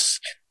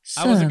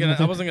 I wasn't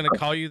gonna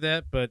call you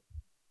that, but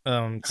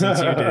since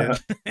you did.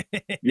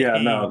 Yeah,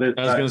 no.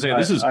 I was gonna say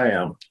I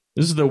am.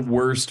 This is the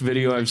worst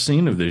video I've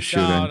seen of this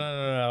shooting.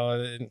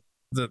 No.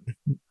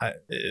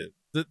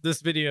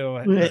 This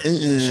video should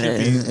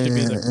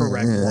be the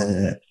correct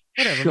one.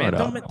 Whatever, Shut man.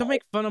 up. Don't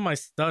make fun of my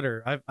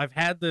stutter. I've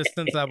had this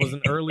since I was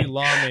an early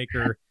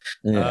lawmaker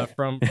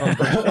from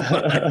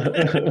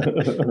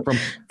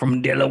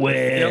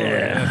Delaware.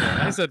 Delaware.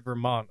 I said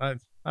Vermont.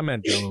 I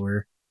meant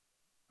Delaware.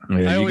 Yeah,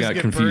 I you always got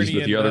get confused Bernie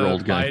with the and, other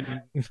old guy.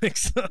 Biden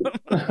mixed up.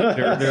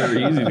 They're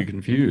easy to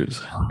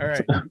confuse. All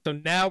right, so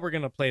now we're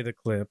gonna play the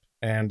clip,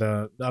 and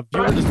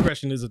viewer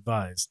discretion is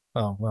advised.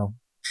 Oh well,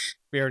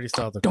 we already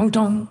saw the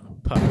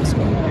puppets.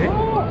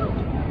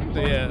 So,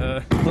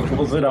 yeah.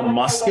 Was it a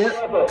musket?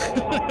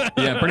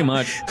 Yeah, pretty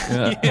much.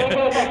 Yeah.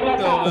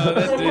 So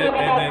that's it,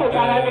 and then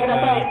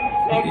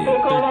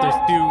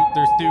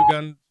there's two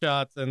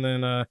gunshots, and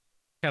then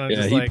kind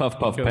of He puff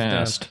goes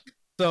passed,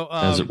 down. So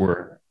as it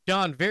were.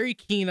 John, very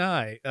keen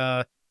eye.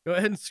 Go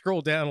ahead and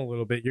scroll down a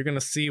little bit. You're gonna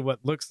see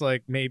what looks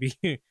like maybe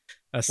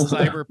a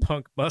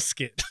cyberpunk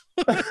musket.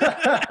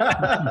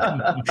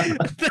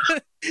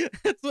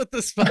 That's what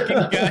this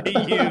fucking guy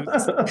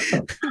used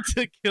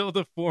to kill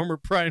the former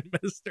prime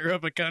minister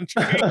of a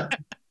country.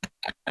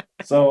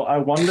 So I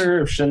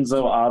wonder if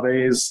Shinzo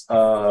Abe's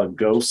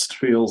ghost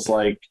feels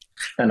like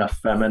an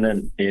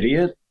effeminate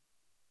idiot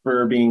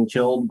for being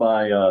killed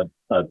by a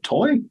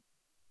toy.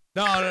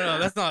 No,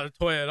 that's not a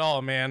toy at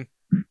all, man.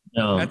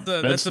 No,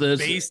 that's a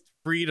based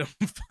freedom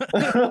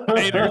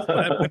fighter's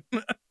weapon.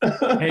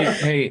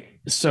 hey.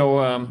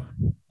 So,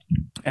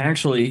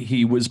 actually,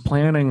 he was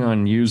planning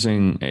on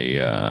using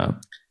a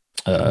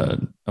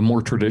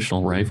more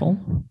traditional rifle.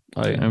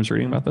 I was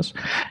reading about this.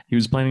 He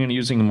was planning on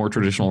using a more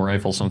traditional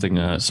rifle, something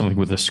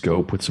with a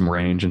scope with some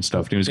range and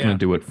stuff. And he was going to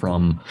do it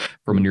from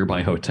a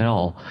nearby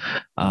hotel.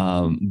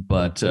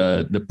 But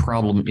the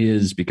problem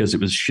is because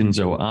it was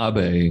Shinzo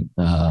Abe,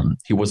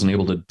 he wasn't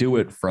able to do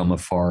it from a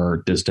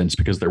far distance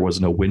because there was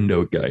no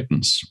window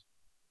guidance.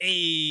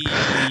 Hey.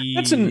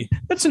 That's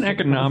an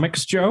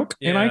economics joke,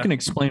 and I can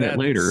explain it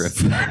later.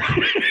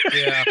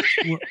 Yeah,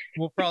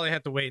 we'll probably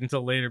have to wait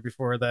until later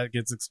before that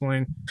gets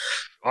explained.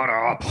 Shut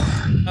up.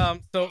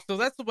 So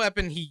that's the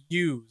weapon he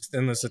used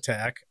in this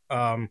attack,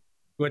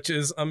 which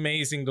is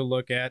amazing to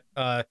look at.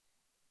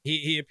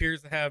 He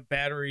appears to have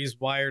batteries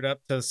wired up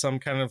to some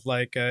kind of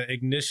like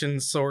ignition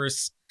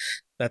source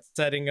that's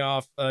setting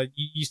off.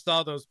 You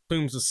saw those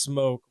plumes of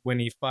smoke when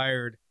he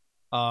fired.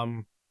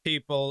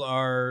 People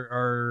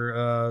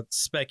are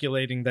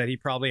speculating that he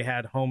probably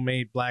had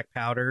homemade black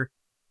powder.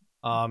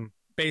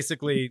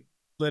 Basically,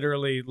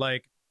 literally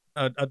like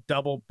a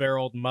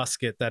double-barreled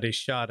musket that he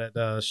shot at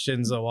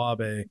Shinzo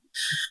Abe.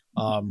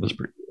 That's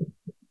pretty good.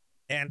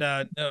 And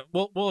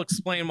we'll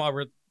explain why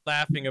we're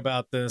laughing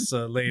about this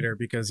later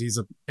because he's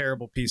a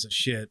terrible piece of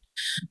shit.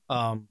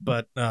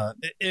 But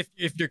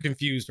if you're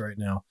confused right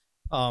now,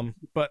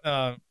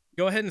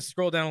 go ahead and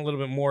scroll down a little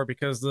bit more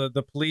because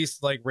the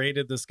police like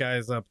raided this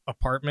guy's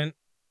apartment.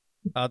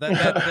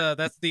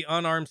 That's the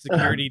unarmed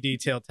security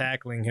detail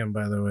tackling him,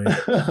 by the way.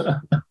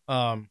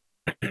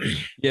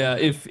 Yeah,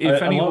 if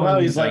I anyone, love how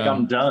he's like,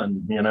 I'm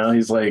done. You know,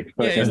 he's like,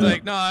 he's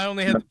like, no, I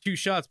only had 2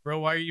 shots, bro.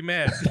 Why are you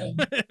mad?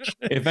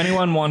 If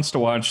anyone wants to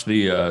watch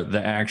the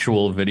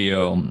actual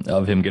video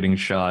of him getting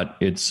shot,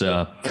 it's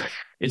not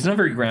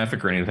very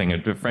graphic or anything.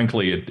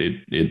 Frankly,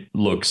 it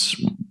looks.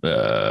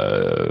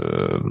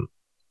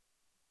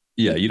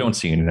 Yeah, you don't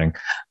see anything,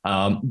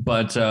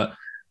 but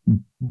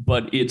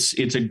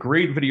it's a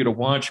great video to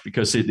watch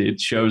because it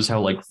shows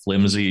how like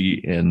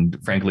flimsy and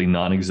frankly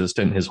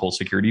non-existent his whole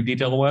security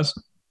detail was.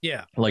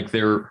 Yeah, like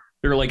there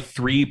are like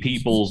 3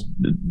 people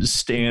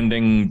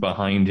standing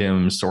behind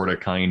him, sort of,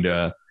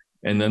 kinda,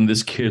 and then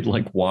this kid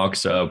like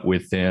walks up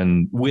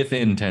within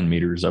 10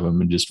 meters of him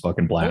and just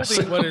fucking blasts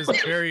holding what is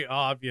very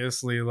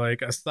obviously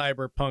like a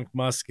cyberpunk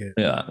musket.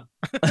 Yeah.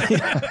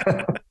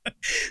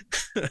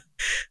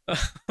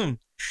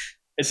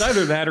 It's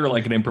either that or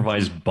like an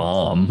improvised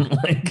bomb.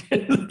 Like,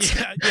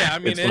 yeah. I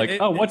mean, it's like,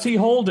 what's he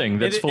holding?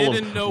 That's full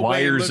of no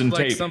wires and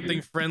like tape.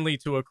 Something friendly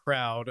to a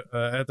crowd,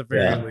 at the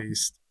very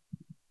least.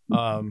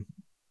 So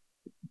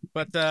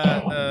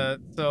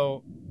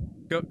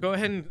go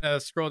ahead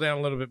and scroll down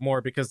a little bit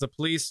more because the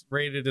police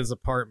raided his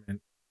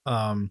apartment.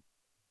 And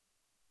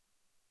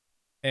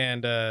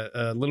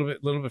a little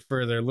bit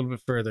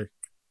further.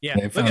 Yeah,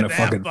 they found a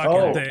fucking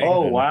thing.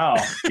 Oh wow.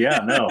 Yeah,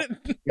 no.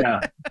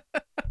 Yeah.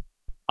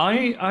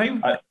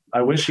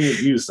 I wish he had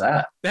used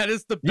that. That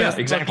is the best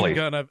fucking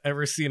gun I've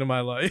ever seen in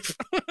my life.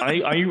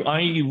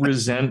 I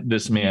resent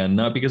this man,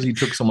 not because he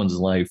took someone's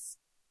life,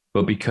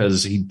 but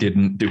because he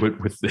didn't do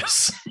it with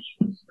this.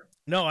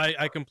 No,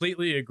 I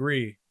completely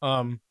agree.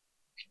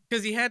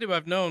 Because he had to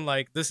have known,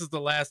 like, this is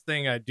the last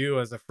thing I do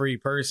as a free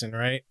person,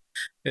 right?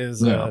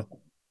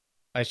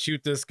 I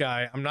shoot this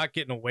guy. I'm not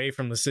getting away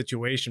from the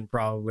situation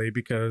probably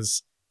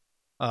because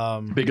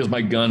Because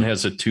my gun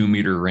has a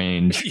 2-meter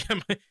range. Yeah,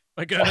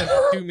 my gun has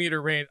a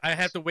 2-meter range. I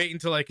have to wait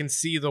until I can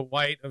see the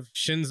white of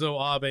Shinzo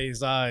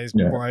Abe's eyes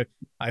before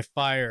I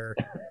fire.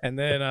 And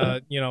then,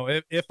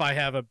 if I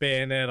have a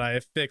bayonet, I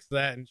fix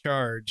that and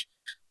charge.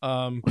 He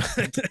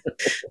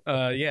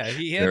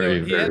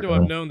had to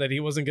have known that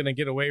he wasn't going to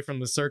get away from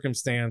the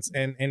circumstance,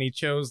 and he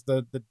chose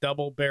the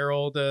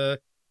double-barreled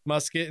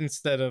musket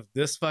instead of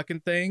this fucking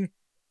thing.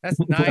 That's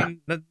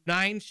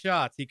 9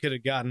 shots he could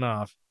have gotten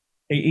off.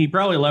 He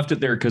probably left it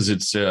there because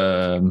it's,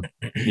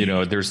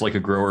 there's like a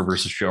grower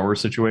versus shower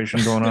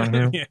situation going on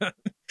here.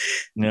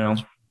 Yeah.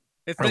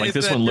 It's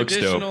this one looks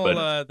dope,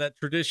 but that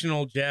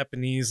traditional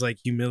Japanese like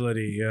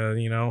humility,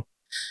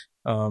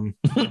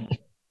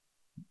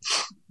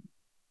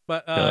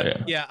 But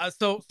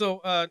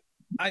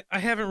I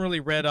haven't really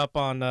read up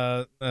on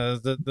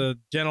the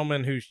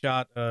gentleman who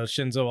shot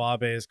Shinzo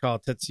Abe is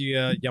called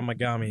Tetsuya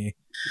Yamagami.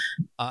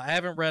 I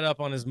haven't read up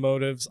on his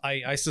motives.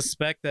 I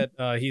suspect that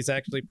he's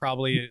actually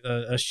probably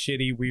a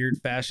shitty, weird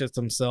fascist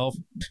himself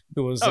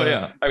who was.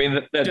 I mean,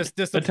 that just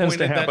disappointed tends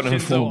to happen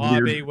that Shinzo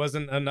Abe weird...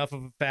 wasn't enough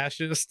of a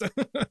fascist.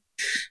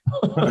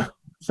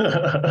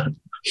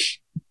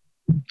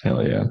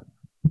 Hell yeah.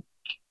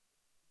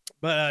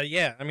 But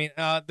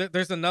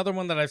there's another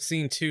one that I've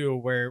seen too,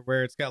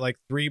 where it's got like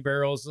 3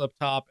 barrels up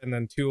top and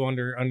then 2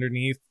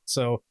 underneath.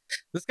 So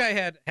this guy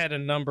had a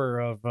number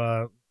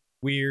of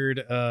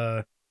weird,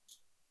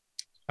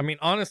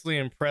 honestly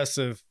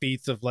impressive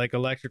feats of like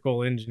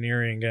electrical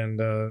engineering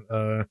and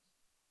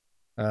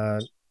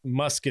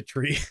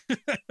musketry.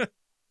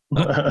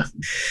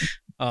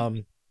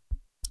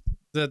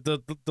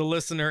 The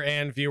listener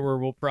and viewer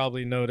will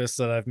probably notice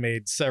that I've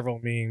made several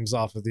memes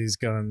off of these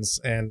guns,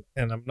 and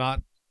I'm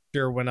not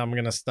sure when I'm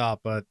gonna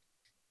stop, but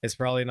it's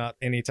probably not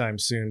anytime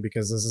soon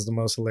because this is the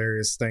most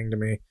hilarious thing to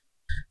me.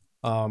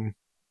 I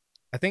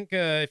think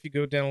if you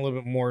go down a little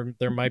bit more,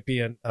 there might be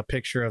a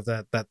picture of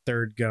that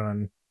third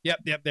gun.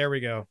 Yep, there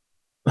we go.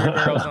 3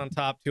 barrels on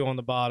top, 2 on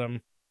the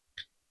bottom.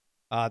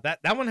 That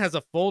one has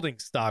a folding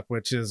stock,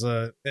 which is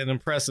an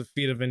impressive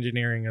feat of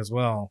engineering as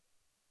well.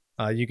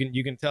 You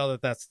can tell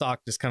that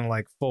stock just kind of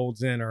like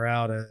folds in or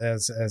out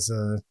as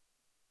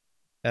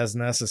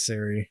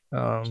necessary.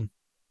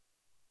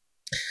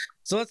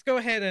 So let's go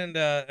ahead and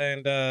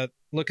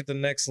look at the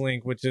next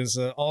link, which is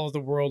all of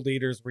the world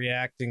leaders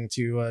reacting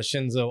to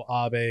Shinzo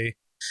Abe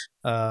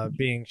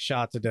being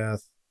shot to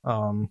death.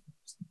 You'll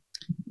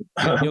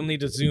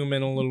need to zoom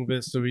in a little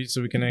bit so we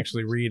can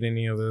actually read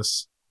any of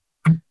this.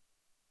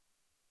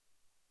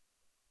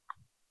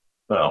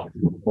 Oh,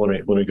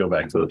 let me go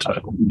back to the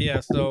title. Yeah,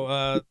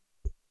 so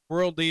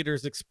world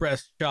leaders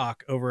express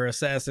shock over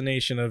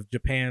assassination of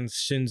Japan's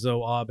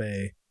Shinzo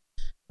Abe.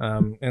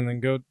 And then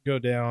go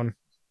down.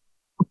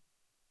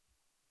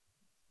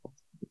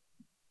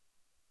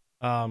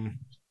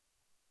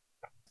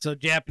 So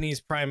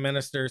Japanese prime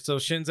minister. So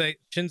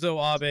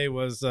Shinzo Abe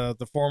was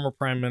the former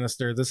prime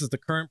minister. This is the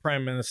current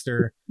prime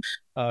minister,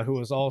 who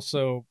was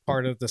also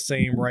part of the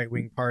same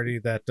right-wing party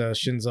that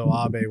Shinzo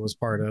Abe was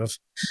part of.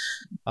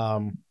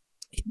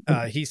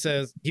 He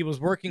says he was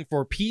working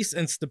for peace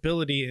and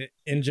stability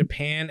in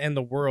Japan and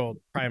the world,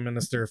 Prime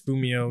Minister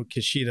Fumio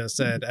Kishida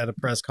said at a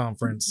press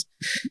conference.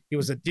 He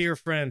was a dear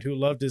friend who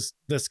loved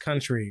this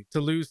country. To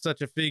lose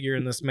such a figure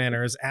in this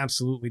manner is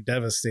absolutely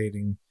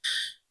devastating.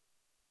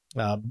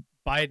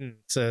 Biden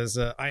says,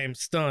 I am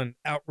stunned,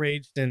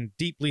 outraged, and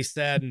deeply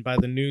saddened by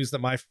the news that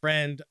my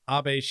friend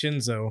Abe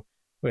Shinzo,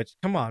 which,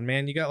 come on,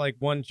 man, you got like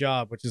one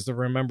job, which is to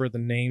remember the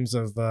names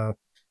of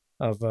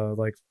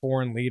like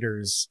foreign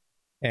leaders.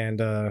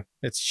 And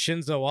it's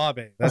Shinzo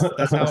Abe.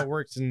 That's how it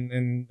works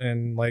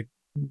in like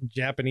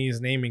Japanese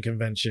naming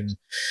convention.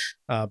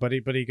 But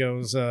he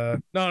goes,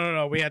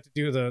 no, we have to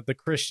do the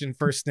Christian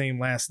first name,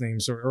 last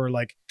names, or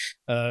like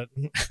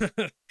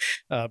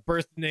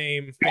birth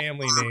name,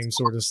 family name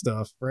sort of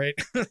stuff, right?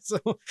 So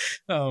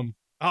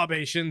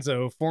Abe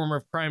Shinzo,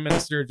 former prime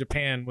minister of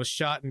Japan, was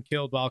shot and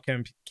killed while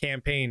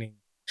campaigning.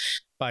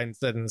 Biden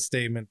said in a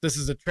statement, "This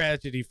is a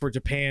tragedy for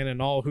Japan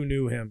and all who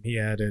knew him," he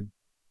added.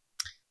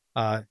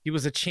 He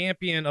was a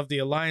champion of the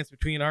alliance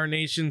between our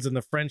nations and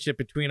the friendship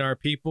between our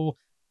people,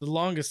 the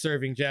longest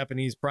serving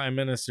Japanese prime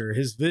minister.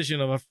 His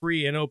vision of a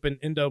free and open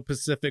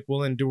Indo-Pacific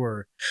will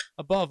endure.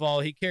 Above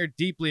all, he cared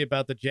deeply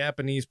about the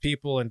Japanese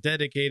people and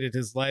dedicated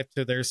his life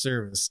to their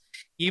service.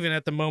 Even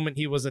at the moment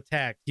he was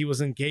attacked, he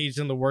was engaged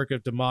in the work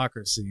of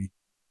democracy.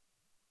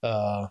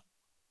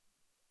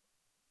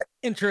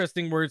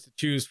 Interesting words to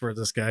choose for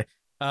this guy.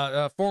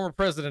 Former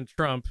President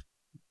Trump,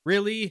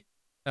 really,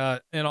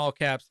 in all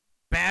caps,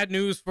 bad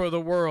news for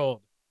the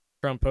world,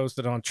 Trump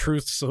posted on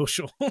Truth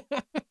Social.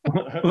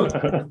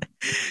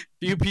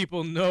 Few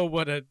people know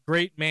what a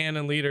great man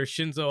and leader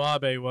Shinzo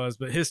Abe was,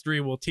 but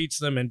history will teach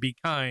them, and be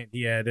kind,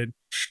 he added.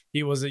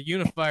 He was a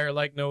unifier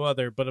like no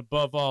other, but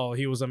above all,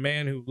 he was a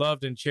man who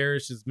loved and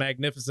cherished his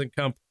magnificent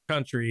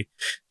country,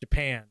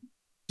 Japan.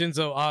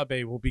 Shinzo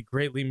Abe will be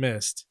greatly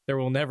missed. There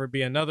will never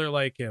be another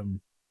like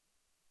him.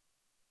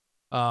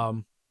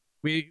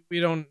 We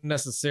don't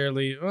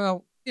necessarily,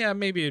 well, Yeah,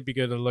 maybe it'd be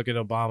good to look at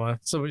Obama.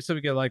 So we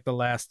get like the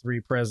last 3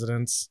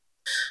 presidents.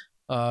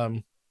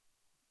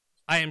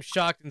 I am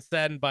shocked and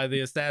saddened by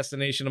the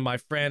assassination of my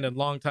friend and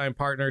longtime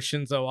partner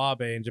Shinzo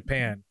Abe in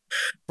Japan.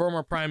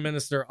 Former Prime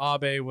Minister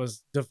Abe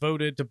was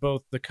devoted to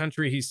both the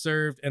country he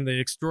served and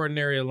the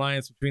extraordinary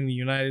alliance between the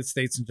United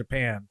States and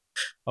Japan,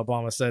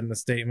 Obama said in a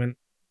statement.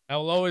 I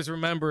will always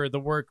remember the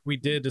work we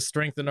did to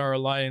strengthen our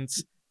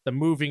alliance, the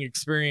moving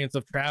experience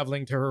of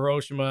traveling to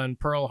Hiroshima and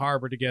Pearl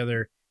Harbor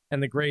together,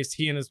 and the grace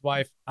he and his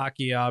wife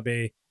Aki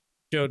Abe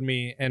showed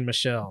me and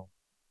Michelle.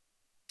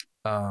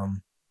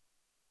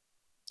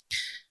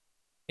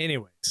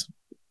 Anyways,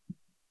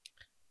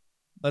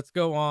 let's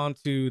go on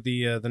to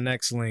the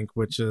next link,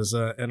 which is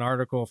an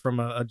article from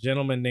a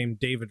gentleman named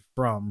David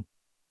Frum.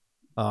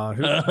 No.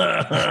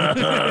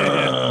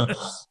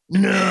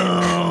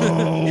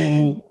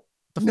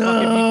 The fuck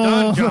have you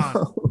done,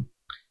 John?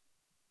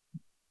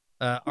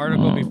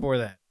 Article before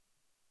that.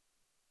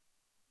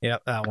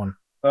 Yep, that one.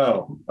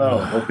 Oh,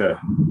 okay.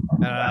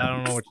 I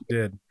don't know what you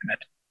did.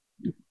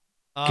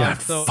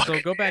 So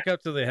go back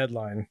up to the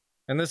headline.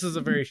 And this is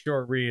a very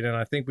short read, and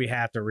I think we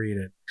have to read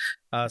it.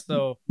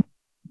 So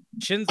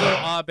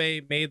Shinzo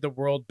Abe made the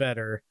world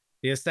better.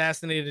 The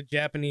assassinated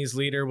Japanese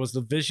leader was the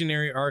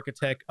visionary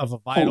architect of a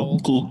vital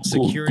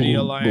security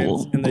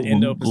alliance in the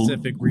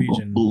Indo-Pacific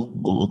region.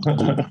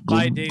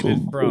 By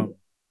David Frum.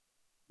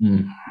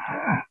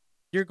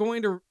 You're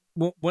going to,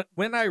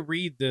 when I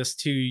read this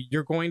to you,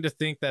 you're going to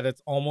think that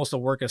it's almost a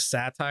work of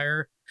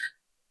satire.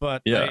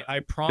 But yeah,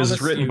 I promise because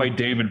it's written by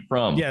David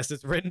Frum. Yes,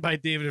 it's written by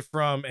David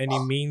Frum, and he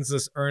means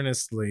this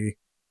earnestly,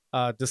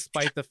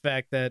 despite the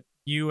fact that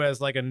you, as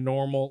like a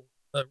normal,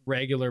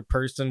 regular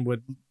person,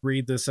 would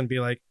read this and be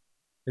like,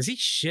 "Is he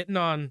shitting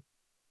on?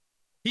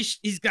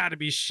 He's got to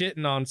be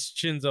shitting on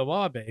Shinzo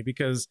Abe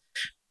because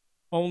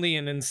only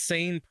an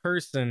insane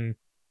person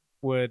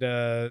would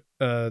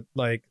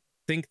like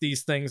think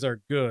these things are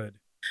good."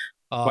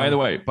 By the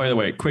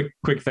way,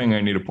 quick thing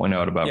I need to point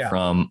out about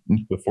Frum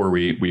before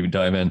we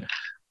dive in.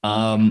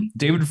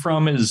 David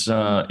Frum is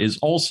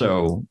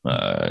also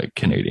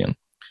Canadian.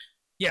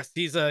 Yes,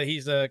 he's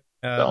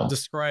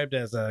described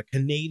as a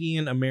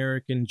Canadian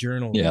American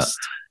journalist. Yeah.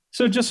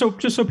 So just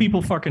so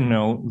people fucking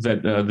know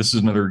that this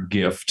is another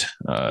gift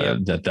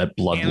that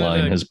bloodline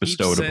Canada has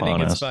bestowed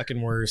upon us. It's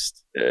fucking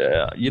worst.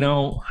 You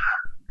know,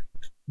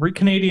 every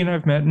Canadian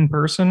I've met in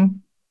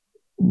person,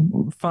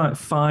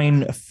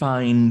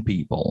 fine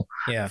people.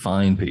 Yeah,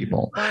 fine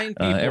people.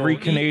 Every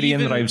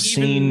Canadian that I've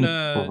seen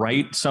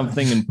write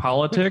something in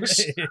politics,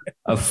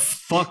 a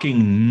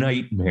fucking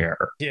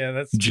nightmare. Yeah,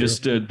 that's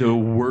just the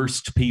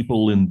worst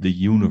people in the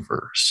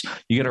universe.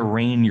 You got to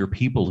rein your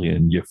people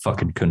in, you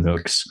fucking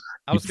Canucks.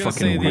 I was going to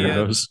say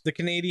the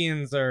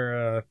Canadians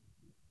are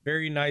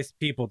very nice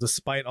people,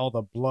 despite all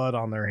the blood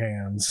on their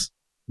hands.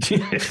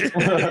 Let's go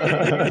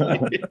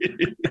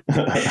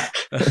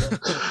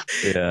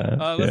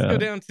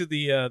down to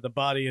the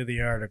body of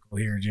the article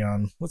here,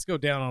 John. Let's go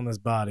down on this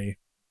body.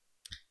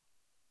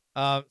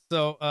 And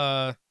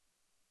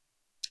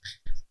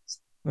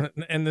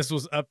this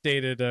was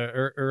updated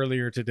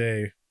earlier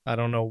today. I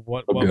don't know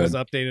what was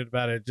updated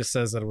about it. It just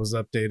says that it was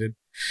updated.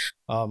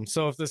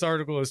 So if this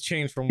article has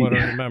changed from what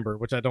I remember,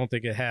 which I don't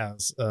think it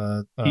has,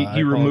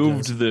 he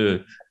removed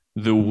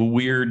the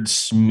weird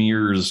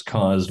smears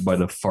caused by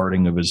the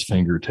farting of his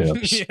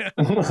fingertips.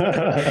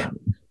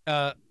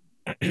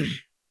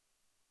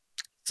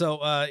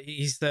 So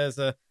he says,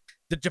 "The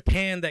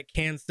Japan That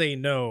Can Say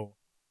No"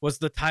 was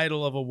the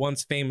title of a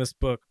once famous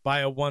book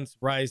by a once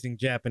rising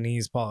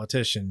Japanese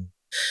politician.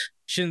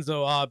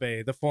 Shinzo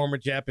Abe, the former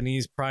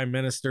Japanese prime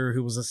minister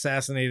who was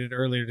assassinated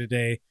earlier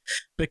today,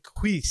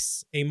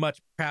 bequeaths a much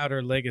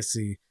prouder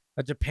legacy,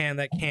 a Japan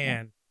that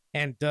can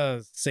and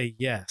does say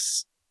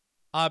yes.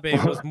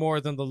 Abe was more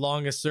than the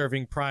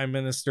longest-serving prime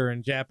minister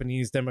in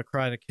Japanese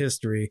democratic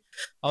history.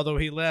 Although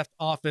he left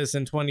office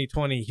in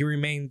 2020, he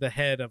remained the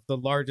head of the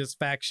largest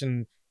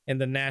faction in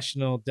the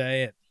National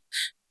Diet,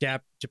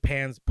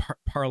 Japan's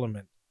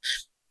parliament,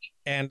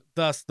 and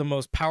thus the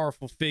most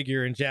powerful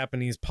figure in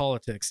Japanese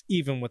politics,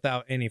 even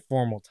without any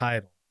formal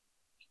title.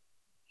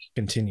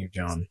 Continue,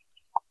 John.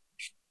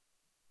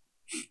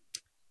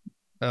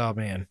 Oh,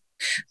 man.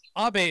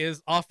 Abe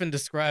is often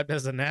described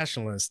as a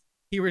nationalist.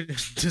 He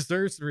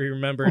deserves to be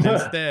remembered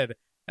instead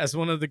as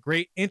one of the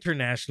great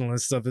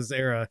internationalists of his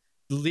era,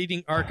 the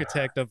leading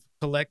architect of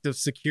collective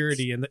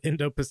security in the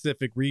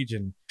Indo-Pacific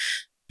region.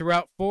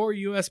 Throughout 4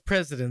 U.S.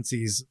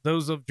 presidencies,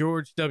 those of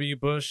George W.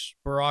 Bush,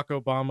 Barack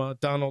Obama,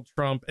 Donald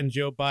Trump, and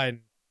Joe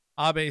Biden,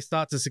 Abe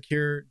sought to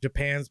secure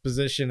Japan's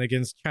position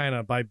against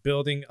China by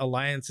building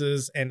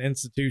alliances and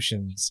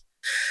institutions.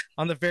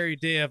 On the very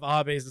day of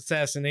Abe's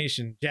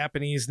assassination,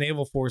 Japanese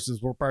naval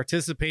forces were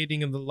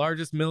participating in the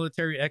largest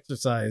military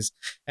exercise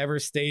ever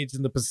staged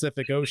in the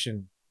Pacific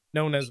Ocean,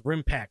 known as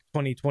RIMPAC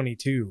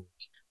 2022.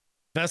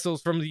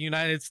 Vessels from the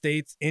United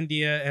States,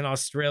 India, and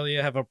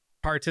Australia have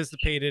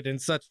participated in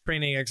such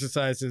training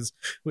exercises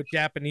with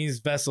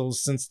Japanese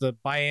vessels since the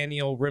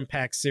biennial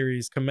RIMPAC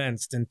series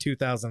commenced in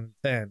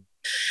 2010.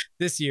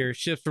 This year,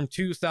 ships from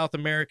 2 South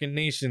American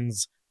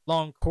nations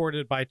long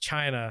courted by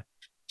China,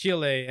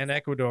 Chile, and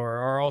Ecuador,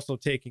 are also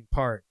taking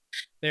part.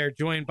 They are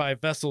joined by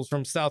vessels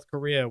from South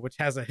Korea, which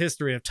has a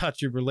history of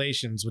touchy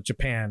relations with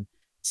Japan,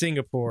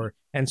 Singapore,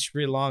 and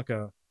Sri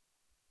Lanka,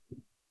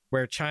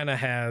 where China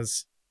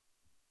has...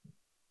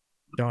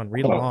 John,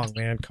 read along,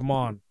 man. Come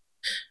on.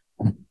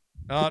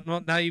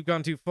 Well, now you've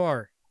gone too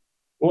far.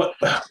 What?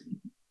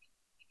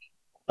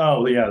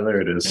 Oh, yeah,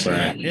 there it is.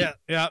 Sorry.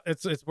 Yeah,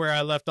 it's where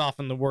I left off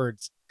in the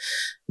words.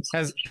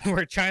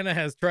 Where China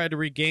has tried to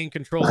regain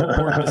control of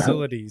port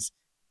facilities.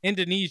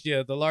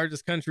 Indonesia, the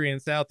largest country in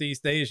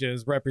Southeast Asia,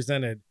 is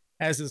represented,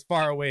 as is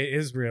far away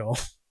Israel.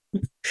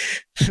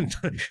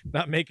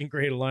 Not making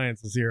great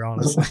alliances here,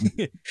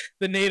 honestly.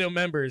 The NATO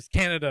members,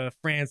 Canada,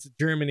 France,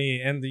 Germany,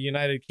 and the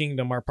United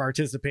Kingdom are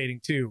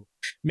participating too,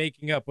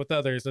 making up with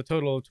others a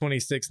total of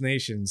 26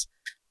 nations.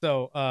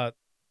 So,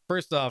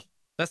 first off,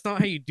 that's not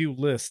how you do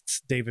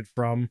lists, David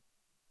Frum.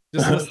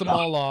 Just list them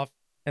all off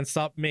and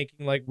stop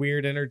making like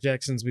weird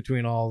interjections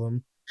between all of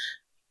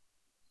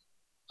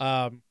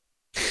them.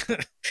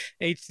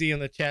 HC in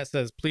the chat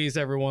says, please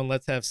everyone,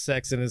 let's have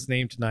sex in his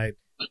name tonight.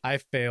 I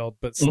failed,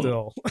 but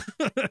still.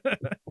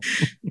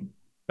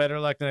 Better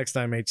luck next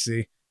time,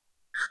 HC.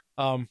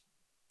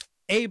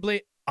 Abe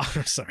laid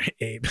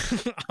the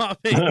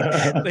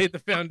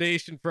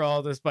foundation for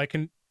all this by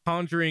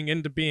conjuring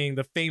into being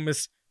the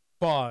famous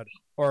Quad,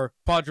 or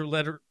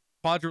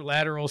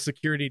quadrilateral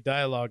security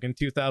dialogue, in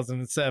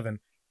 2007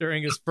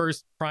 during his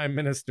first prime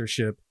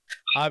ministership.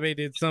 Abe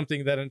did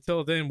something that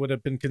until then would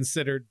have been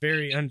considered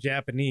very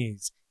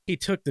un-Japanese. He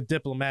took the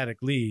diplomatic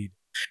lead.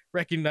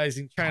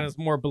 Recognizing China's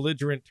more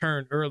belligerent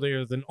turn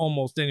earlier than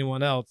almost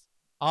anyone else,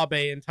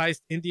 Abe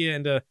enticed India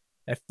into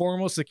a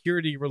formal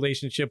security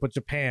relationship with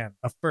Japan,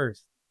 a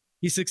first.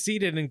 He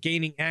succeeded in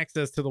gaining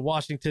access to the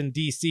Washington,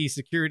 D.C.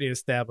 security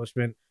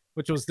establishment,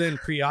 which was then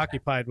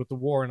preoccupied with the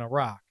war in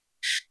Iraq.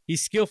 He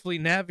skillfully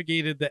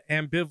navigated the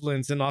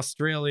ambivalence in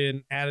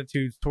Australian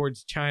attitudes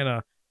towards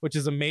China, which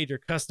is a major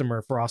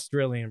customer for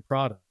Australian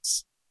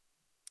products.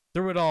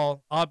 Through it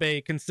all,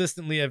 Abe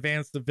consistently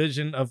advanced the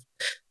vision of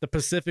the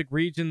Pacific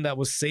region that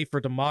was safe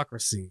for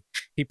democracy.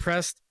 He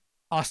pressed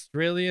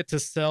Australia to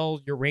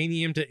sell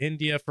uranium to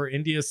India for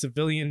India's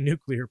civilian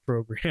nuclear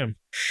program.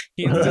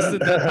 He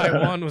insisted that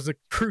Taiwan was a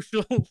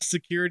crucial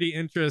security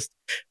interest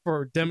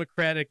for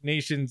democratic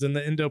nations in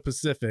the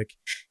Indo-Pacific.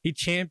 He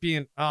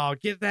championed... Oh,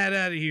 get that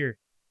out of here.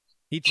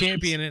 He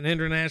championed an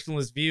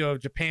internationalist view of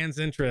Japan's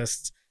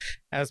interests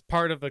as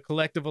part of a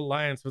collective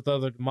alliance with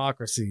other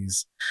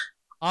democracies.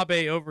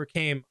 Abe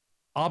overcame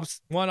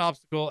one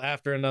obstacle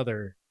after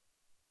another.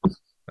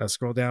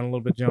 Scroll down a little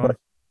bit, John.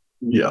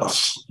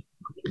 Yes.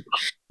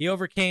 He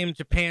overcame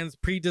Japan's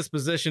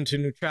predisposition to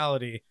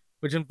neutrality,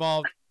 which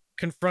involved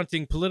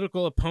confronting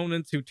political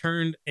opponents who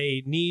turned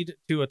a need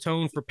to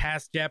atone for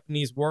past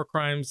Japanese war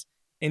crimes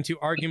into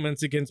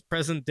arguments against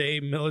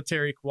present-day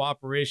military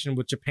cooperation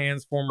with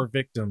Japan's former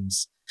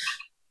victims.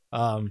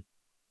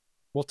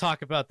 We'll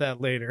talk about that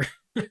later.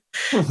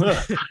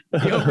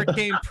 He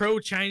overcame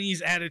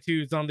pro-Chinese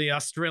attitudes on the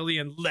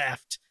Australian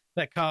left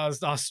that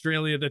caused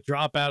Australia to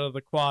drop out of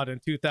the Quad in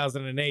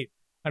 2008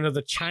 under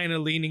the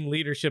China-leaning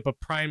leadership of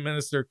Prime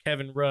Minister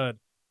Kevin Rudd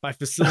by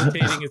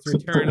facilitating its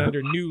return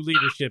under new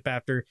leadership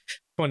after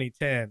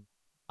 2010.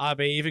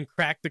 Abe even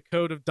cracked the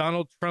code of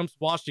Donald Trump's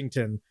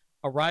Washington,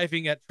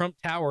 arriving at Trump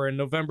Tower in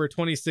November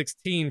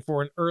 2016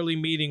 for an early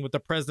meeting with the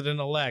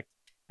president-elect,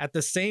 at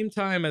the same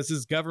time as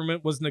his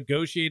government was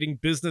negotiating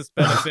business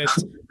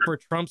benefits for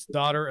Trump's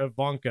daughter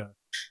Ivanka.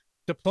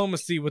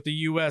 Diplomacy with the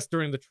U.S.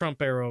 during the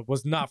Trump era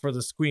was not for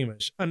the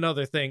squeamish,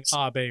 another thing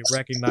Abe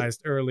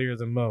recognized earlier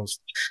than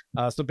most.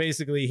 So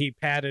basically, he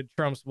patted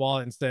Trump's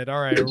wallet and said, all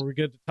right, are we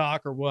good to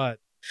talk or what?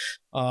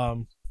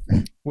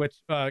 Which,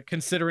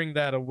 considering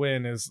that a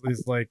win is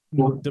like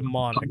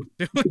demonic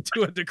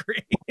to a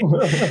degree.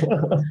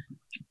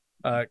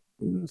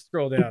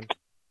 Scroll down.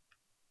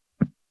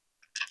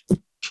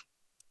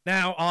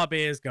 Now Abe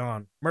is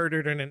gone,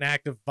 murdered in an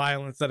act of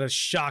violence that has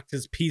shocked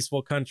his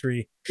peaceful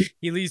country.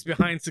 He leaves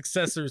behind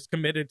successors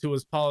committed to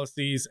his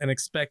policies and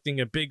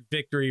expecting a big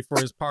victory for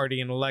his party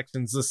in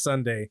elections this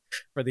Sunday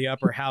for the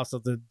upper house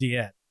of the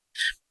Diet.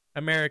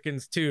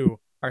 Americans, too,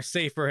 are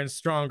safer and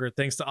stronger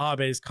thanks to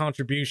Abe's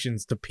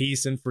contributions to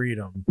peace and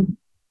freedom.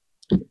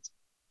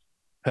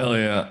 Hell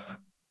yeah.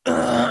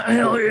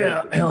 Hell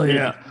yeah. Hell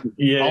yeah.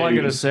 Yeah. All I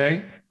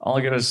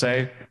gotta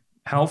say,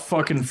 how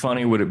fucking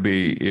funny would it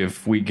be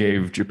if we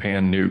gave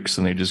Japan nukes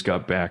and they just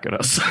got back at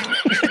us?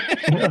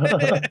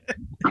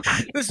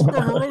 This is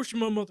for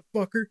Hiroshima,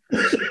 motherfucker.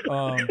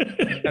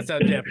 That's how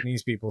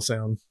Japanese people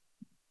sound.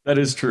 That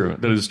is true.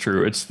 That's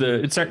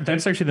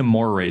actually the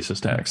more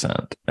racist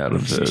accent out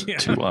of the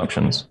two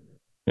options.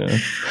 Yeah.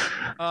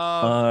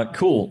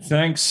 Cool.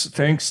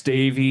 Thanks,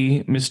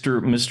 Davey,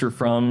 Mr.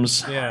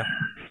 Frums. Yeah.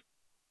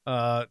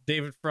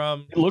 David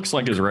Frum. It looks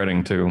like his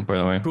writing too, by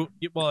the way.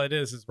 Well, it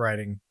is his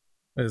writing.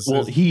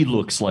 He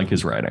looks like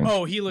his writing.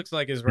 Oh, he looks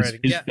like his writing.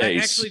 His yeah,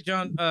 face. Actually,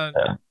 John,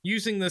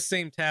 using the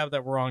same tab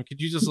that we're on,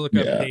 could you just look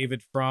up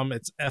David Frum?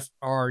 It's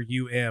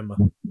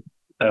Frum.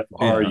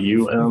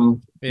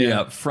 F-R-U-M.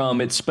 Yeah,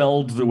 from it's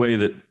spelled the way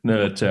that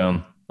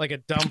like a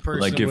dumb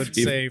person like would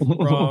say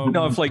from.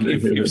 no, if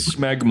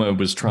Smegma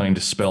was trying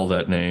to spell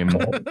that name.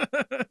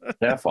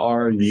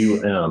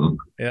 F-R-U-M.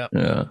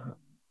 Yeah.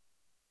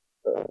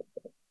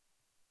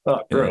 Oh,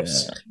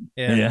 gross.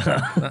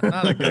 Yeah.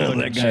 Not a good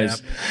looking chap.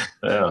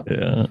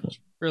 Yeah.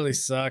 Really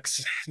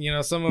sucks.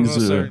 Some of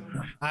us are.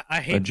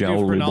 I hate to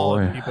do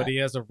phrenology, but he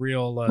has a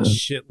real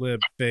shit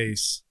lib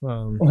face.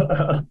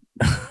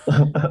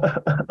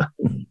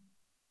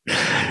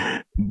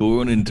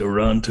 Born in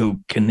Toronto,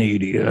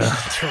 Canada.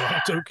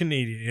 Toronto,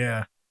 Canada.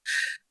 Yeah.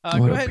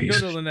 Go ahead and go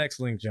to the next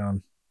link,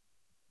 John.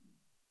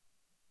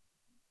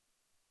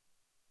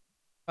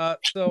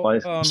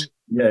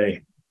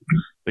 Yay.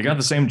 They got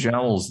the same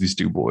jowls, these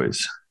two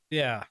boys.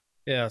 Yeah.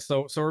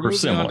 So we're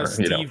moving on to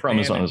Steve From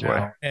is on his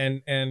now.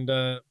 way. And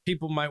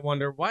people might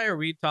wonder, why are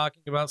we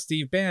talking about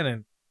Steve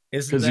Bannon?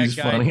 Isn't that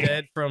guy funny.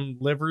 dead from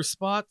liver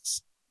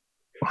spots?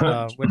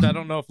 Which I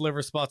don't know if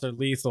liver spots are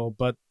lethal,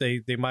 but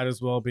they might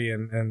as well be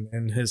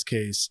in his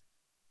case.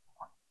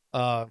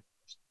 HC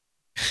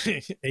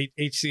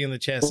in the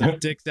chest said,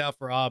 dicks out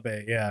for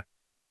Abe. Yeah.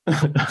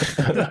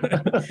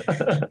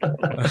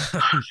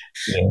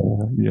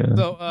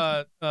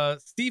 So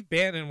Steve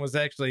Bannon was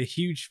actually a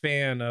huge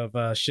fan of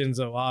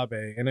Shinzo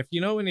Abe, and if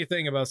you know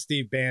anything about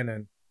Steve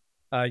Bannon,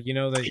 you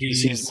know that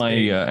he's my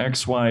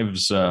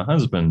ex-wife's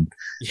husband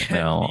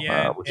now,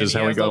 which is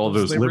how he got all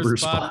those liver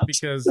spots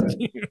because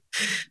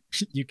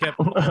you kept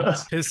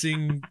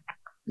pissing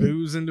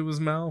booze into his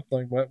mouth.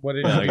 Like what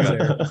did you do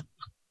there?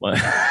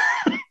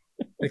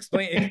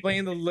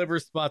 Explain the liver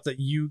spots that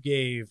you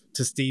gave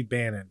to Steve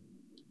Bannon.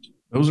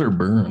 Those are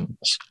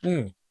burns.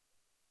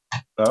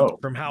 Oh,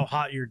 from how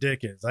hot your dick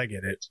is. I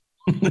get it.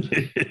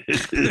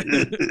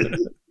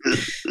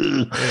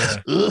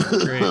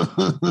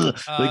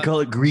 They call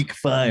it Greek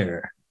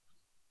fire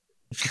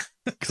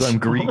because I'm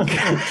Greek. You're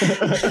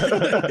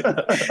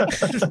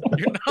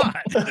not.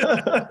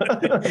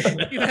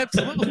 You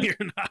absolutely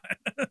are not.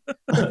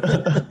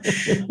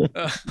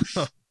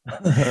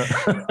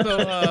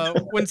 So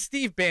when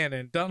Steve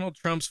Bannon, Donald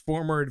Trump's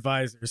former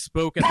advisor,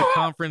 spoke at the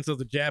conference of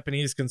the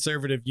Japanese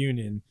Conservative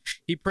Union,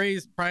 he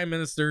praised Prime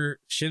Minister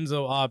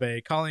Shinzo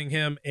Abe, calling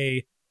him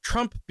a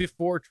Trump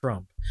before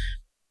Trump.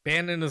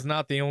 Bannon is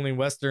not the only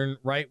Western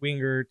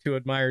right-winger to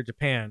admire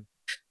Japan.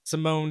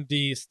 Simone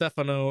Di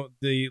Stefano,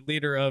 the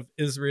leader of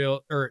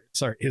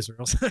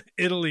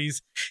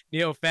Italy's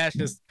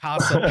neo-fascist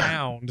Casa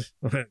Pound,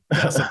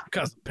 Casa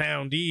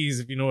Poundies,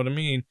 if you know what I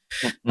mean,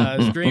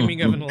 is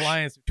dreaming of an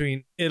alliance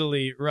between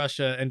Italy,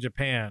 Russia, and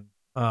Japan.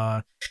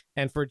 And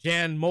for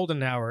Jan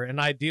Moldenhauer, an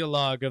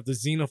ideologue of the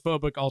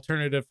xenophobic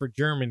alternative for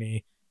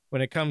Germany,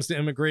 when it comes to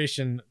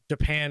immigration,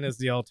 Japan is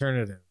the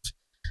alternative.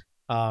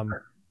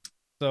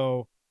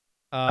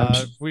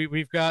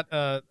 We've got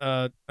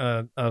a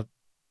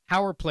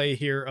power play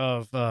here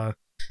of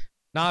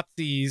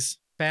Nazis,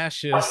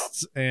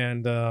 fascists,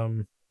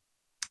 and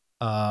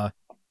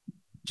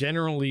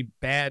generally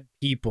bad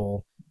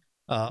people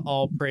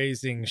all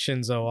praising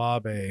Shinzo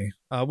Abe,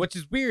 which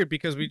is weird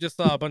because we just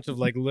saw a bunch of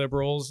like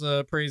liberals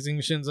praising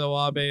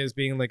Shinzo Abe as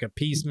being like a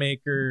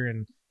peacemaker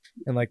and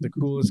like the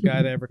coolest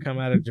guy to ever come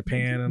out of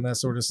Japan and that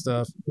sort of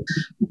stuff.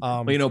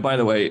 By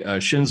the way,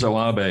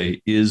 Shinzo Abe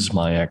is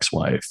my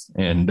ex-wife,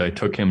 and I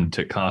took him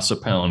to Casa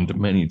Pound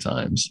many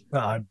times. Oh,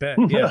 I bet.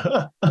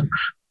 Yeah.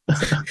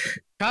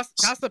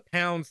 Casa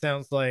Pound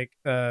sounds like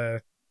I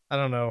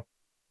don't know,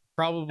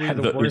 probably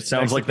the worst. It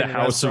sounds like the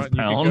House of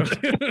Pound.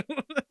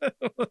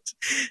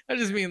 I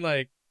just mean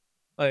like,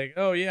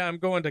 oh yeah, I'm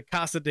going to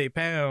Casa de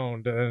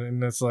Pound,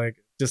 and it's like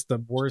just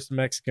the worst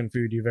Mexican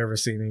food you've ever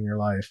seen in your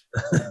life.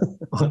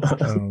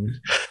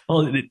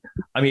 Well,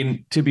 I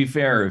mean, to be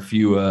fair, if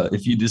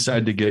you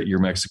decide to get your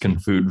Mexican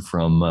food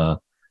from,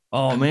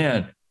 oh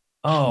man,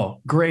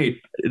 oh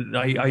great,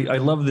 I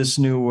love this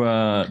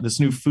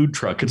new food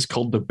truck. It's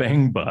called the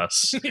Bang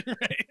Bus.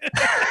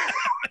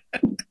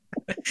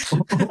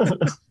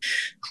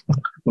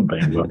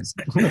 Bang Bus.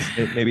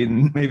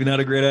 maybe not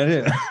a great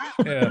idea.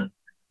 Yeah,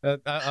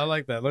 I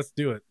like that. Let's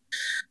do it.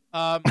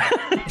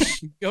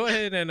 Go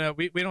ahead and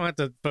we don't have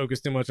to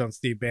focus too much on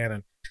Steve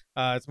Bannon.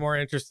 It's more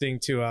interesting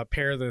to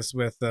pair this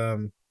with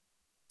damn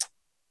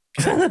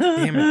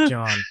it,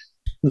 John.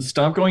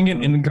 Stop going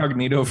in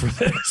incognito for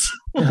this.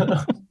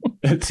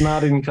 It's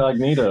not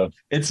incognito.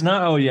 It's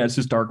not. Oh yeah, it's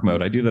just dark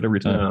mode. I do that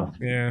every time.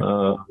 Yeah.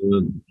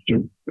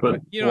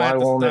 But you don't have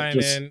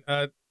to sign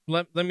in.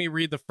 Let me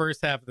read the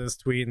first half of this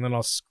tweet, and then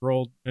I'll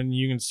scroll, and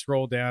you can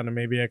scroll down, and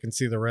maybe I can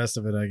see the rest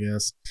of it, I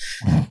guess.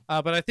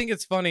 But I think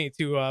it's funny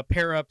to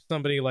pair up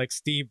somebody like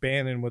Steve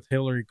Bannon with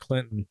Hillary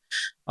Clinton.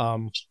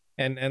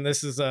 And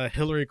this is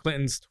Hillary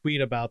Clinton's tweet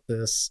about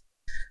this.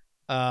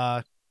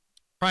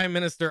 Prime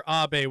Minister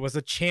Abe was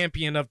a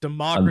champion of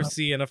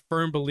democracy and a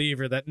firm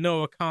believer that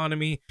no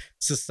economy,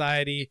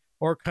 society,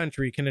 or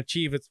country can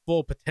achieve its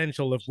full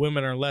potential if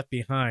women are left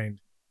behind.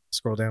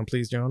 Scroll down,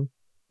 please, John.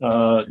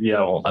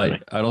 Yeah, well, I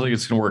don't think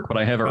it's gonna work, but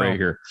I have it right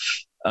here.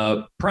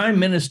 Prime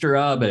Minister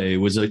Abe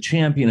was a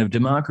champion of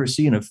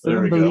democracy and a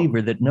firm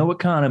believer that no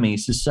economy,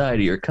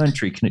 society, or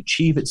country can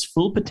achieve its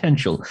full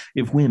potential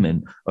if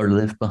women are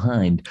left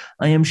behind.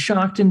 I am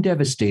shocked and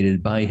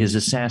devastated by his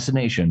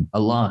assassination, a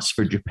loss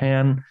for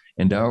Japan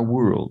and our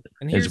world,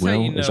 as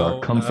well as our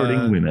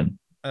comforting women.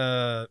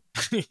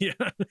 Yeah,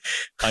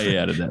 I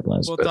added that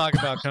last we'll bit. talk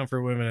about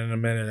comfort women in a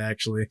minute,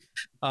 actually.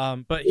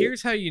 But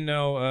here's how you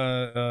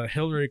know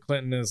Hillary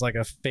Clinton is like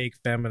a fake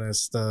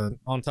feminist,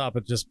 on top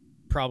of just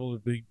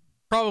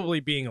probably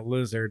being a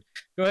lizard.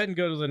 Go ahead and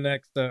go to the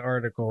next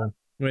article,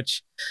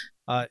 which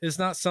is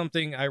not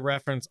something I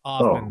reference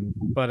often,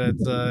 but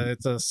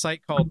it's a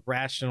site called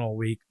Rational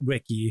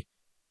Wiki,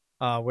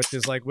 which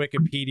is like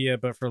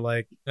Wikipedia, but for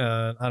like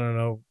I don't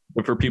know,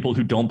 but for people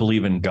who don't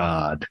believe in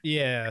God.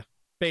 Yeah.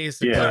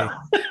 Basically,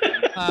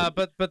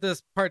 but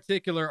this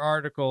particular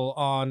article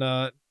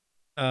on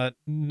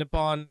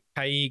Nippon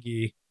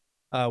Kaigi,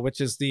 which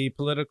is the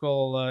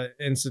political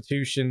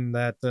institution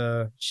that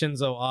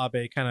Shinzo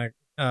Abe kind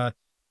of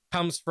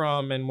comes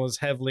from and was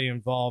heavily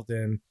involved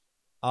in.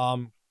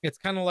 It's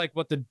kind of like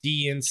what the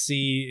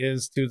DNC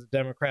is to the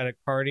Democratic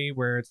Party,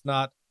 where it's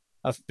not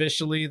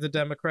officially the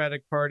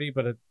Democratic Party,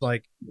 but it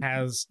like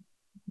has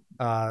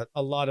a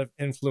lot of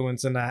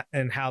influence in that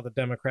and how the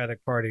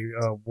Democratic Party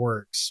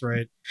works,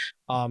 right?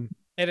 And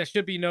it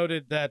should be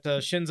noted that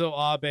Shinzo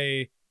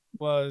Abe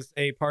was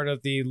a part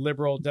of the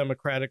Liberal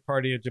Democratic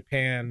Party of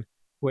Japan,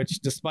 which,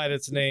 despite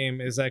its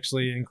name, is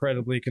actually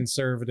incredibly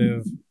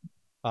conservative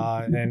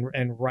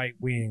and right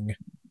wing.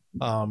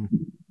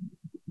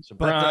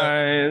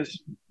 Surprise!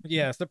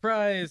 Yeah,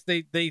 surprise!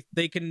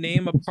 They can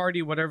name a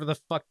party whatever the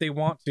fuck they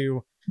want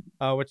to.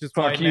 Which is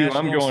fuck you!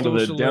 I'm going to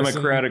the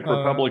Democratic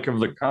Republic of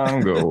the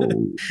Congo.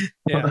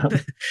 Yeah,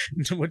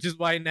 which is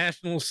why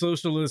National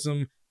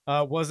Socialism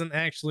wasn't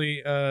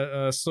actually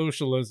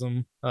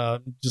socialism.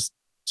 Just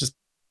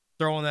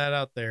throwing that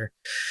out there.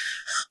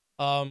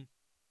 But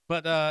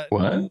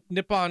what?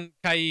 Nippon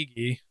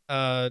Kaigi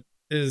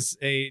is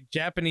a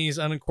Japanese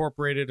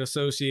unincorporated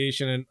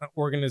association and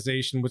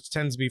organization which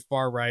tends to be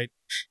far right.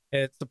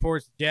 It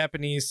supports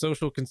Japanese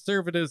social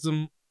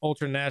conservatism,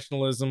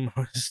 ultranationalism,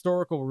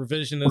 historical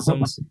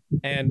revisionism,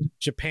 and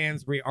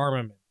Japan's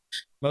rearmament.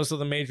 Most of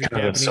the major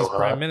Japanese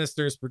prime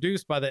ministers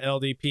produced by the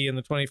LDP in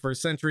the 21st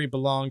century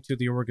belong to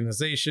the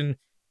organization.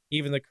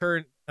 Even the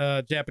current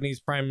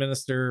Japanese prime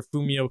minister,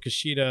 Fumio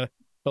Kishida,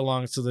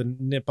 belongs to the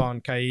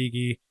Nippon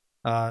Kaigi.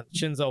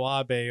 Shinzo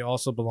Abe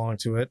also belonged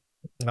to it.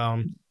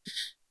 So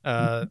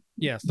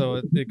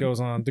it goes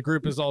on. The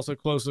group is also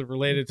closely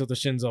related to the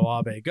Shinzo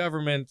Abe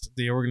government.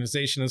 The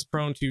organization is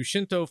prone to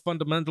Shinto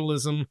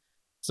fundamentalism,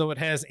 so it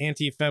has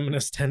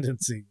anti-feminist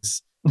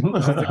tendencies.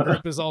 The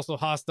group is also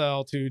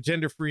hostile to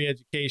gender-free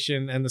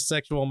education and the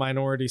sexual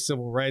minority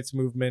civil rights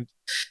movement.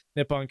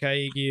 Nippon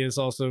Kaigi is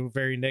also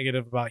very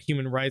negative about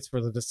human rights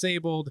for the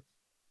disabled.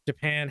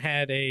 Japan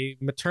had a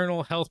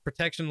maternal health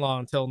protection law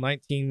until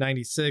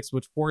 1996,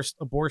 which forced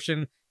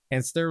abortion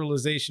and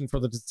sterilization for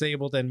the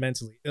disabled and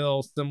mentally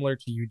ill, similar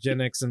to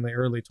eugenics in the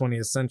early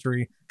 20th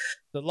century.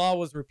 The law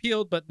was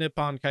repealed, but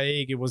Nippon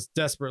Kaigi was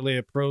desperately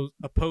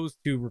opposed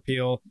to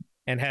repeal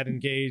and had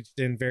engaged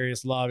in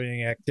various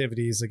lobbying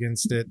activities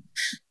against it.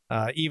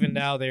 Even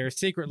now, they are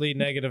secretly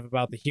negative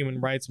about the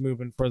human rights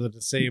movement for the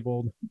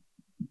disabled.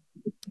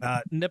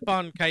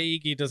 Nippon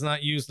Kaigi does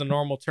not use the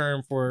normal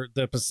term for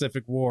the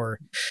Pacific War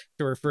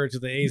to refer to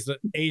the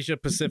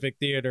Asia-Pacific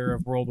theater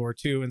of World War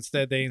II.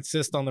 Instead, they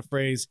insist on the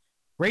phrase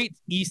Great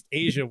East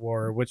Asia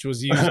War, which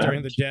was used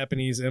during the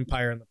Japanese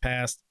Empire in the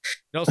past.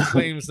 It also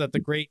claims that the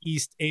Great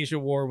East Asia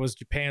War was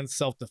Japan's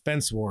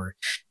self-defense war.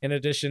 In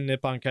addition,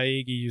 Nippon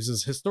Kaigi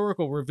uses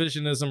historical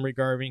revisionism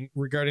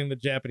regarding the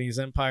Japanese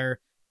Empire,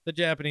 the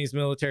Japanese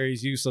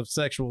military's use of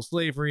sexual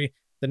slavery,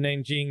 the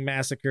Nanjing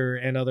Massacre,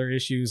 and other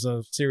issues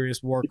of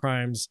serious war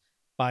crimes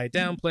by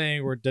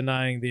downplaying or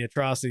denying the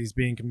atrocities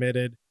being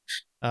committed.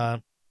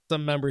 Some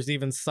members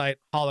even cite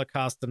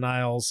Holocaust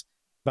denials.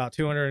 About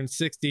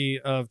 260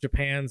 of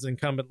Japan's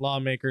incumbent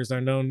lawmakers are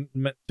known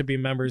to be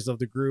members of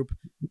the group.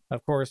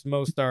 Of course,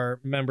 most are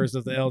members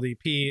of the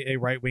LDP, a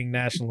right-wing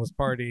nationalist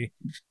party.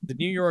 The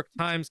New York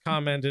Times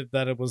commented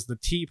that it was the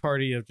Tea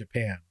Party of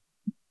Japan.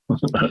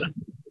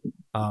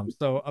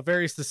 So a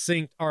very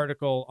succinct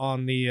article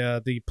on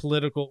the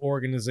political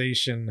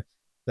organization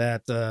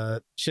that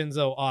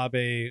Shinzo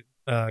Abe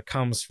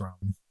comes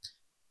from.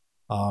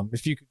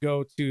 If you could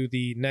go to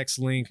the next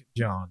link,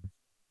 John.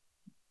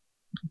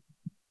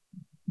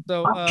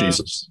 So,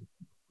 Jesus.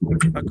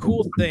 A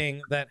cool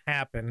thing that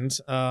happened,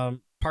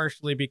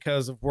 partially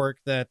because of work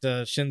that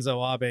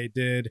Shinzo Abe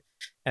did,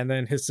 and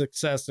then his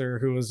successor,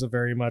 who was a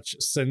very much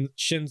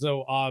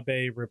Shinzo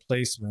Abe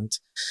replacement,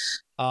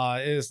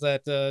 is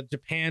that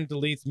Japan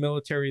deletes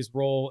military's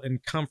role in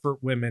comfort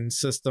women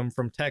system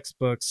from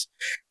textbooks,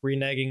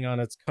 reneging on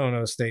its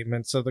Kono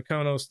statement. So the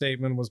Kono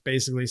statement was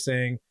basically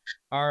saying,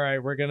 all right,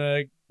 we're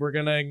gonna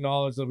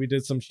acknowledge that we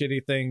did some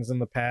shitty things in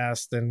the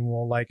past, and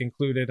we'll like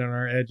include it in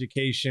our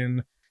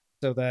education,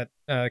 so that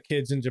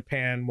kids in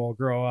Japan will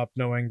grow up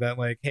knowing that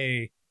like,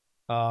 hey,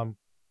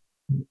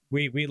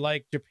 we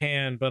like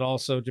Japan, but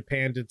also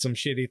Japan did some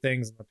shitty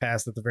things in the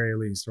past at the very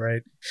least,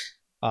 right?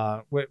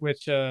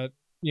 Which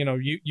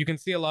you can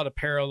see a lot of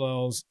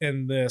parallels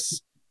in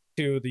this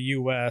to the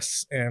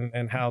U.S.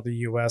 and how the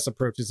U.S.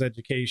 approaches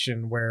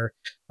education, where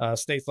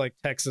states like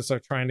Texas are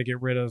trying to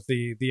get rid of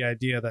the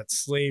idea that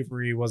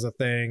slavery was a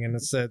thing, and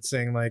instead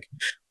saying like,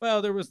 well,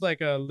 there was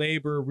like a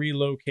labor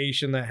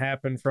relocation that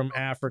happened from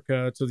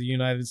Africa to the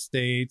United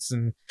States,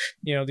 and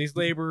these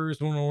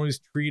laborers weren't always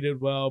treated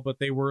well, but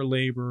they were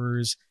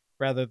laborers,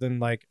 rather than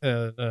like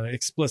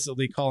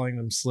explicitly calling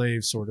them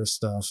slaves, sort of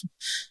stuff.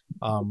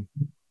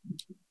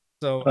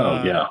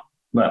 Yeah,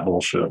 that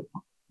bullshit.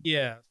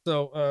 Yeah.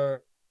 So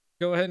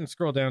go ahead and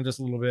scroll down just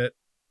a little bit.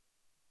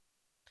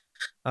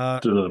 To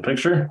the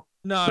picture?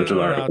 No, To the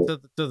article?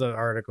 to the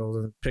article.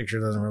 The picture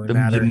doesn't really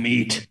matter. The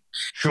meat.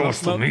 Show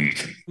us the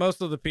meat.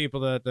 Most of the people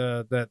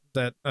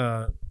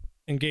that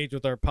engage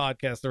with our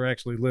podcast are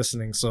actually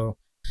listening. So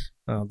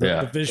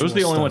the visual those are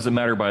the only stuff. ones that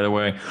matter, by the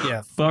way.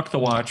 Yeah. Fuck the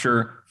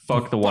watcher.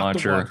 Fuck the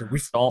watcher. We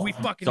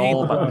fucking hate the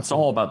watcher. It's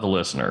all about the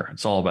listener.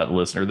 It's all about the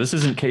listener. This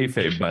isn't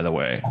kayfabe, by the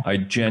way. I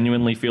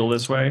genuinely feel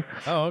this way.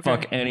 Oh, okay.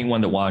 Fuck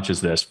anyone that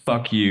watches this.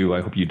 Fuck you.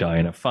 I hope you die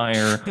in a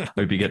fire. I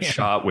hope you get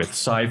shot with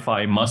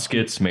sci-fi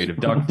muskets made of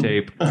duct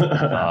tape.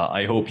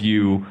 I hope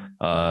you.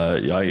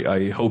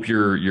 I hope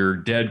your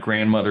dead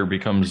grandmother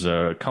becomes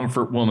a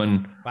comfort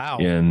woman. Wow.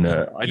 And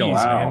I don't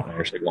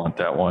actually want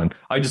that one.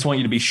 I just want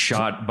you to be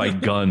shot by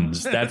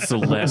guns. That's the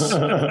less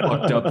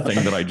fucked up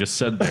thing that I just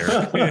said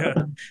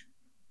there.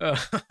 Yeah.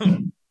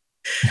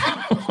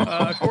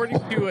 According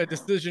to a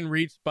decision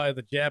reached by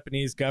the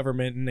Japanese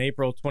government in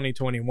April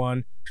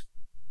 2021,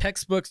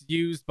 textbooks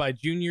used by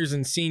juniors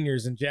and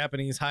seniors in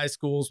Japanese high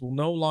schools will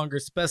no longer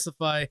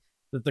specify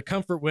that the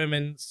comfort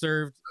women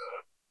served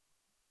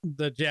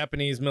the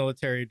Japanese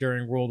military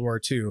during World War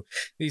II.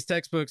 These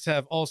textbooks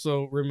have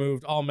also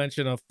removed all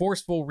mention of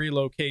forceful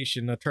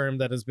relocation, a term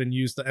that has been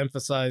used to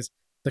emphasize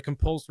the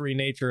compulsory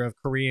nature of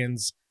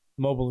Koreans'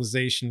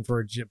 mobilization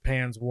for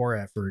Japan's war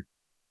effort.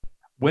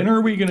 When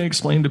are we going to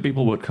explain to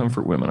people what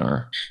comfort women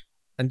are?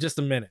 In just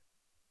a minute.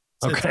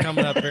 It's Okay.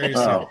 coming up very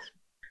soon.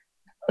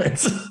 I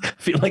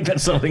feel like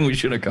that's something we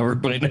should have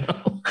covered by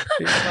now.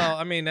 Well,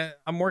 I mean,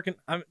 I'm working.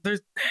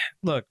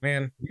 Look,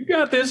 man. You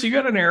got this. You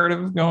got a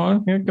narrative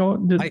going. Yeah,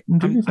 go.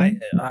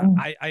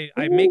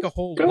 I make a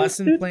whole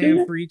lesson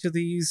plan for each of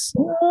these,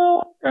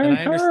 and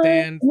I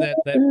understand that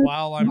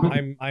while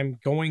I'm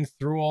going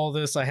through all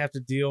this, I have to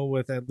deal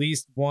with at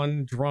least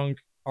one drunk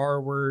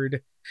R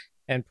word,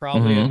 and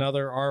probably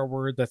another R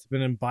word that's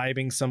been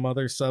imbibing some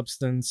other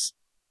substance,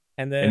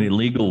 and then an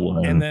illegal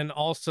one, and then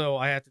also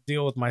I have to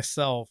deal with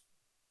myself.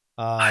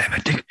 I'm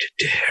addicted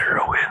to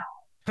heroin.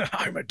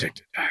 I'm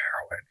addicted to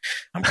heroin.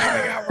 I'm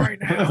coming out right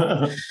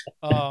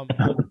now.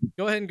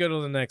 Go ahead and go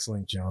to the next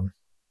link, John.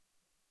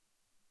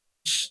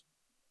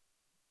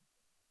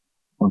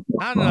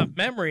 Not enough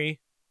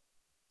memory.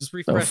 Just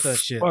refresh that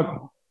shit.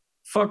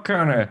 Fuck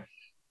kind of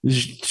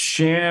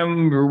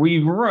sham are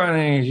we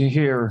running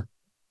here?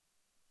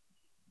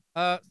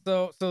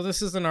 So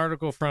this is an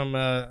article from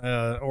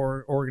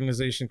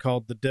organization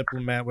called The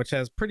Diplomat, which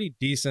has pretty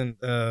decent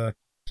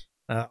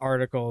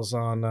articles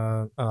on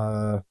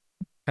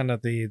kind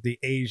of the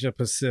Asia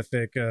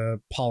Pacific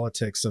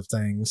politics of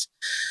things.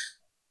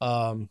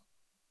 The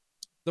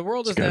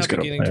world is now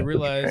beginning to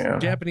realize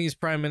Japanese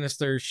Prime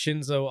Minister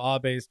Shinzo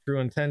Abe's true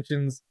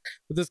intentions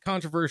with his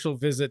controversial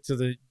visit to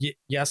the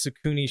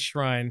Yasukuni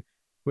Shrine,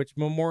 which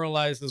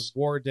memorializes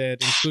war dead,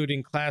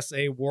 including Class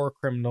A war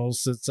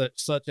criminals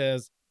such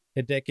as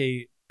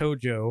Hideki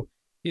Tojo.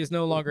 He is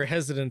no longer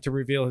hesitant to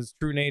reveal his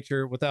true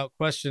nature, without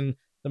question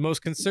the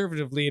most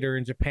conservative leader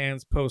in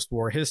Japan's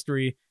post-war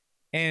history,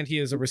 and he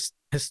is a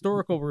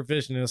historical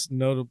revisionist,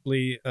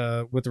 notably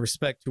with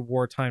respect to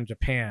wartime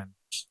Japan.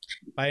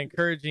 By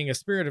encouraging a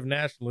spirit of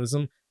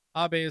nationalism,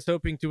 Abe is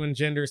hoping to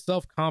engender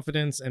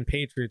self-confidence and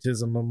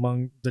patriotism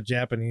among the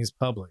Japanese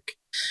public.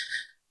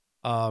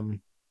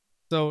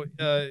 So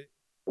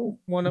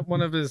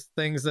one of his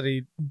things that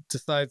he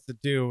decides to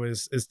do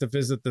is to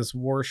visit this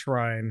war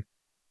shrine,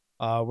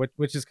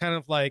 which is kind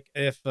of like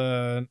if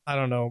I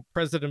don't know,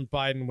 President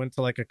Biden went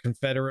to like a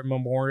Confederate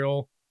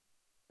memorial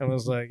and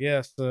was like,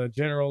 yes,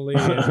 General Lee,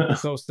 I'm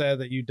so sad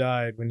that you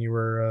died when you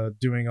were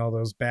doing all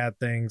those bad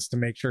things to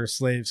make sure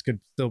slaves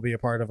could still be a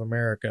part of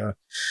America.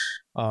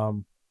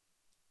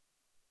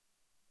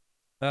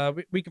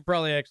 We could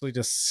probably actually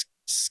just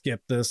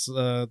skip this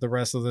the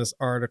rest of this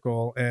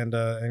article and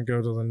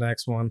go to the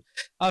next one.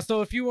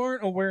 So if you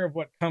aren't aware of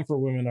what comfort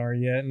women are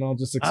yet, and I'll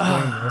just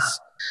explain this.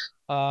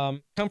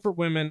 Comfort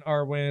women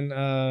are when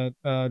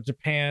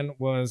Japan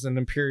was an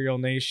imperial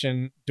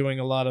nation doing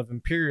a lot of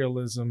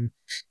imperialism,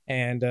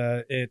 and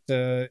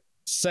it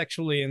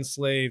sexually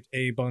enslaved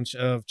a bunch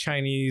of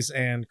Chinese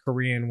and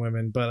Korean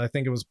women, but I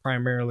think it was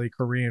primarily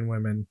Korean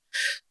women.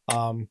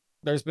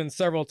 There's been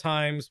several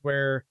times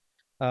where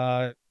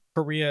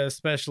Korea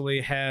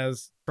especially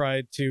has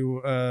tried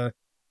to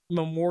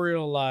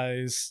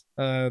memorialize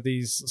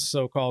these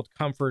so-called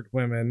comfort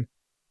women,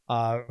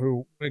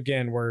 who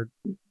again were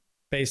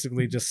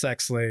basically just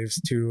sex slaves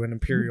to an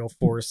imperial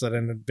force that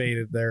had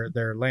invaded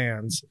their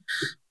lands.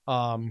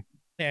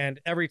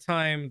 And every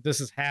time this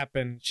has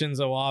happened,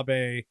 Shinzo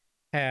Abe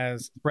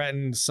has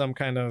threatened some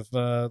kind of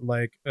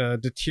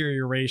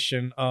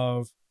deterioration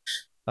of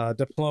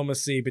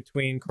diplomacy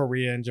between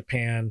Korea and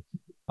Japan.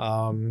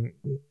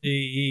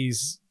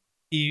 He's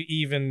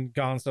even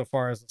gone so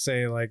far as to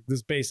say, like,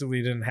 this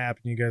basically didn't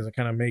happen. You guys are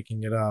kind of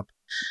making it up.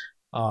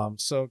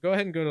 So go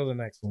ahead and go to the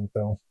next one,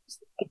 Phil.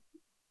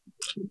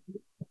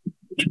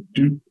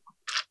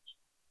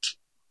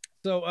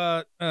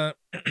 So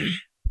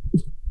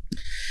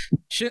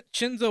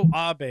Shinzo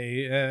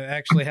Abe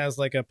actually has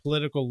like a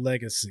political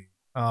legacy,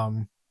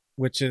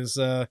 which is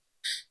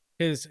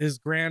his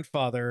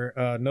grandfather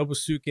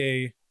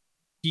Nobusuke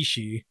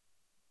Kishi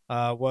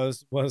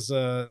was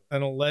an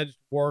alleged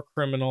war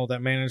criminal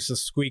that managed to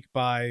squeak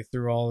by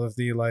through all of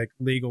the like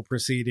legal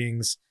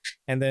proceedings,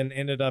 and then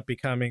ended up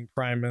becoming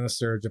prime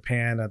minister of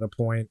Japan at a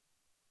point.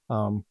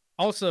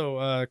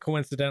 Also,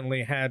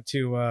 coincidentally, had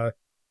to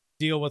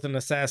deal with an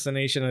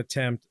assassination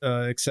attempt,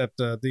 except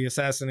the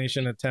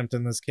assassination attempt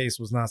in this case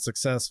was not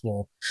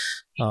successful.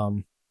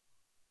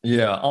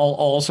 Yeah, I'll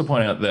also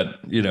point out that,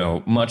 you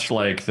know, much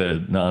like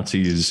the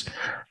Nazis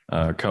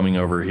coming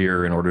over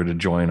here in order to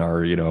join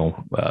our, you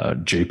know,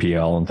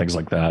 JPL and things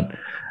like that,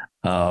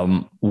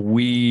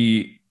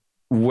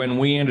 when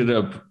we ended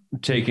up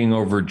taking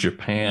over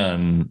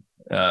Japan,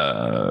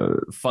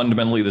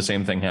 fundamentally the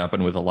same thing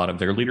happened with a lot of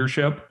their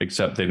leadership,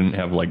 except they didn't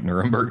have like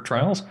Nuremberg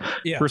trials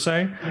per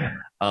se.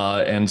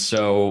 And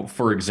so,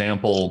 for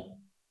example,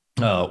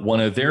 one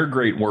of their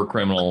great war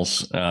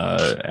criminals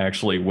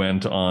actually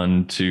went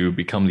on to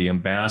become the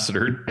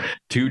ambassador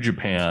to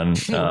Japan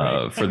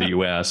for the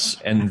U.S.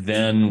 And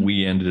then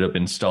we ended up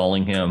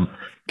installing him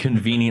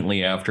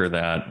conveniently after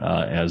that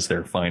as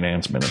their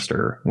finance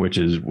minister, which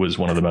was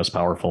one of the most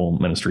powerful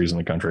ministries in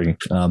the country.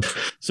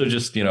 So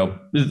just, you know,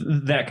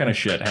 that kind of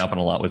shit happened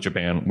a lot with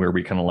Japan, where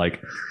we kind of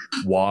like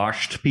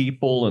washed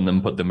people and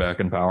then put them back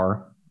in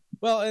power.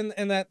 Well,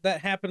 and that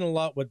happened a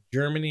lot with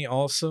Germany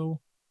also.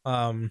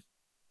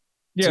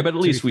 Yeah, but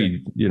at least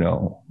we, you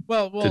know.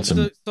 Well,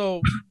 some...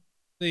 so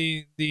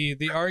the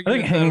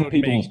argument that I would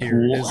make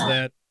here is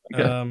that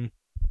the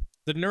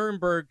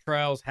Nuremberg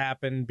trials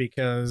happened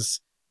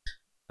because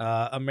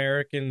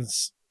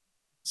Americans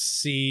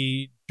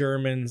see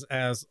Germans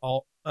as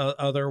all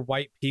other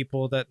white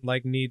people that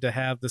like need to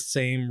have the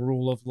same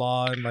rule of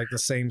law and like the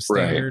same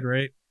standard,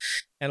 right?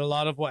 And a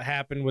lot of what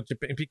happened with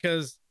Japan,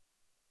 because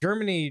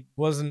Germany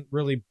wasn't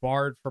really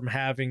barred from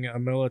having a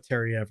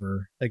military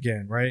ever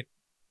again, right?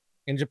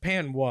 And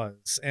Japan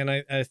was, and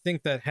I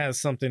think that has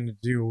something to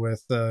do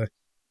with a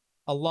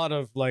lot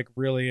of like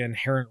really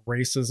inherent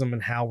racism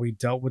and how we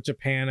dealt with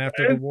Japan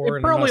after the war.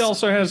 It probably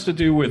also has to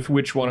do with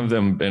which one of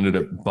them ended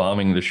up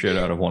bombing the shit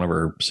out of one of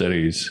our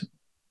cities.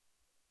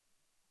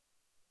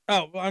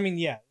 Oh, I mean,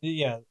 yeah.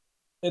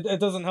 It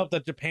doesn't help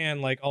that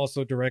Japan like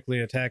also directly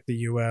attacked the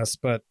U.S.,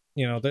 but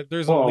you know,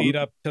 there's a lead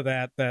up to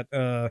that.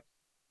 It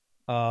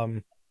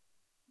we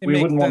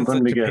makes wouldn't want sense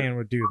them that to Japan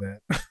would do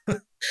that.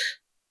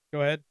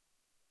 Go ahead.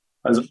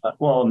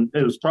 Well,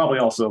 it was probably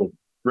also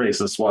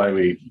racist why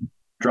we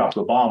dropped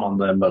the bomb on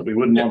them, but we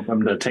wouldn't want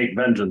them to take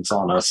vengeance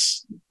on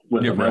us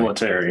with the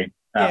military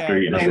after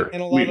we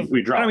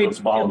dropped those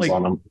bombs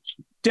on them.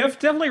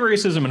 Definitely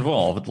racism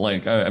involved.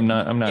 Like I'm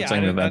not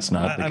saying that's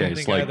not the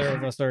case. Like either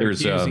of us are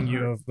accusing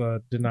you of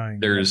denying.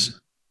 There's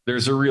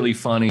a really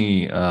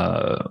funny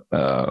like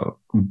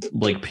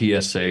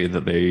PSA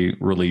that they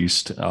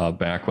released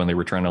back when they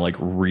were trying to like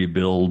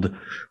rebuild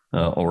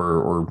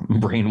or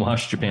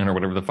brainwash Japan or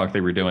whatever the fuck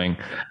they were doing.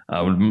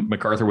 When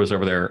MacArthur was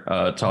over there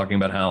talking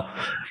about how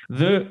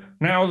the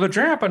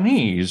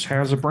Japanese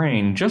has a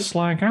brain just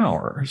like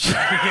ours.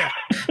 Yeah.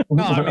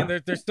 No, I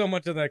mean there's so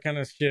much of that kind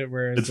of shit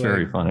where it's like,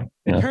 very funny.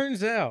 It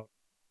turns out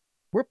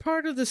we're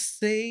part of the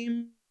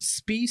same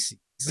species.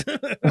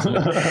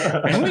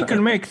 And we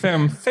can make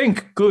them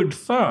think good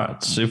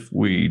thoughts if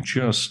we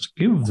just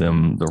give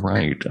them the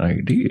right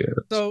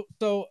ideas. So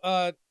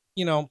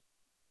you know,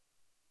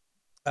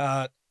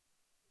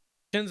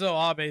 Shinzo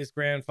Abe's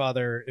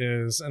grandfather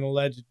is an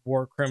alleged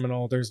war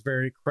criminal. There's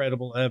very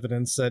credible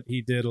evidence that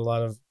he did a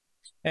lot of,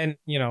 and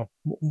you know,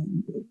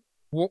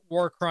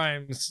 war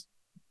crimes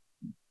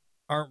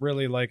aren't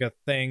really like a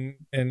thing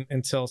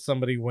until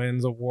somebody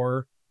wins a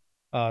war.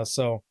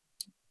 So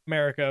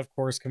America, of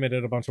course,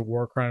 committed a bunch of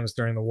war crimes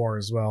during the war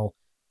as well.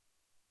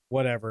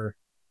 Whatever.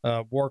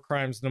 War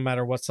crimes, no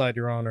matter what side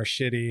you're on, are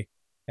shitty.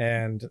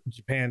 And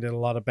Japan did a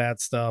lot of bad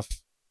stuff.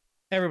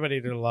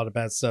 Everybody did a lot of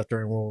bad stuff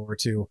during World War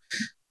II.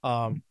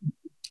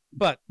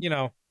 But, you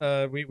know,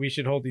 we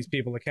should hold these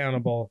people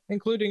accountable,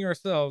 including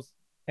ourselves.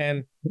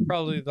 And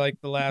probably like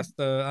the last,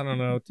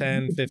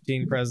 10,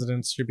 15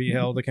 presidents should be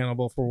held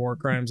accountable for war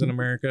crimes in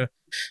America,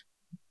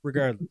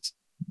 regardless.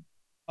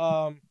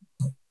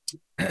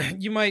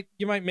 You might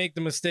make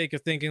the mistake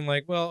of thinking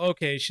like, well,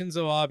 okay,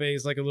 Shinzo Abe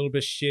is like a little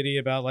bit shitty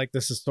about like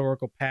this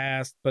historical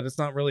past, but it's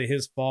not really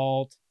his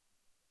fault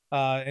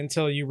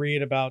until you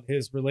read about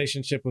his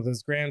relationship with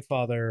his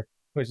grandfather,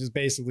 which is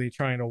basically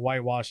trying to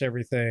whitewash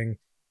everything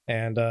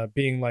and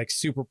being like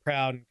super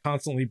proud and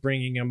constantly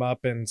bringing him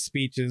up in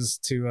speeches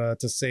to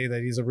say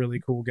that he's a really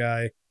cool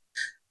guy.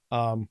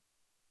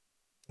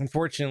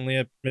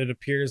 Unfortunately, it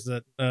appears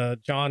that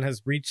John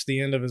has reached the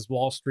end of his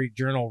Wall Street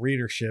Journal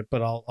readership,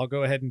 but I'll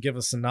go ahead and give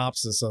a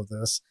synopsis of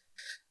this.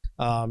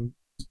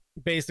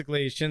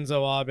 Basically,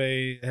 Shinzo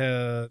Abe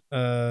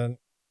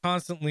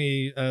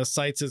constantly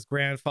cites his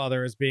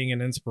grandfather as being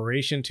an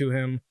inspiration to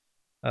him.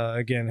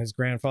 Again, his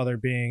grandfather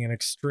being an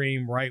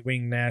extreme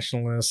right-wing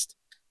nationalist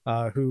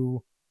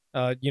who,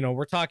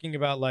 we're talking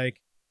about like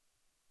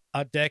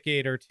a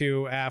decade or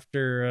two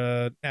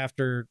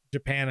after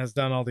Japan has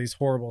done all these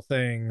horrible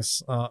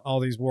things, all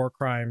these war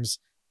crimes,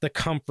 the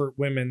comfort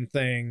women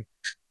thing,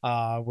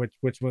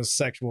 which was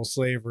sexual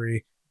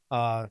slavery.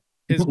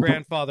 His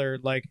grandfather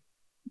like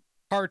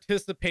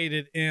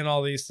participated in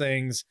all these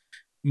things,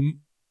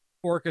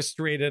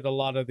 orchestrated a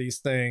lot of these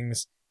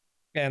things,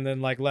 and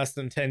then like less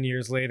than 10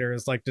 years later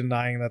is like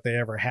denying that they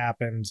ever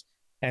happened.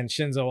 And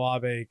Shinzo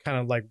Abe kind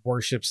of like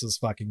worships this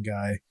fucking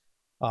guy.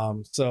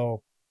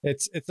 So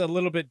it's a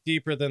little bit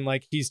deeper than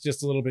like he's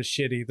just a little bit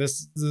shitty.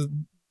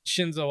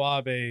 Shinzo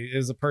Abe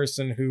is a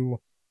person who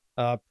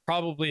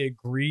probably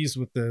agrees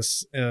with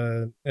this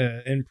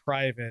in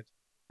private,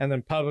 and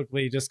then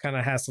publicly just kind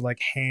of has to like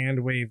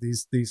hand wave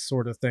these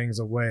sort of things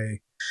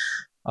away.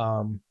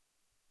 Go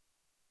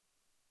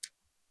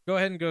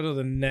ahead and go to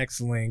the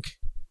next link.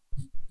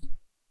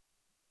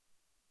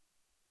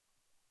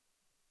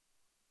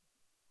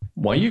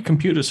 Why are your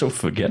computer so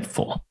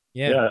forgetful?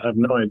 Yeah, I have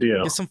no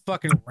idea. Get some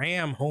fucking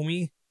RAM,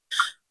 homie.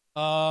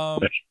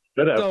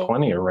 Should have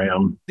plenty of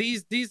RAM.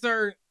 These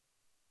are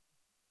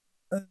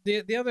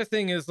the other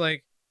thing is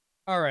like,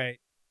 all right,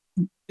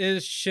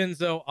 is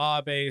Shinzo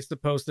Abe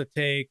supposed to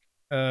take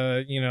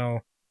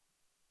the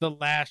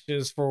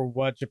lashes for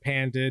what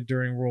Japan did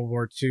during World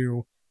War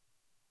II?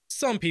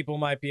 Some people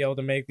might be able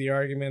to make the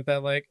argument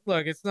that like,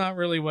 look, it's not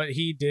really what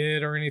he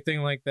did or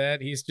anything like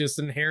that. He's just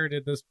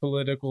inherited this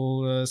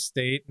political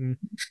state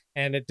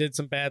and it did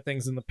some bad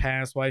things in the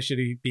past. Why should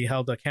he be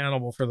held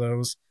accountable for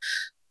those?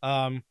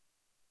 Then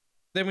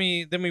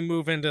we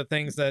move into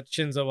things that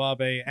Shinzo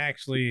Abe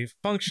actually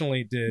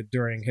functionally did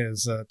during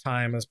his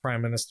time as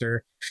prime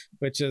minister,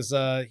 which is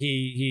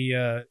he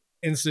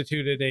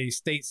instituted a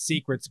state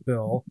secrets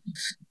bill,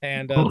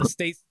 and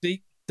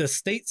the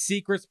State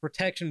Secrets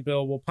Protection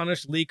Bill will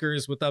punish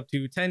leakers with up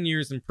to 10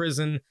 years in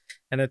prison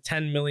and a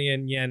 10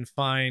 million yen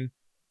fine.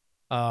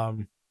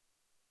 Thousands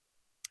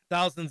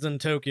in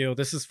Tokyo,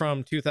 this is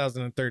from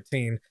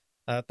 2013.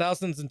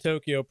 Thousands in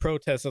Tokyo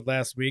protested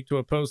last week to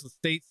oppose the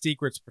State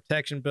Secrets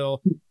Protection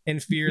Bill in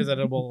fear that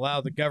it will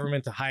allow the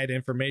government to hide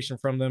information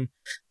from them.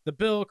 The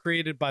bill,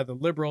 created by the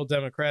Liberal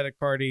Democratic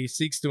Party,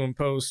 seeks to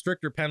impose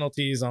stricter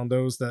penalties on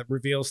those that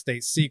reveal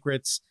state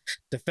secrets.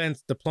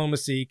 Defense,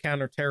 diplomacy,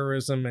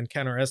 counterterrorism, and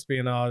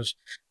counterespionage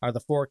are the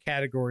four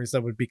categories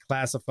that would be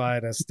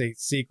classified as state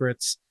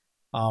secrets.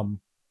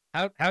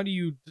 How do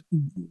you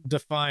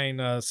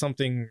define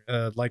something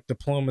like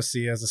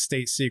diplomacy as a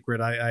state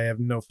secret? I have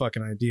no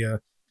fucking idea.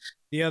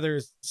 The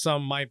others,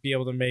 some might be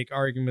able to make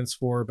arguments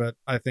for, but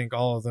I think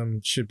all of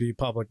them should be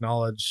public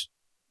knowledge,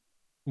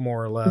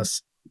 more or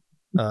less.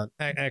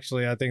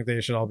 Actually, I think they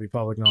should all be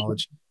public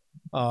knowledge.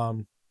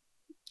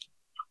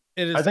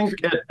 It is. I think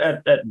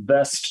at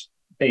best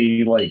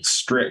a like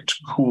strict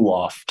cool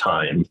off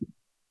time.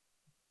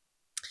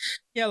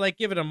 Yeah, like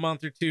give it a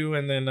month or two,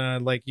 and then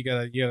like you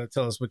gotta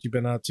tell us what you've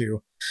been up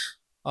to.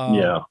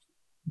 Yeah.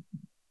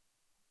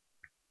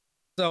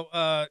 So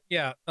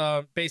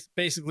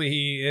basically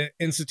he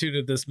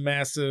instituted this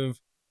massive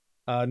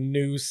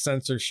news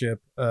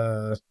censorship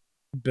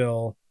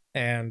bill,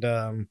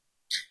 and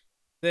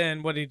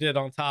then what he did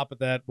on top of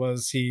that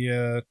was he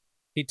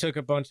took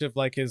a bunch of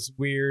like his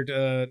weird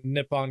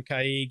Nippon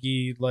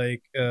Kaigi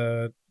like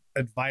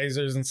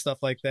advisors and stuff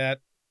like that,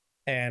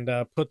 and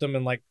put them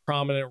in like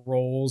prominent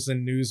roles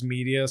in news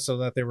media so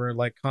that they were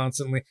like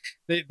constantly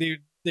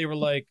they were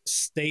like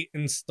state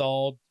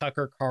installed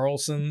Tucker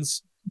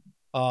Carlsons,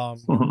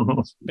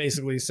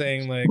 basically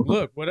saying like,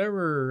 look,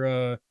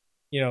 whatever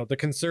the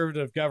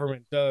conservative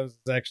government does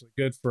is actually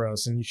good for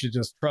us, and you should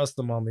just trust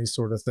them on these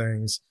sort of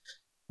things.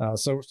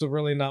 So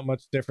really not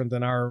much different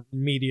than our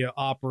media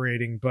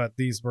operating, but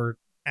these were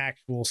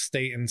actual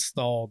state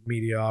installed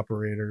media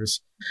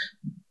operators.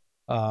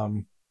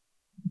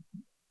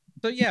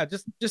 So yeah,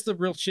 just a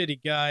real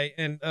shitty guy.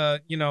 And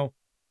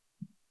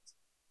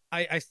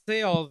I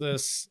say all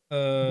this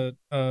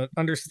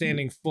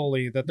understanding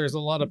fully that there's a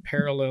lot of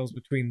parallels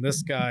between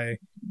this guy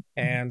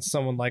and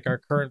someone like our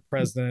current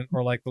president,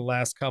 or like the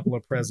last couple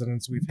of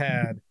presidents we've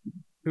had,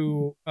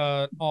 who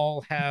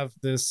all have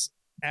this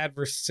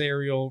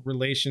adversarial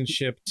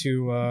relationship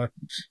to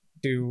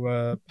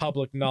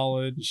public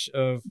knowledge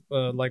of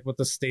like what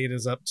the state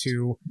is up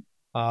to.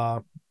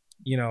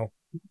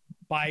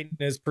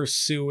 Biden is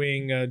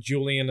pursuing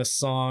Julian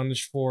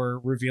Assange for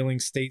revealing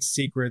state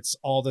secrets,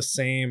 all the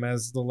same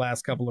as the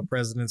last couple of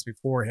presidents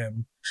before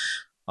him.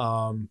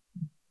 So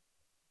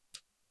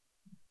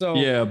So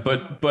yeah,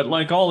 but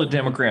like all the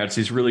Democrats,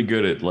 he's really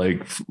good at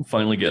like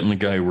finally getting the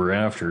guy we're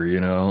after.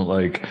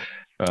 Like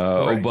right.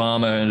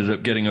 Obama ended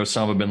up getting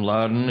Osama bin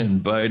Laden,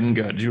 and Biden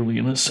got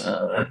Julian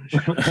Assange.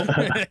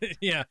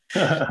 Yeah.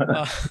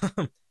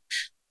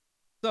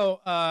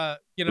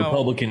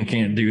 Republican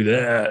can't do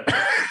that.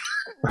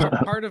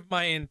 Part of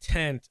my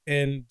intent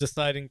in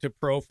deciding to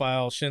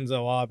profile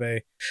Shinzo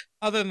Abe,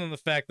 other than the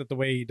fact that the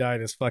way he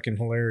died is fucking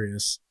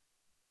hilarious,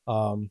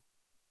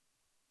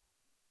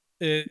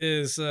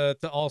 is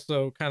to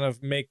also kind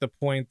of make the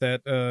point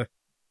that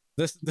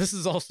this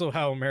is also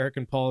how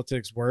American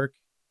politics work,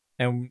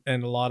 and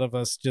a lot of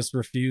us just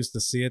refuse to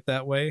see it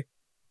that way.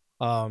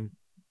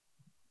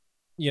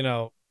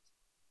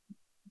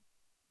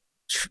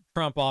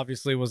 Trump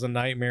obviously was a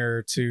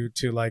nightmare to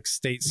like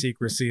state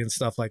secrecy and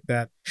stuff like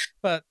that,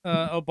 but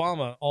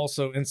Obama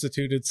also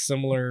instituted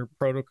similar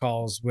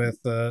protocols with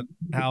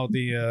how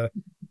the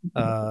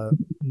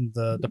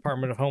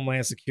Department of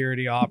Homeland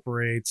Security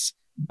operates,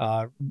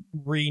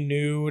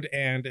 renewed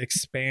and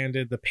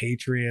expanded the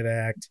Patriot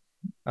Act,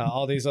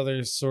 all these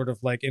other sort of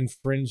like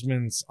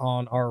infringements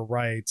on our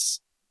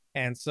rights.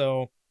 And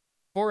so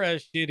for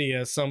as shitty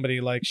as somebody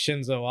like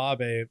Shinzo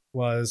Abe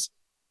was,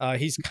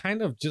 he's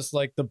kind of just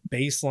like the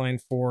baseline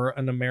for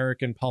an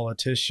American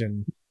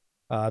politician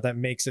that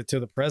makes it to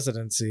the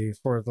presidency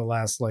for the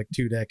last like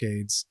 2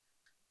 decades.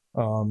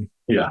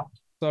 Yeah.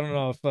 So I don't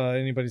know if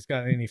anybody's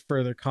got any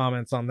further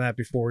comments on that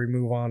before we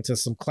move on to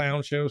some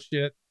clown show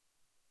shit.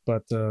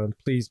 But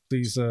please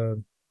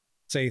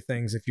say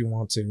things if you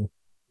want to.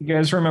 You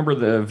guys remember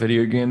the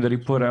video game that he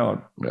put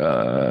out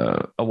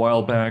a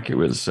while back? It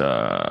was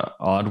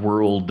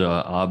Oddworld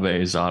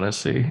Abe's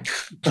Odyssey,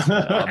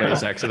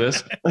 Abe's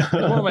Exodus. It's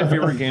one of my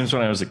favorite games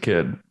when I was a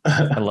kid.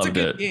 I loved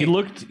it. Game.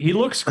 He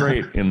looks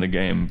great in the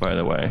game, by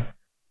the way.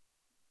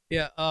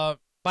 Yeah.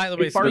 By the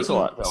way,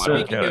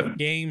 speaking of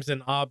games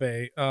and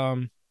Abe,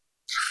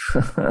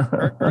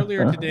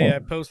 earlier today I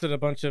posted a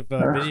bunch of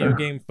video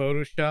game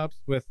photoshops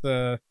with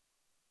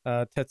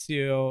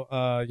Tetsuo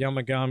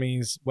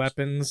Yamagami's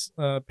weapons.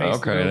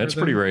 Okay, that's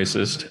pretty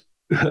racist.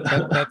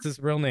 That's his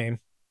real name.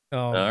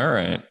 All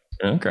right.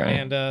 Okay.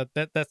 And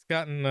that's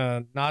gotten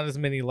not as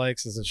many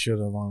likes as it should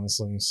have,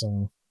 honestly.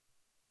 So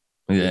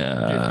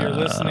yeah, if you're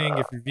listening,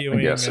 if you're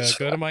viewing, go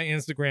to my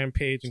Instagram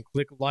page and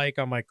click like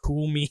on my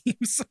cool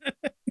memes.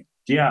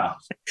 Yeah,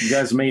 you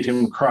guys made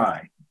him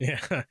cry.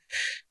 Yeah.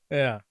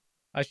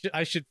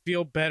 I should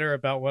feel better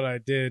about what I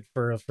did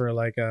for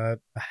like a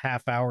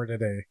half hour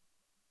today.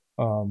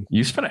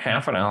 You spent a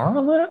half an hour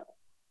on that?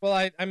 Well,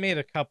 I made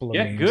a couple of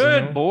memes. Yeah,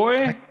 good,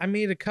 boy. I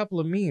made a couple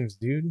of memes,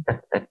 dude.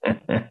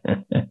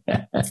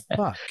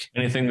 Fuck.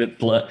 Anything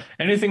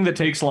that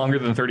takes longer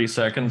than 30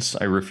 seconds,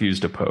 I refuse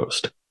to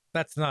post.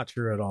 That's not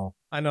true at all.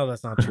 I know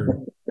that's not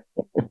true.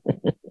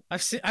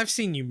 I've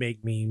seen you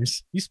make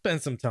memes. You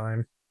spend some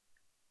time.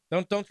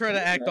 Don't try to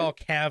act all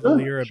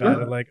cavalier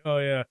about it, like, oh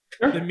yeah,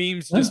 the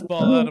memes just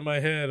fall out of my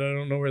head. I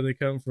don't know where they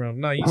come from.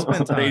 No, you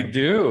spend time. They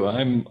do.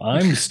 I'm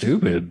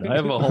stupid. I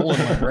have a hole in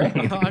my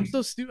brain. I'm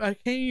so stupid. I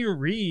can't even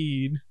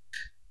read.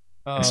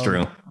 It's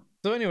true.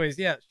 So, anyways,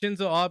 yeah,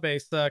 Shinzo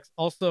Abe sucks.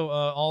 Also,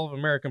 all of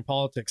American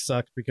politics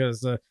sucks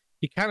because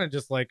he kind of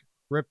just like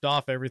ripped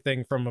off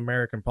everything from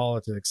American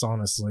politics.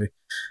 Honestly.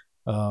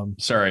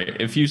 Sorry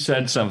if you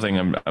said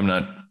something.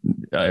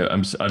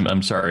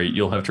 I'm sorry.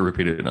 You'll have to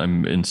repeat it.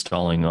 I'm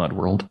installing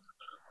Oddworld.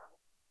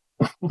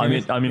 I'm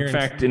in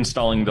fact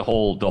installing the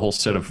whole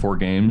set of 4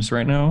 games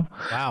right now.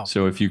 Wow.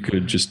 So if you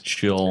could just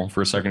chill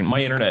for a second,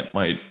 my internet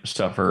might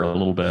suffer a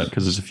little bit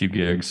because there's a few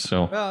gigs.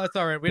 So well, that's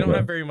all right. We don't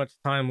have very much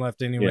time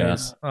left,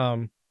 anyways.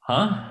 Yeah.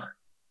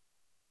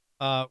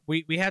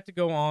 We had to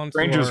go on.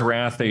 Stranger's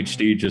Wrath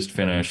HD just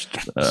finished.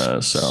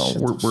 So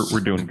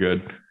we're doing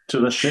good. To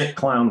the shit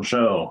clown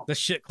show. The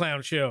shit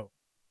clown show.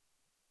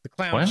 The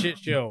clown shit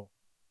show.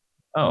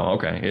 Oh,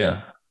 okay,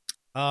 yeah.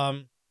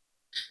 A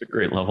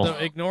great level. So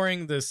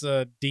ignoring this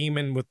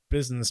demon with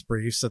business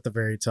briefs at the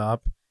very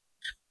top.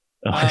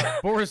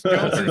 Boris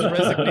Johnson's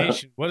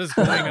resignation. What is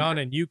going on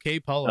in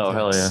UK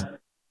politics?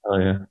 Oh,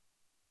 hell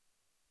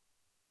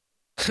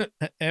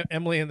yeah.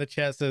 Emily in the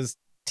chat says,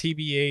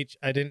 TBH,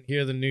 I didn't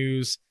hear the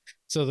news,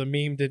 so the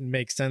meme didn't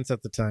make sense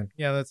at the time.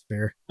 Yeah, that's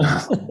fair.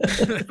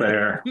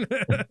 Fair.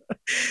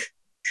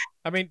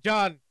 I mean,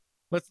 John,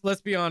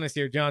 let's be honest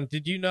here, John.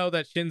 Did you know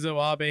that Shinzo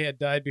Abe had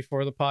died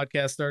before the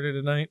podcast started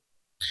tonight?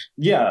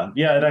 Yeah.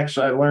 It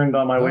actually, I learned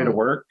on my way to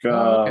work,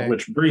 okay.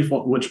 which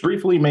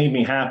briefly made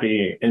me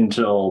happy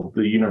until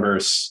the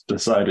universe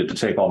decided to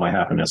take all my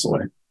happiness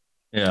away.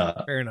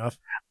 Yeah, fair enough.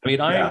 I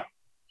mean,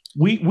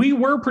 we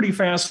were pretty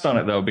fast on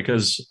it though,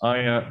 because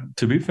I,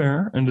 to be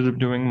fair, ended up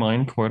doing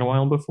mine quite a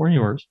while before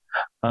yours.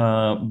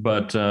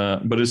 But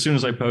as soon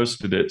as I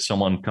posted it,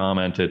 someone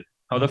commented,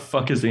 "How the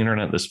fuck is the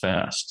internet this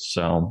fast?"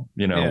 So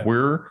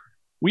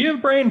we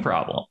have brain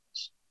problems.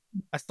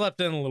 I slept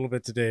in a little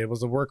bit today. It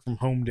was a work from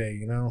home day,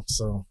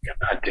 so.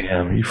 God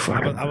damn, you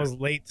fucking. I was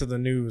late to the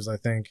news, I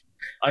think.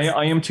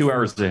 I am 2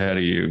 hours ahead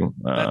of you.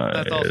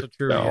 That's also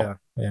true. So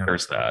yeah.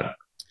 There's that.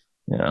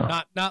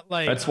 Yeah. Not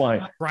like that's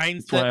why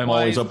grind I'm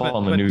always up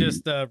on the news.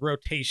 Just the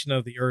rotation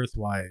of the Earth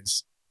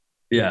wise.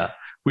 Yeah,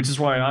 which is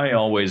why I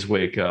always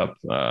wake up.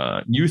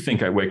 You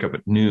think I wake up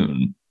at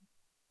noon,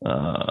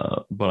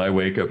 but I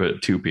wake up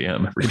at 2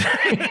 p.m. every day.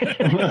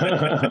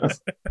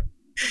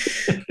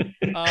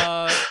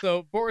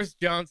 So Boris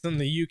Johnson,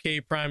 the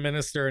UK Prime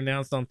Minister,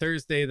 announced on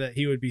Thursday that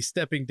he would be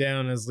stepping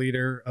down as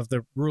leader of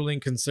the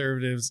ruling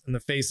Conservatives in the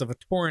face of a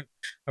torrent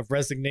of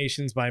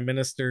resignations by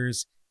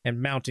ministers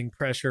and mounting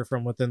pressure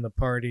from within the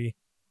party.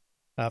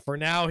 For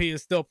now, he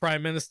is still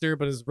Prime Minister,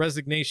 but his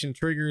resignation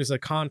triggers a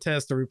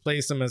contest to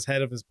replace him as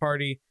head of his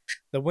party.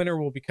 The winner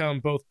will become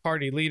both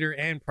party leader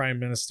and Prime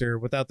Minister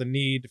without the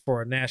need for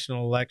a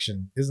national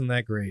election. Isn't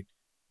that great?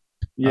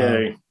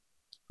 Yay.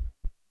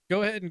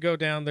 Go ahead and go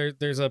down there.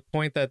 There's a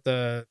point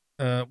that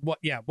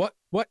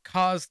what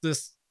caused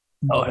this?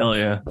 Oh, hell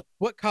yeah.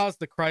 What caused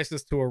the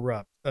crisis to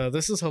erupt?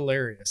 This is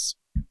hilarious.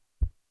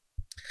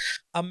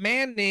 A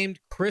man named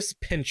Chris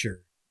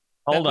Pincher.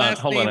 Hold on. I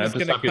have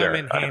to stop you there.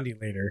 In handy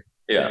later.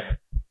 Yeah.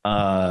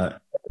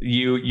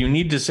 You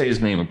need to say his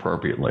name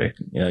appropriately.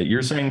 Yeah,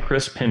 you're saying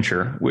Chris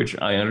Pincher, which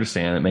I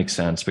understand. It makes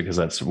sense because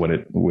that's how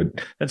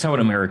an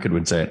American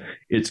would say it.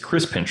 It's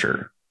Chris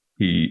Pincher.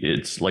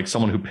 It's like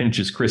someone who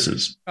pinches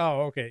Chris's.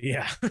 Oh, okay,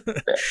 yeah.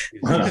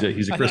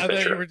 He's a Chris I Pincher.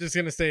 thought you were just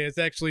gonna say it's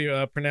actually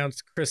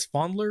pronounced Chris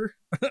Fondler.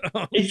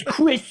 It's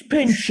Chris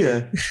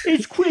Pincher.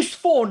 It's Chris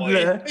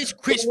Fondler. It's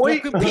Chris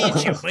fucking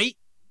Pincher, mate.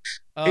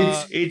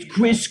 It's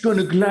Chris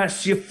gonna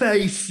glass your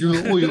face.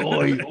 Oi,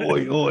 oi,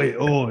 oi, oi,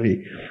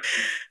 oi.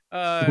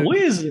 What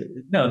is it?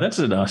 No, that's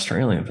an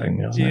Australian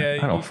thing, isn't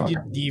it? I don't you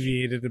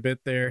deviated a bit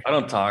there. I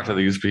don't talk to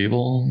these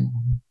people.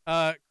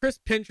 Chris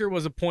Pincher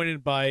was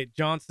appointed by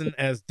Johnson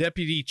as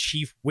Deputy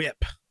Chief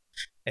Whip,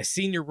 a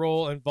senior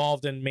role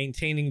involved in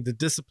maintaining the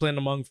discipline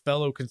among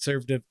fellow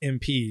Conservative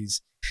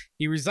MPs.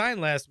 He resigned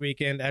last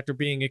weekend after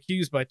being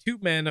accused by two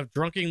men of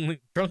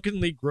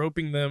drunkenly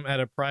groping them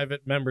at a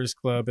private members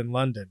club in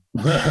London.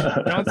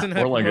 Johnson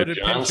had promoted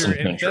Pincher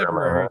in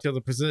February to the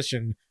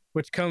position,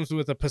 which comes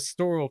with a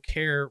pastoral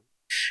care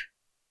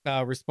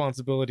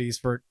responsibilities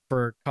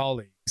for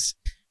colleagues.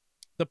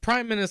 The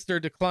Prime Minister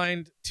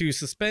declined to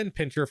suspend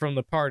Pincher from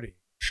the party.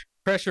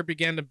 Pressure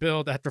began to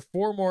build after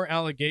 4 more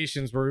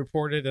allegations were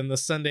reported in the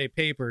Sunday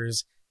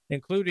papers,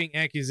 including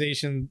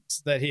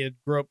accusations that he had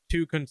groped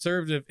 2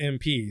 Conservative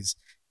MPs.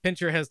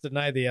 Pincher has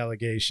denied the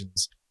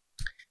allegations.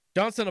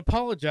 Johnson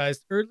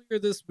apologized earlier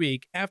this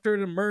week after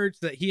it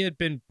emerged that he had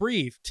been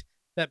briefed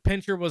that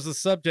Pincher was the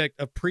subject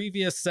of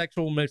previous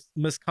sexual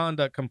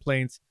misconduct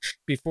complaints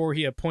before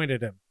he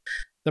appointed him.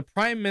 The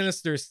Prime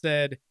Minister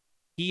said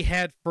he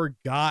had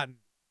forgotten.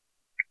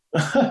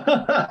 Well,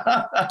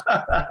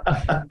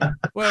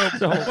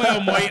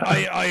 mate,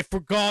 I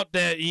forgot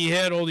that he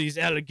had all these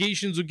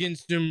allegations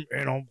against him,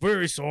 and I'm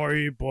very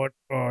sorry, but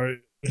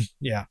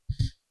yeah,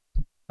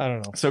 I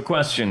don't know. So,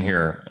 question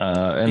here,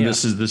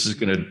 this is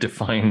going to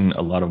define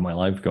a lot of my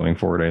life going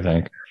forward, I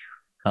think.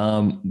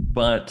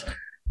 But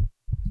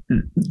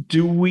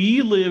do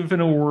we live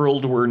in a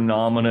world where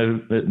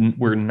nominative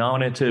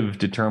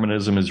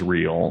determinism is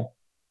real?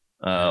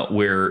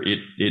 Where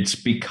it's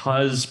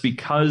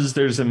because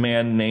there's a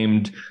man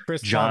named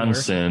Chris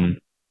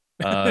Johnson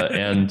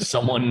and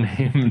someone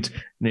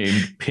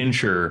named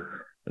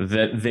Pincher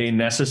that they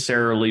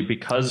necessarily,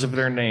 because of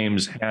their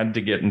names, had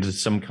to get into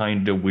some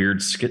kind of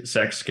weird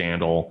sex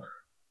scandal.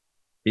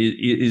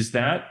 Is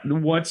that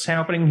what's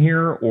happening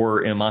here,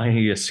 or am I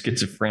a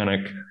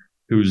schizophrenic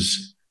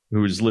who's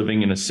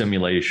living in a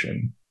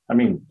simulation? I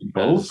mean,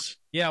 both.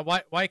 Yeah,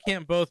 why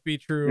can't both be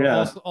true?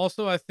 Yeah.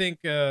 Also, I think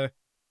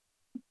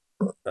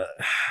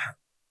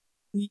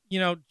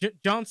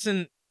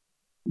Johnson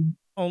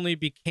only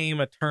became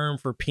a term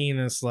for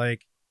penis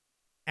like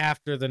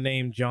after the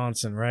name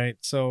Johnson, right?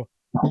 So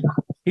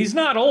he's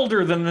not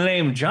older than the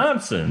name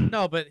Johnson.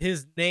 No, but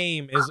his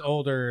name is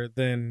older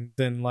than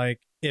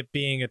like it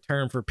being a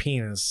term for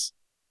penis,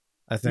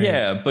 I think.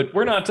 Yeah, but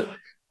we're not.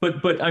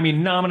 But I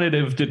mean,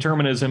 nominative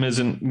determinism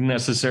isn't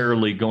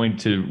necessarily going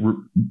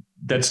to.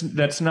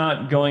 That's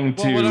not going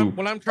to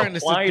what I'm trying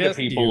apply to to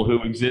people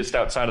who exist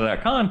outside of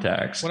that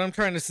context. What I'm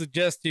trying to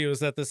suggest to you is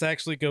that this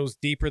actually goes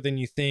deeper than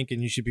you think,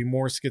 and you should be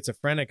more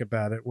schizophrenic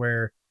about it,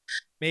 where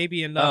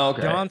maybe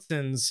enough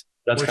Johnsons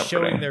were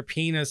showing their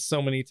penis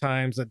so many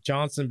times that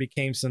Johnson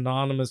became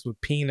synonymous with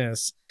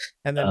penis,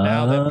 and then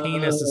now that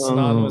penis is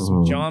synonymous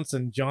with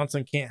Johnson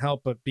can't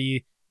help but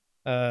be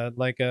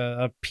like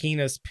a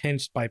penis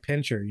pinched by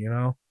Pincher, you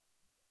know?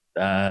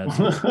 That's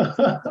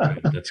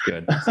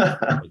good.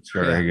 That's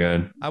very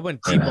good. I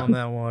went deep on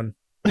that one.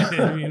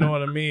 You know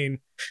what I mean?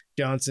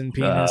 Johnson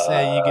penis.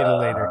 Hey, you get it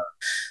later.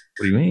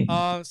 What do you mean?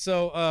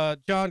 So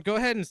John, go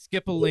ahead and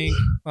skip a link.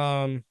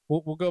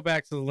 We'll go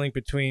back to the link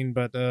between,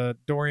 but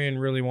Dorian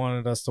really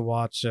wanted us to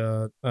watch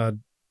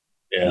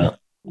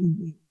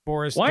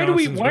Boris why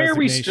Johnson's why are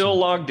we resignation. still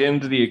logged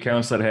into the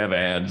accounts that have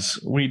ads?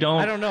 We don't.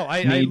 I don't know.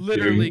 I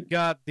literally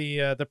got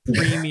the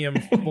premium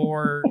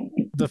for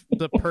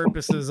the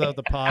purposes of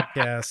the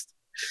podcast.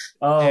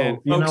 Oh,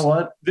 you know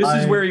what? This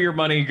is where your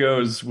money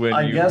goes when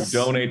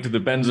donate to the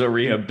Benzo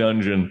Rehab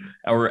Dungeon.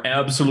 Our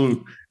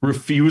absolute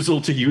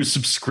refusal to use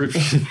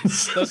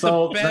subscriptions. That's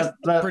the best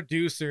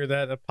producer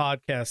that a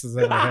podcast has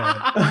ever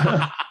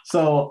had.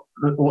 So,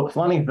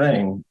 funny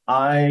thing,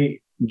 I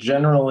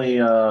generally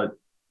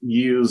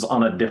use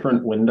on a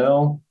different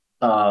window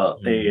a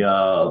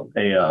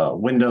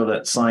window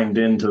that's signed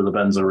into the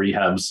Benzo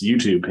Rehab's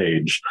YouTube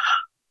page.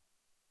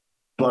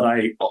 But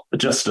I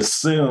just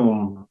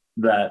assume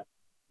that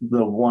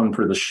the one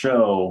for the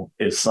show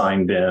is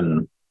signed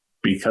in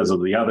because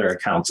of the other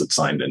accounts it's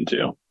signed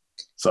into.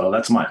 So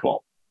that's my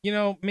fault. You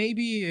know,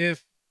 maybe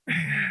if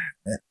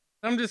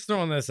I'm just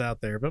throwing this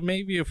out there, but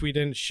maybe if we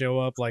didn't show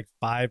up like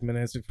 5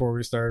 minutes before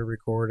we started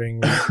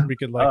recording, we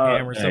could like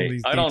hammer some of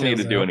these details. I don't need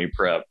to do any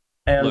prep.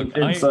 And look,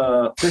 it's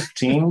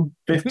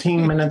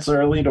 15 minutes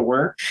early to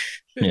work.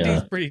 15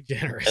 is pretty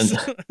generous.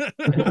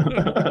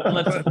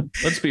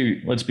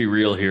 Let's be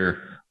real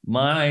here.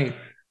 The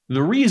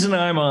reason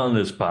I'm on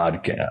this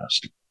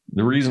podcast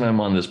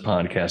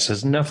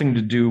has nothing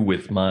to do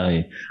with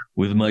my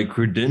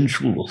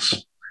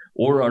credentials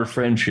or our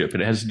friendship.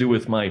 It has to do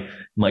with my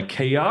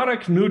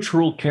chaotic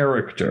neutral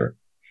character.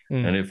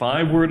 And if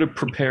I were to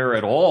prepare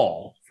at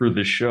all for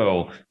the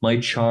show, my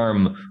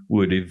charm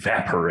would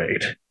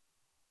evaporate.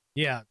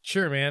 Yeah,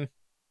 sure, man.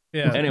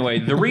 Yeah. Anyway,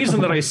 the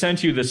reason that I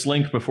sent you this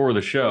link before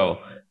the show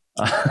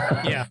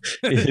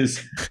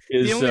is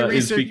the only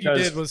research you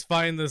did was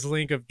find this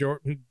link of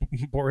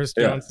Boris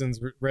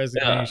Johnson's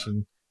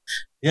resignation.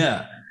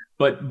 Yeah.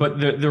 But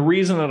the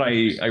reason that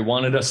I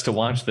wanted us to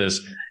watch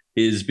this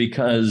is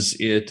because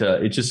it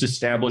just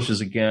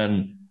establishes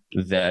again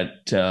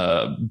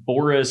that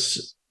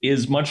Boris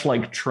is much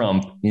like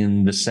Trump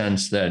in the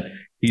sense that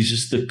he's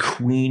just the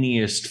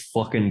queeniest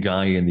fucking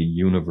guy in the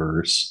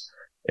universe.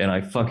 And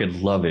I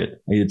fucking love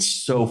it.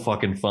 It's so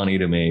fucking funny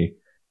to me.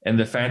 And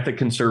the fact that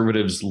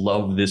conservatives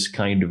love this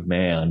kind of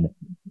man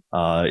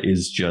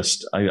is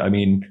just, I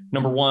mean,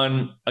 number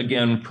one,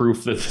 again,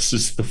 proof that this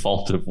is the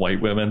fault of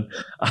white women.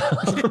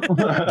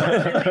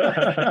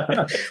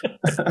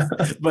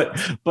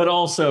 but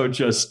also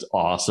just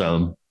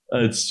awesome.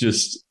 It's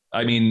just,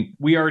 I mean,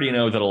 we already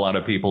know that a lot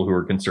of people who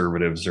are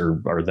conservatives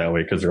are that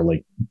way because they're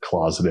like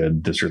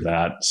closeted this or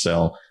that.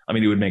 So, I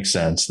mean, it would make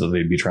sense that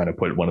they'd be trying to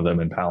put one of them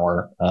in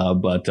power.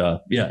 But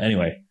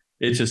anyway,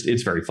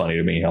 it's very funny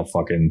to me how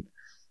fucking.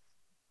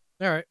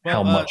 All right. Well,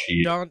 how much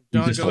John,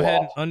 go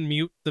ahead and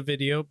unmute the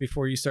video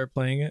before you start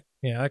playing it.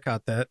 Yeah, I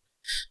caught that.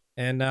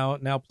 And now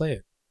play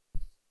it.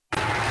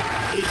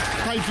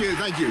 Thank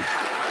you.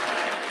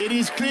 It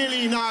is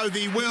clearly now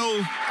the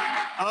will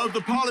of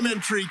the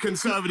Parliamentary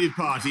Conservative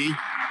Party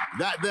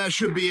that there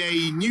should be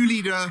a new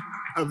leader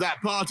of that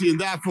party and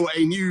therefore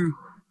a new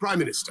Prime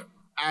Minister.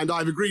 And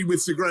I've agreed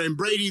with Sir Graham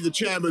Brady, the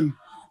chairman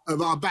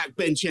of our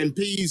backbench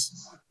MPs,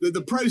 that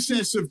the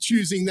process of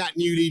choosing that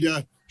new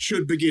leader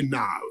should begin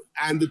now.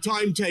 And the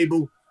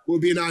timetable will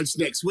be announced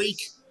next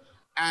week.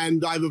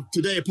 And I've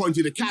today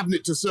appointed a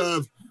cabinet to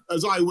serve,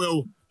 as I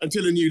will,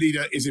 until a new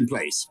leader is in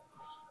place.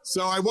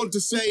 So I want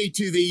to say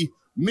to the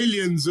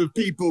millions of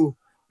people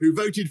who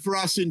voted for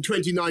us in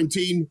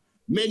 2019,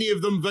 many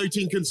of them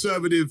voting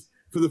Conservative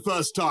for the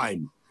first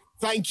time,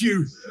 thank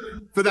you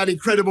for that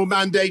incredible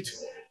mandate,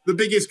 the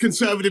biggest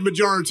Conservative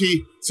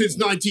majority since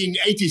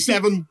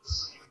 1987,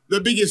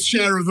 the biggest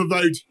share of the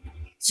vote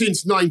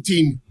since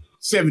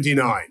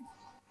 1979.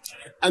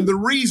 And the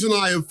reason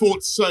I have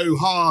fought so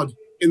hard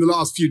in the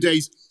last few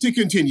days to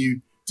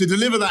continue to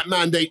deliver that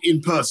mandate in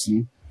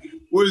person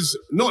was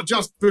not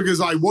just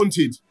because I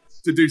wanted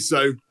to do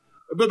so,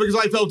 but because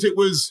I felt it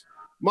was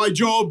my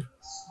job,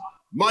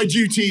 my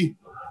duty,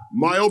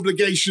 my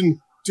obligation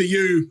to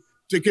you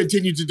to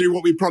continue to do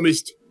what we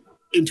promised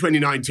in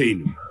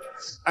 2019.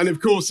 And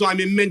of course, I'm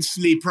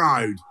immensely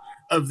proud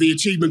of the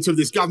achievements of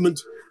this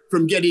government,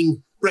 from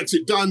getting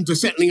Brexit done to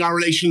settling our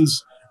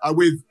relations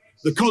with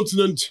the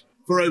continent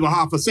for over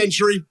half a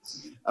century,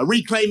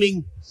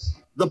 reclaiming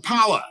the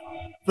power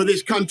for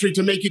this country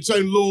to make its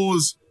own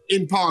laws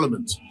in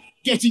Parliament,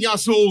 getting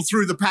us all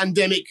through the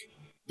pandemic,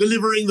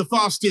 delivering the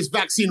fastest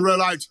vaccine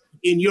rollout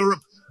in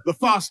Europe, the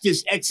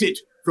fastest exit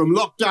from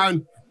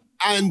lockdown,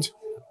 and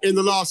in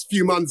the last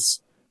few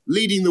months,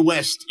 leading the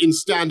West in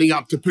standing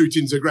up to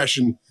Putin's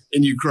aggression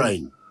in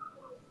Ukraine.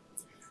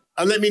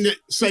 And let me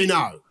say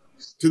now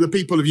to the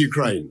people of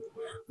Ukraine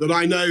that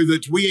I know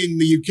that we in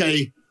the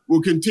UK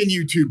will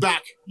continue to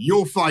back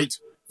your fight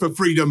for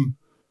freedom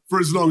for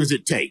as long as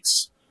it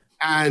takes.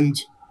 And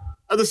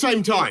at the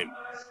same time,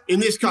 in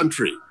this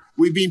country,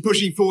 we've been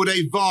pushing forward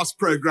a vast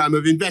program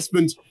of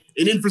investment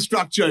in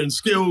infrastructure and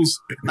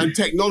skills and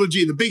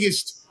technology, the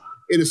biggest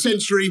in a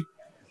century,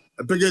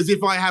 because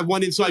if I have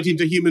one insight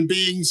into human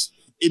beings,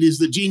 it is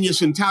that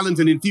genius and talent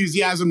and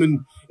enthusiasm and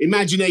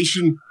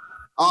imagination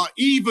are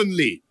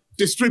evenly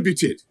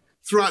distributed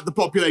throughout the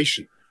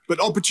population, but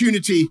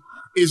opportunity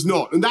is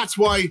not. And that's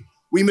why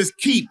we must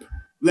keep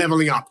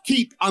leveling up,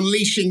 keep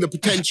unleashing the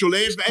potential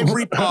of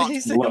every part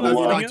of the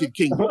United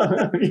Kingdom.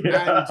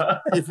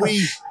 And if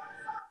we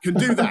can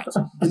do that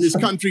in this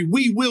country,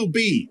 we will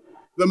be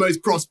the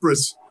most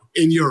prosperous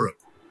in Europe.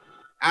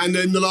 And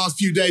in the last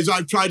few days,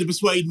 I've tried to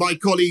persuade my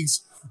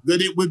colleagues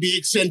that it would be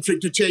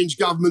eccentric to change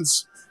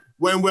governments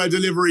when we're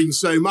delivering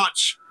so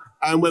much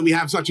and when we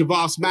have such a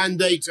vast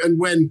mandate and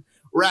when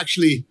we're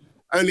actually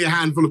only a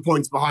handful of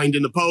points behind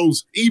in the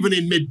polls, even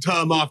in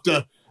midterm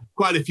after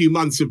quite a few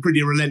months of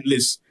pretty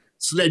relentless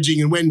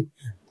sledging, and when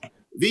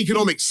the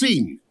economic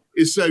scene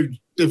is so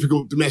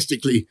difficult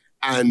domestically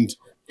and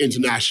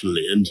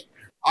internationally. And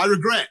I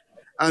regret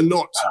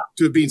not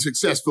to have been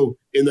successful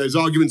in those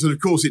arguments. And of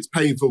course, it's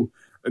painful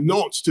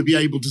not to be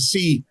able to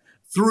see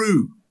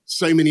through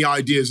so many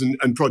ideas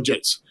and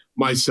projects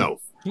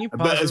myself.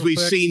 But as we've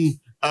seen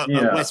at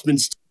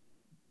Westminster,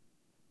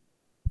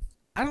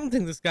 I don't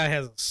think this guy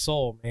has a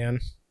soul, man.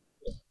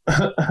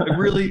 I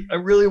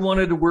really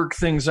wanted to work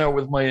things out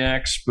with my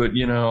ex, but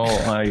you know,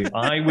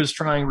 I was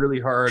trying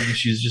really hard, and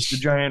she's just a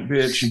giant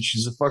bitch, and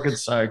she's a fucking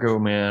psycho,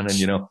 man. And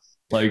you know,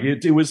 like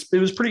it was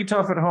pretty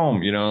tough at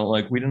home, you know,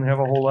 like we didn't have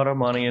a whole lot of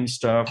money and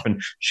stuff,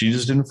 and she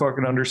just didn't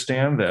fucking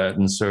understand that,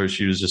 and so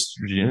she was just,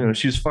 you know,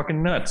 she was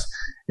fucking nuts,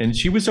 and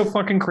she was so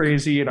fucking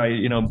crazy, and I,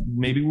 you know,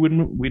 maybe we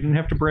didn't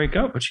have to break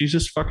up, but she's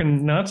just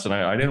fucking nuts, and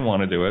I didn't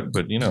want to do it,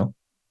 but you know.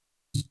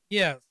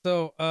 Yeah,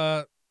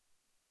 so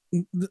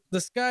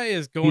this guy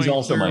is going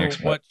through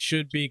what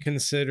should be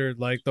considered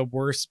like the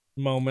worst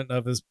moment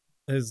of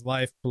his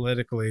life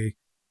politically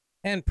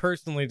and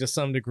personally to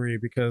some degree,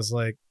 because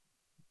like,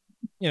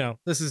 you know,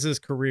 this is his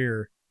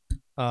career.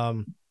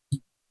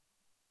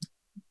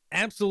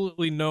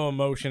 Absolutely no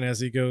emotion as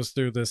he goes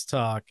through this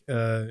talk.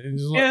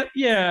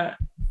 Yeah,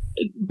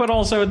 but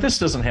also this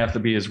doesn't have to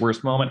be his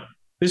worst moment.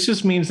 This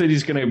just means that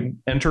he's going to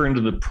enter into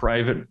the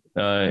private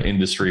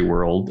industry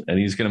world, and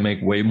he's going to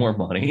make way more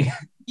money.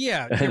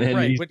 Yeah, and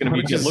right. He's going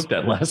to get looked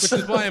at less.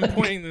 Which is why I'm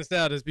pointing this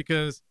out, is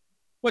because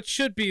what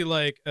should be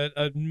like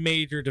a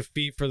major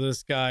defeat for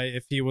this guy,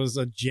 if he was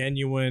a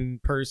genuine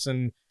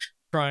person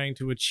trying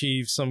to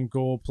achieve some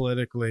goal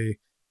politically,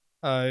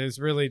 is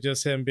really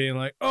just him being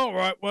like, "All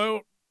right,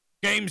 well,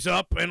 game's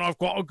up, and I've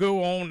got to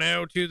go on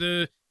now to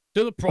the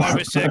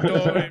private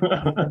sector,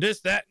 and this,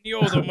 that, and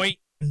the other, mate.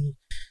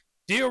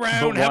 See you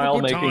around, have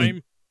a good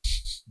time."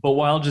 But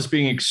while just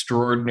being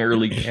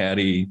extraordinarily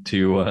catty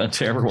to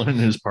everyone in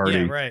his party.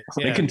 Yeah, right.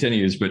 Yeah. It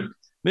continues, but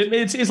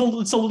it's a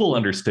little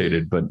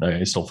understated, but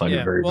I still find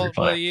it very funny.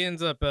 Well, he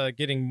ends up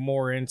getting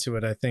more into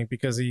it, I think,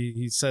 because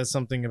he says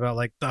something about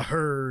like the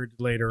herd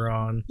later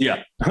on.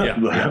 Yeah.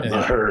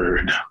 The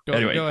herd.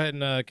 Go ahead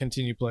and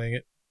continue playing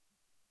it.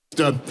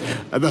 The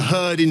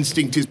herd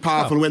instinct is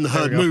powerful. When the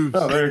herd moves,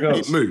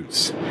 it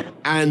moves.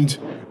 And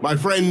my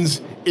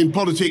friends, in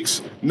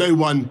politics, no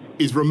one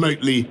is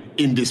remotely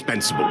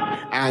indispensable.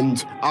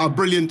 And our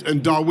brilliant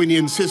and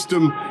Darwinian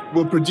system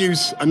will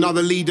produce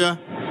another leader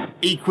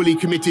equally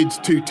committed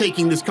to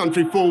taking this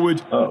country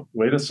forward. Oh,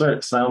 way to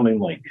start sounding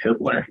like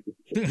Hitler.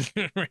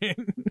 Right.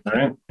 All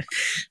right.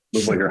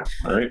 Looks like her.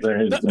 All right,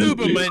 there. The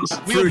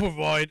Ubermen will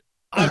provide,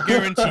 I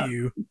guarantee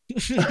you.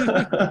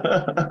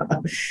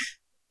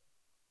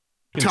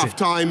 Tough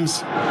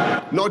times,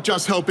 not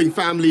just helping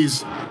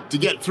families to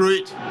get through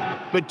it,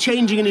 but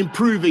changing and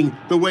improving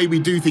the way we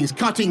do things,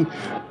 cutting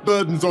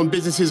burdens on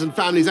businesses and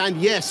families, and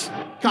yes,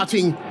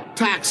 cutting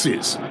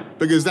taxes,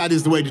 because that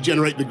is the way to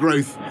generate the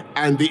growth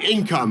and the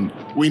income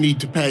we need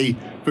to pay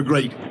for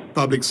great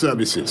public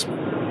services.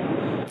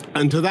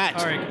 And to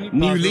that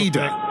new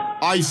leader,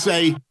 I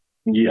say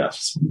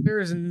yes. There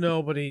is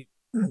nobody.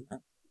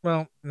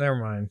 Well, never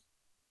mind.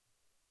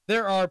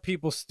 There are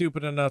people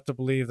stupid enough to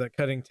believe that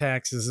cutting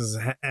taxes is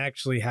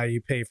actually how you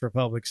pay for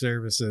public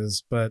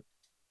services, but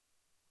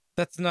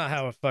that's not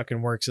how it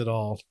fucking works at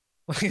all.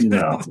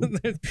 No.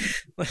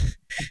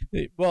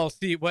 Well,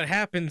 see, what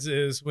happens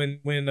is when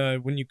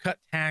you cut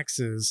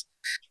taxes,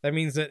 that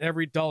means that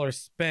every dollar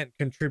spent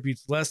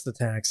contributes less to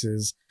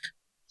taxes,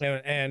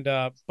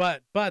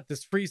 but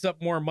this frees up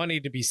more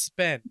money to be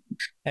spent,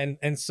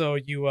 and so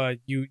you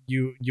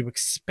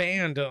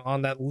expand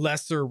on that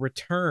lesser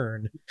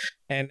return,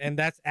 and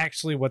that's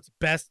actually what's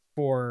best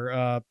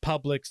for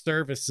public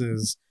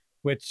services,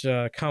 which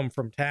come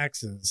from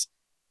taxes,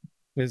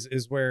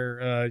 is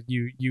where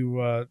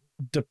you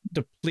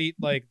deplete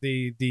like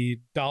the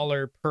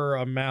dollar per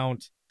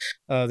amount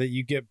that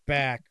you get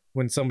back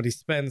when somebody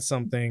spends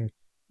something.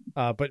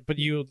 But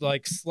you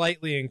like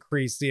slightly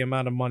increase the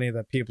amount of money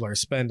that people are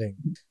spending.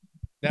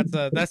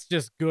 That's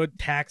just good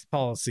tax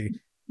policy.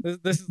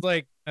 This is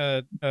like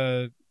R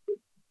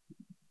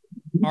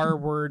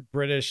word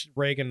British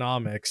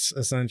Reaganomics,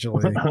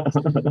 essentially.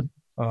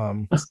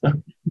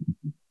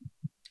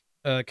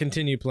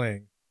 Continue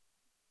playing.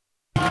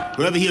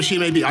 Whoever he or she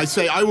may be, I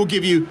say I will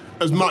give you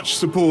as much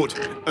support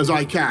as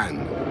I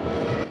can.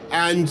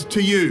 And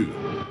to you,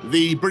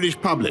 the British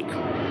public,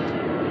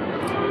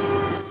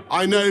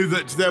 I know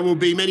that there will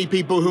be many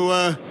people who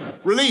are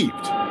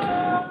relieved,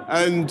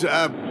 and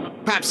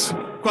perhaps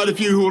quite a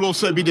few who will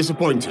also be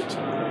disappointed.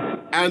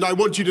 And I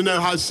want you to know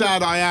how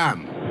sad I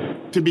am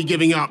to be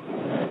giving up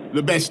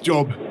the best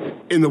job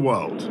in the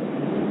world.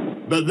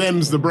 But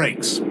them's the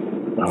breaks.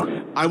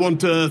 I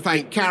want to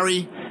thank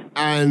Carrie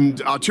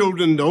and our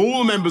children, all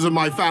the members of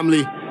my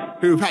family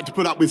who've had to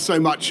put up with so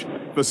much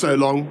for so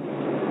long.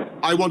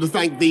 I want to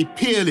thank the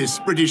peerless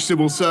British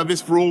Civil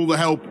Service for all the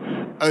help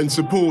and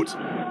support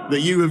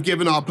that you have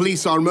given our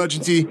police, our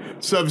emergency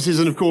services,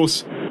 and of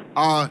course,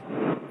 our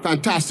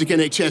fantastic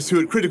NHS,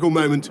 who at critical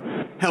moment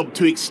helped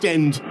to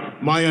extend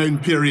my own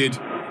period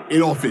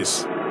in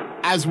office,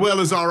 as well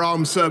as our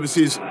armed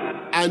services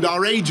and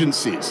our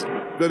agencies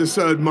that are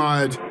so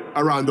admired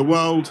around the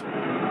world,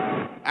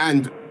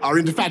 and our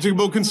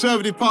indefatigable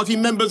Conservative Party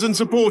members and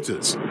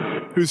supporters,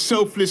 whose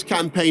selfless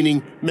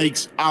campaigning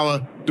makes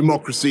our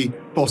democracy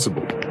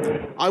possible.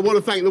 I want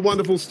to thank the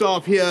wonderful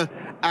staff here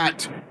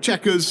at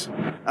Chequers,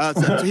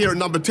 here at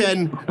Number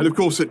 10, and of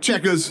course at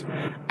Chequers,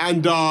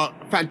 and our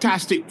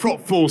fantastic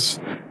prop force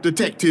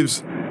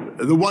detectives,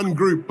 the one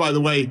group, by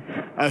the way,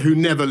 who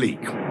never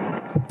leak.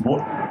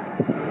 What?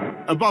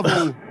 Above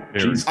all,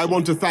 I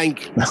want to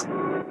thank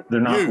they're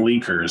not you,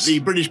 leakers, the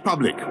British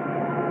public,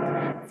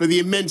 for the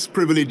immense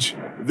privilege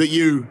that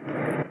you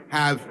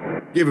have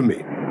given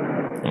me.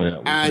 Oh,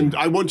 yeah, and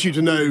I want you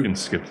to know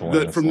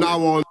that from now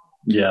on...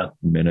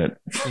 Minute.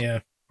 Yeah.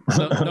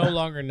 No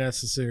longer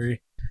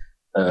necessary.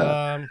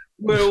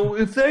 Well,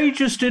 if they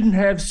just didn't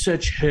have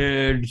such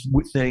heads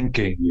with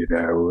thinking,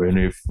 and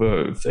if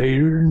they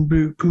didn't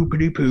do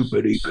poopity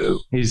poo.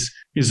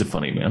 He's a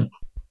funny man.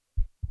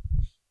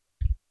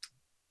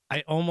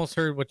 I almost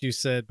heard what you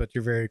said, but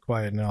you're very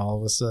quiet now all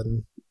of a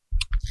sudden.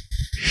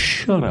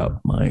 Shut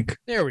up, Mike.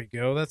 There we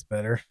go. That's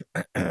better.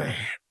 All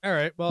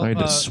right. Well, I had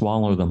to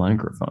swallow the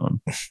microphone.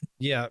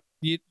 Yeah.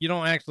 You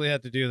don't actually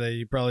have to do that.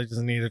 You probably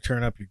just need to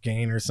turn up your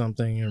gain or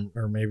something,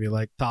 or maybe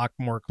like talk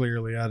more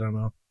clearly. I don't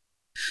know.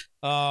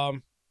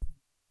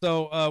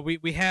 So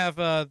we have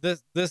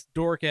this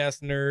dork ass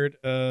nerd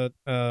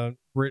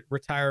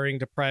retiring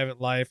to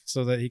private life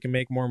so that he can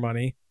make more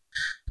money.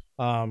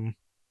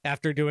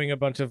 After doing a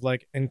bunch of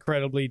like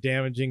incredibly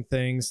damaging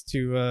things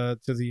to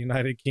the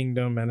United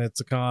Kingdom and its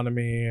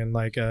economy, and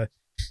like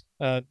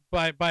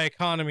by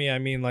economy I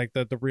mean like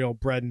the real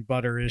bread and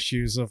butter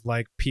issues of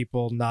like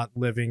people not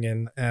living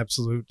in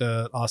absolute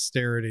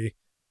austerity.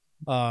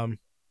 But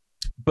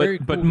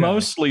cool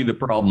mostly the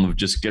problem of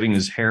just getting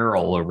his hair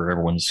all over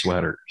everyone's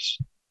sweaters.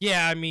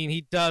 Yeah, I mean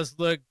he does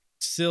look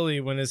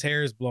silly when his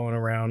hair is blowing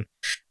around.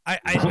 I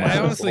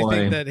honestly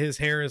think that his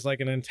hair is like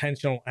an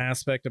intentional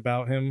aspect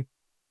about him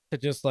to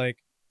just like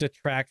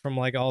detract from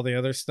like all the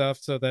other stuff,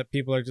 so that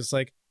people are just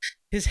like,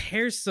 his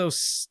hair's so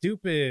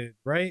stupid,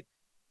 right?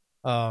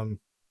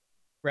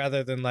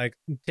 Rather than like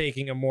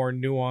taking a more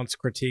nuanced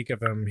critique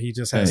of him, he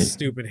just has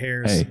stupid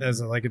hairs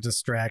as like a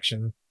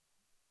distraction.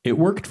 It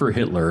worked for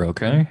Hitler,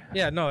 okay?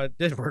 Yeah, no, it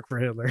did work for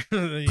Hitler.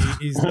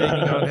 He's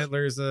taking on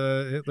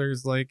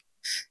Hitler's like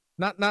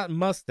not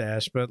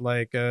mustache, but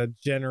like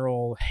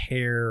general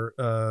hair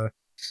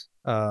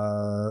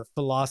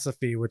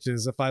philosophy, which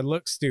is, if I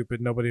look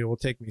stupid, nobody will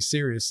take me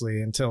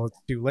seriously until it's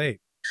too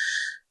late.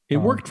 It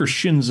worked for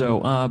Shinzo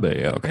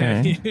Abe,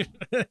 okay?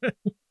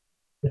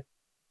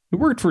 It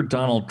worked for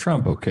Donald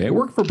Trump, okay? It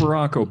worked for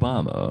Barack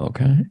Obama,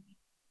 okay?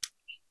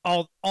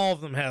 All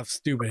of them have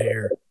stupid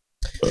hair.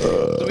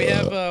 So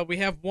we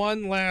have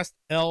one last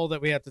L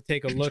that we have to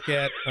take a look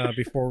at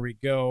before we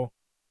go,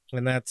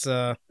 and that's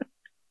Elon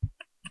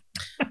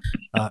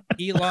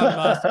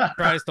Musk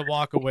tries to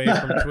walk away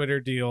from Twitter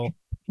deal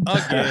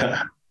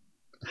again.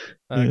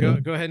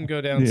 Go ahead and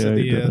go down to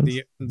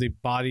the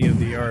body of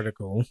the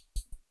article.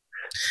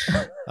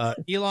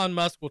 Elon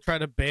Musk will try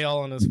to bail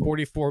on his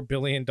 $44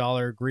 billion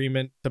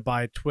agreement to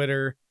buy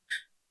Twitter,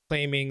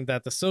 claiming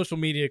that the social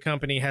media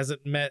company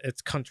hasn't met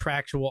its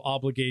contractual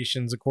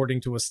obligations, according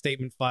to a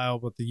statement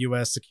filed with the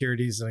U.S.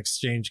 Securities and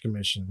Exchange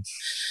Commission.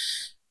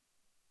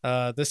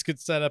 This could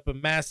set up a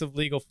massive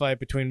legal fight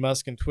between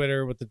Musk and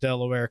Twitter, with the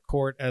Delaware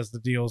court as the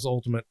deal's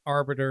ultimate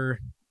arbiter.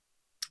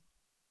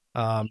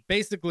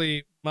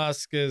 Basically,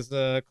 Musk is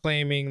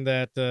claiming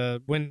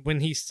that when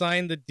he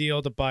signed the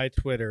deal to buy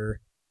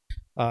Twitter,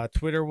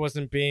 Twitter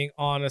wasn't being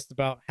honest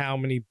about how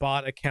many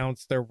bot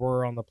accounts there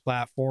were on the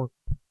platform.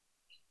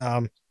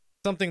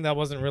 Something that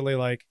wasn't really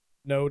like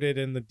noted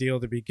in the deal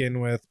to begin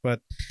with,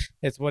 but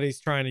it's what he's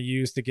trying to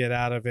use to get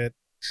out of it.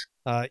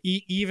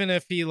 Even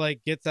if he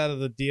like gets out of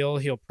the deal,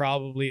 he'll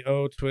probably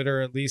owe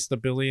Twitter at least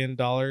 $1 billion,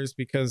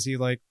 because he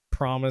like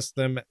promised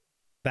them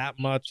that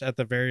much at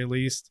the very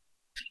least,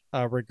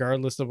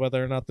 regardless of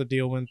whether or not the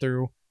deal went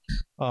through.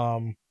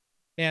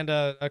 And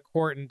a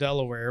court in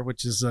Delaware,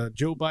 which is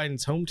Joe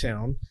Biden's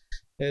hometown,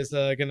 is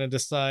going to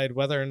decide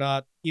whether or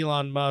not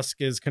Elon Musk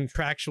is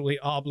contractually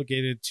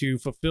obligated to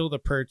fulfill the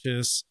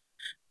purchase,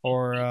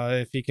 or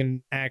if he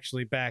can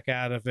actually back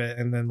out of it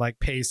and then like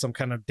pay some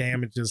kind of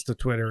damages to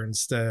Twitter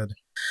instead.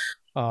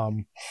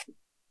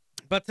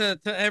 But to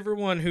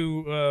everyone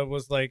who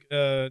was like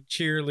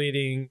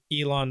cheerleading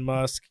Elon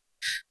Musk,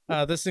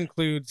 this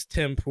includes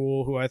Tim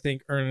Pool, who I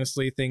think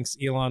earnestly thinks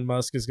Elon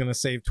Musk is going to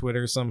save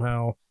Twitter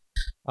somehow.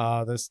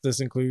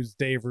 This includes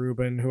Dave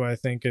Rubin, who I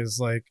think is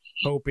like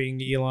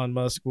hoping Elon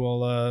Musk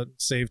will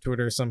save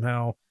Twitter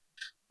somehow.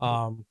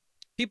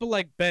 people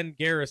like Ben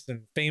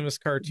Garrison, famous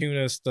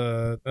cartoonist,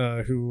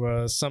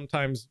 who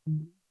sometimes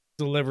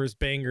delivers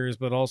bangers,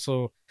 but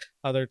also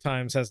other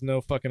times has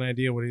no fucking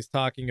idea what he's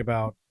talking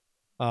about.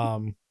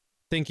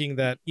 Thinking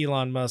that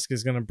Elon Musk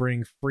is going to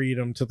bring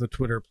freedom to the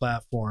Twitter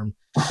platform.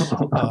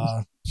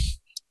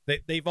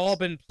 They've all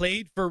been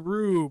played for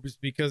rubes,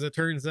 because it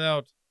turns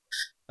out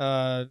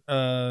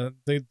the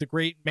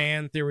great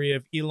man theory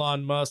of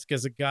Elon Musk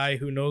as a guy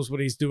who knows what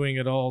he's doing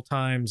at all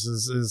times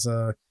is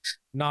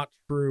not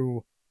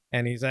true,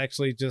 and he's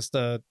actually just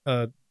a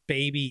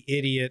baby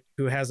idiot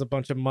who has a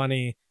bunch of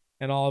money,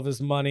 and all of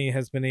his money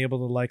has been able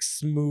to like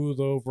smooth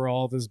over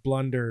all of his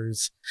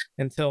blunders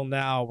until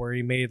now, where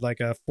he made like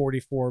a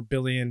 $44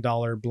 billion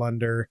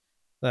blunder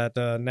that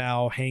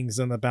now hangs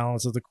in the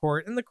balance of the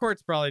court. And the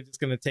court's probably just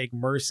going to take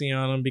mercy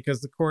on him, because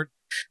the court,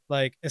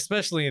 like,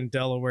 especially in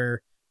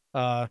Delaware,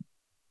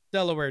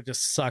 Delaware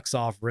just sucks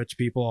off rich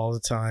people all the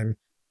time.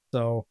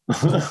 So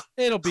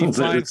it'll be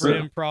fine for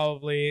him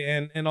probably.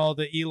 And all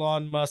the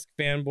Elon Musk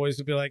fanboys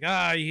will be like,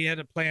 he had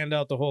it planned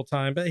out the whole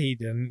time, but he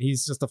didn't.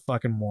 He's just a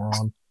fucking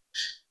moron.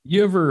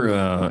 You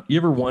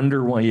ever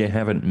wonder why you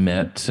haven't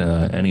met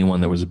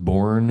anyone that was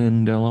born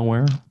in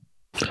Delaware?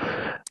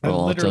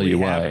 Well, I'll tell you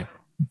why.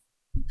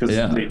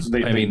 Because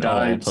they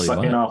died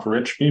sucking off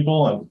rich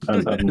people.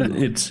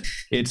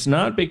 It's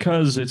not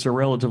because it's a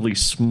relatively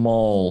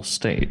small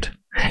state.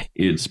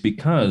 It's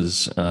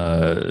because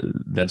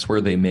that's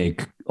where they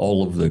make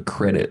all of the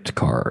credit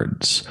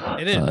cards.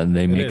 And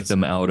they make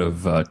them out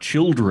of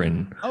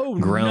children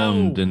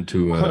ground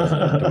into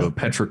a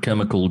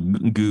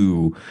petrochemical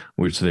goo,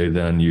 which they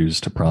then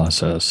use to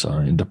process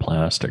into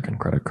plastic and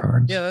credit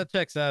cards. Yeah, that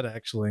checks out,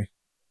 actually.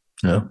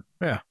 Yeah.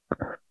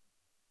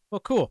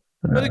 Well, cool.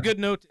 What a good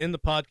note to end the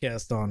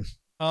podcast on.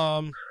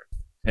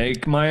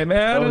 Take my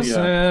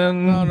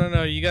medicine.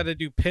 No. You got to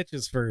do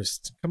pitches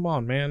first. Come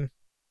on, man.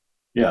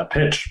 Yeah,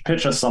 pitch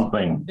us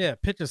something. Yeah,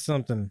 pitch us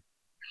something.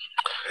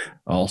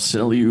 I'll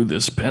sell you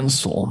this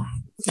pencil.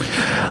 Hold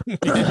up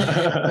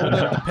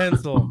the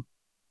pencil.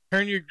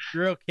 Turn your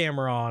drill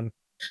camera on.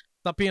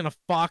 Stop being a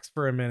fox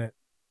for a minute.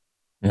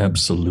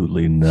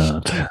 Absolutely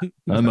not.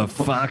 I'm a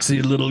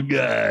foxy little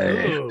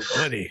guy. Oh,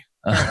 buddy.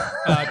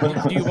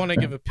 Do you want to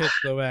give a pitch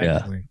though?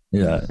 Actually,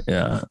 yeah.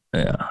 You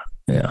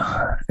can't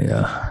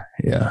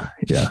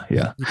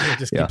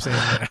just keep saying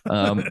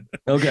that.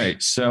 Okay,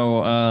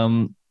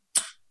 so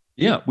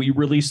we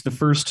released the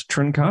first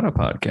Trincata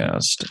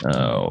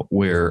podcast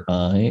where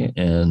I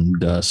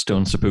and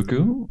Stone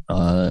Seppuku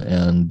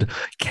and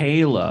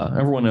Kayla,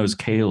 everyone knows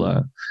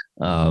Kayla,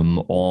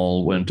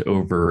 all went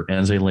over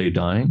As I Lay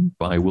Dying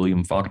by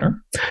William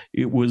Faulkner.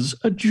 It was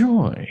a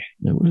joy.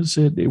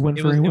 It went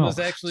very well. It was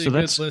actually a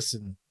good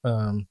listen.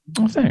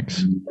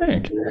 Thanks.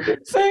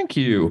 Thank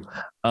you.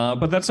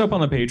 But that's up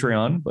on the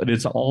Patreon, but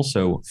it's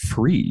also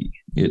free.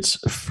 It's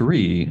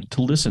free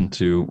to listen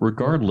to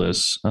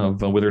regardless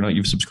of whether or not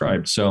you've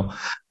subscribed. So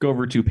go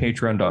over to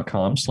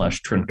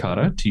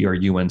patreon.com/Trincata,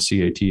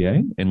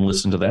 TRUNCATA, and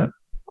listen to that.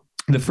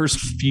 The first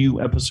few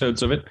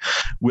episodes of it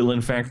will in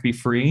fact be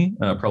free,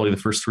 probably the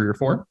first 3 or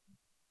 4.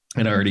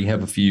 And I already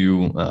have a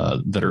few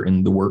that are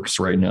in the works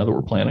right now that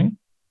we're planning.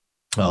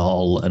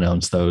 I'll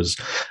announce those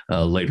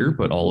later,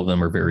 but all of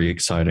them are very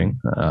exciting.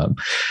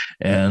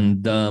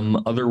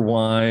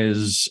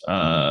 Otherwise,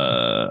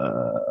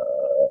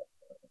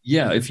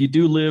 if you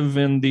do live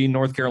in the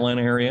North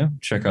Carolina area,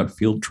 check out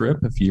Field Trip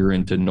if you're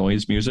into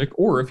noise music,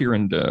 or if you're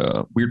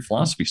into weird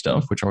philosophy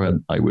stuff, which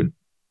I would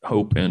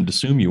hope and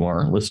assume you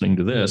are listening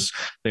to this.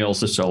 They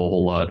also sell a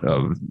whole lot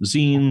of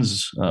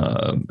zines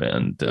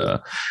and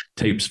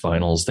tapes,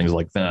 vinyls, things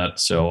like that.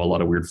 So a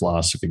lot of weird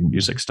philosophy and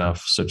music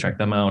stuff. So check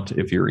them out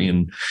if you're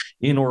in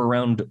or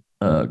around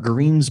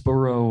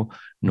Greensboro,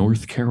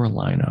 North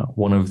Carolina.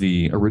 One of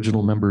the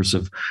original members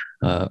of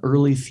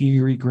early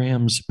Theory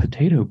Graham's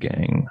Potato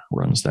Gang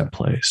runs that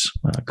place.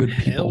 Good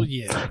people. Hell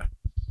yeah.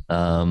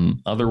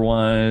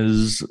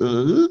 Otherwise,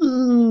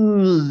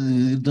 don't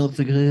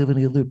think I have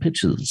any other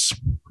pitches.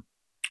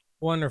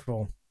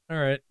 Wonderful. All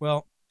right.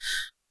 Well,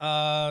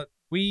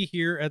 we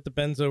here at the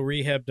Benzo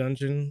Rehab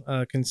Dungeon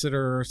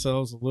consider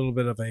ourselves a little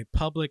bit of a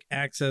public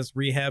access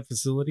rehab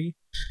facility,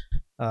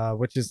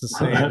 which is to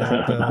say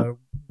that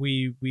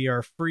we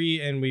are free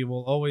and we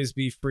will always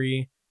be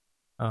free.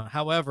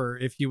 However,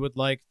 if you would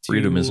like to...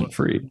 Freedom isn't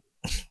free.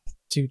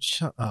 Dude,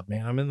 shut up,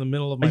 man. I'm in the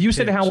middle of my pitch.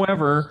 Said,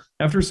 however,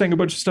 after saying a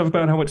bunch of stuff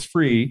about how it's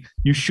free,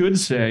 you should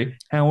say,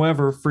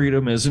 however,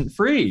 freedom isn't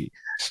free.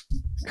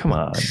 Come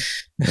on.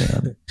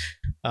 Man.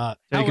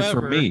 Take it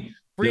from me.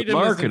 Freedom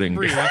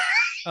marketing. Isn't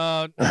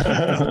free.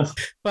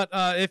 But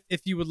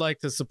if you would like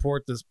to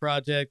support this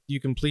project,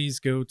 you can please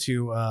go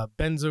to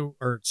Benzo,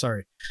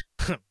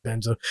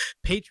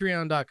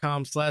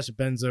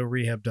 patreon.com/Benzo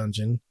Rehab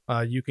Dungeon.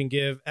 You can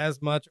give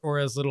as much or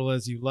as little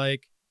as you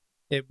like.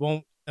 It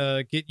won't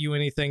get you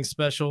anything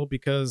special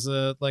because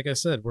like I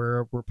said,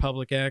 we're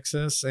public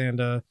access,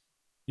 and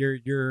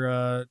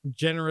your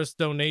generous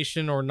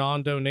donation or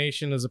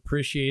non-donation is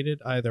appreciated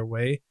either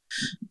way.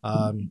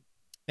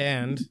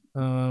 And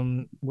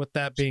with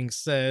that being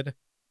said,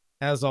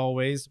 as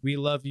always, we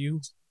love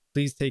you,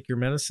 please take your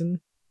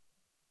medicine.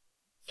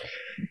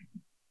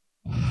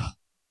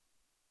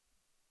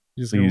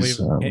 Just please,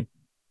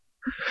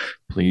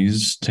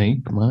 please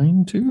take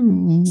mine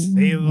too.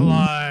 Save the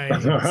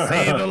line.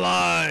 Save the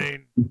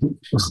line.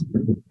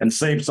 And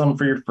save some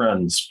for your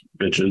friends,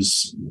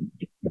 bitches.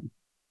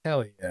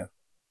 Hell yeah.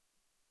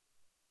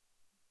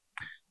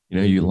 You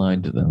know, you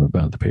lied to them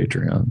about the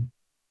Patreon.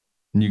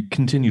 And you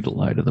continue to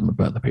lie to them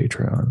about the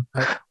Patreon.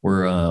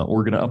 We're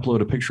going to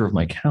upload a picture of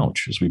my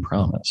couch as we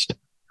promised.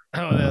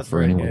 Oh, that's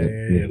right.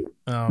 Yeah.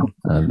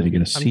 They're going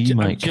to see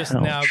my couch. I'm just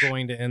now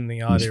going to end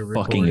the audio These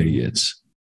fucking recording. idiots.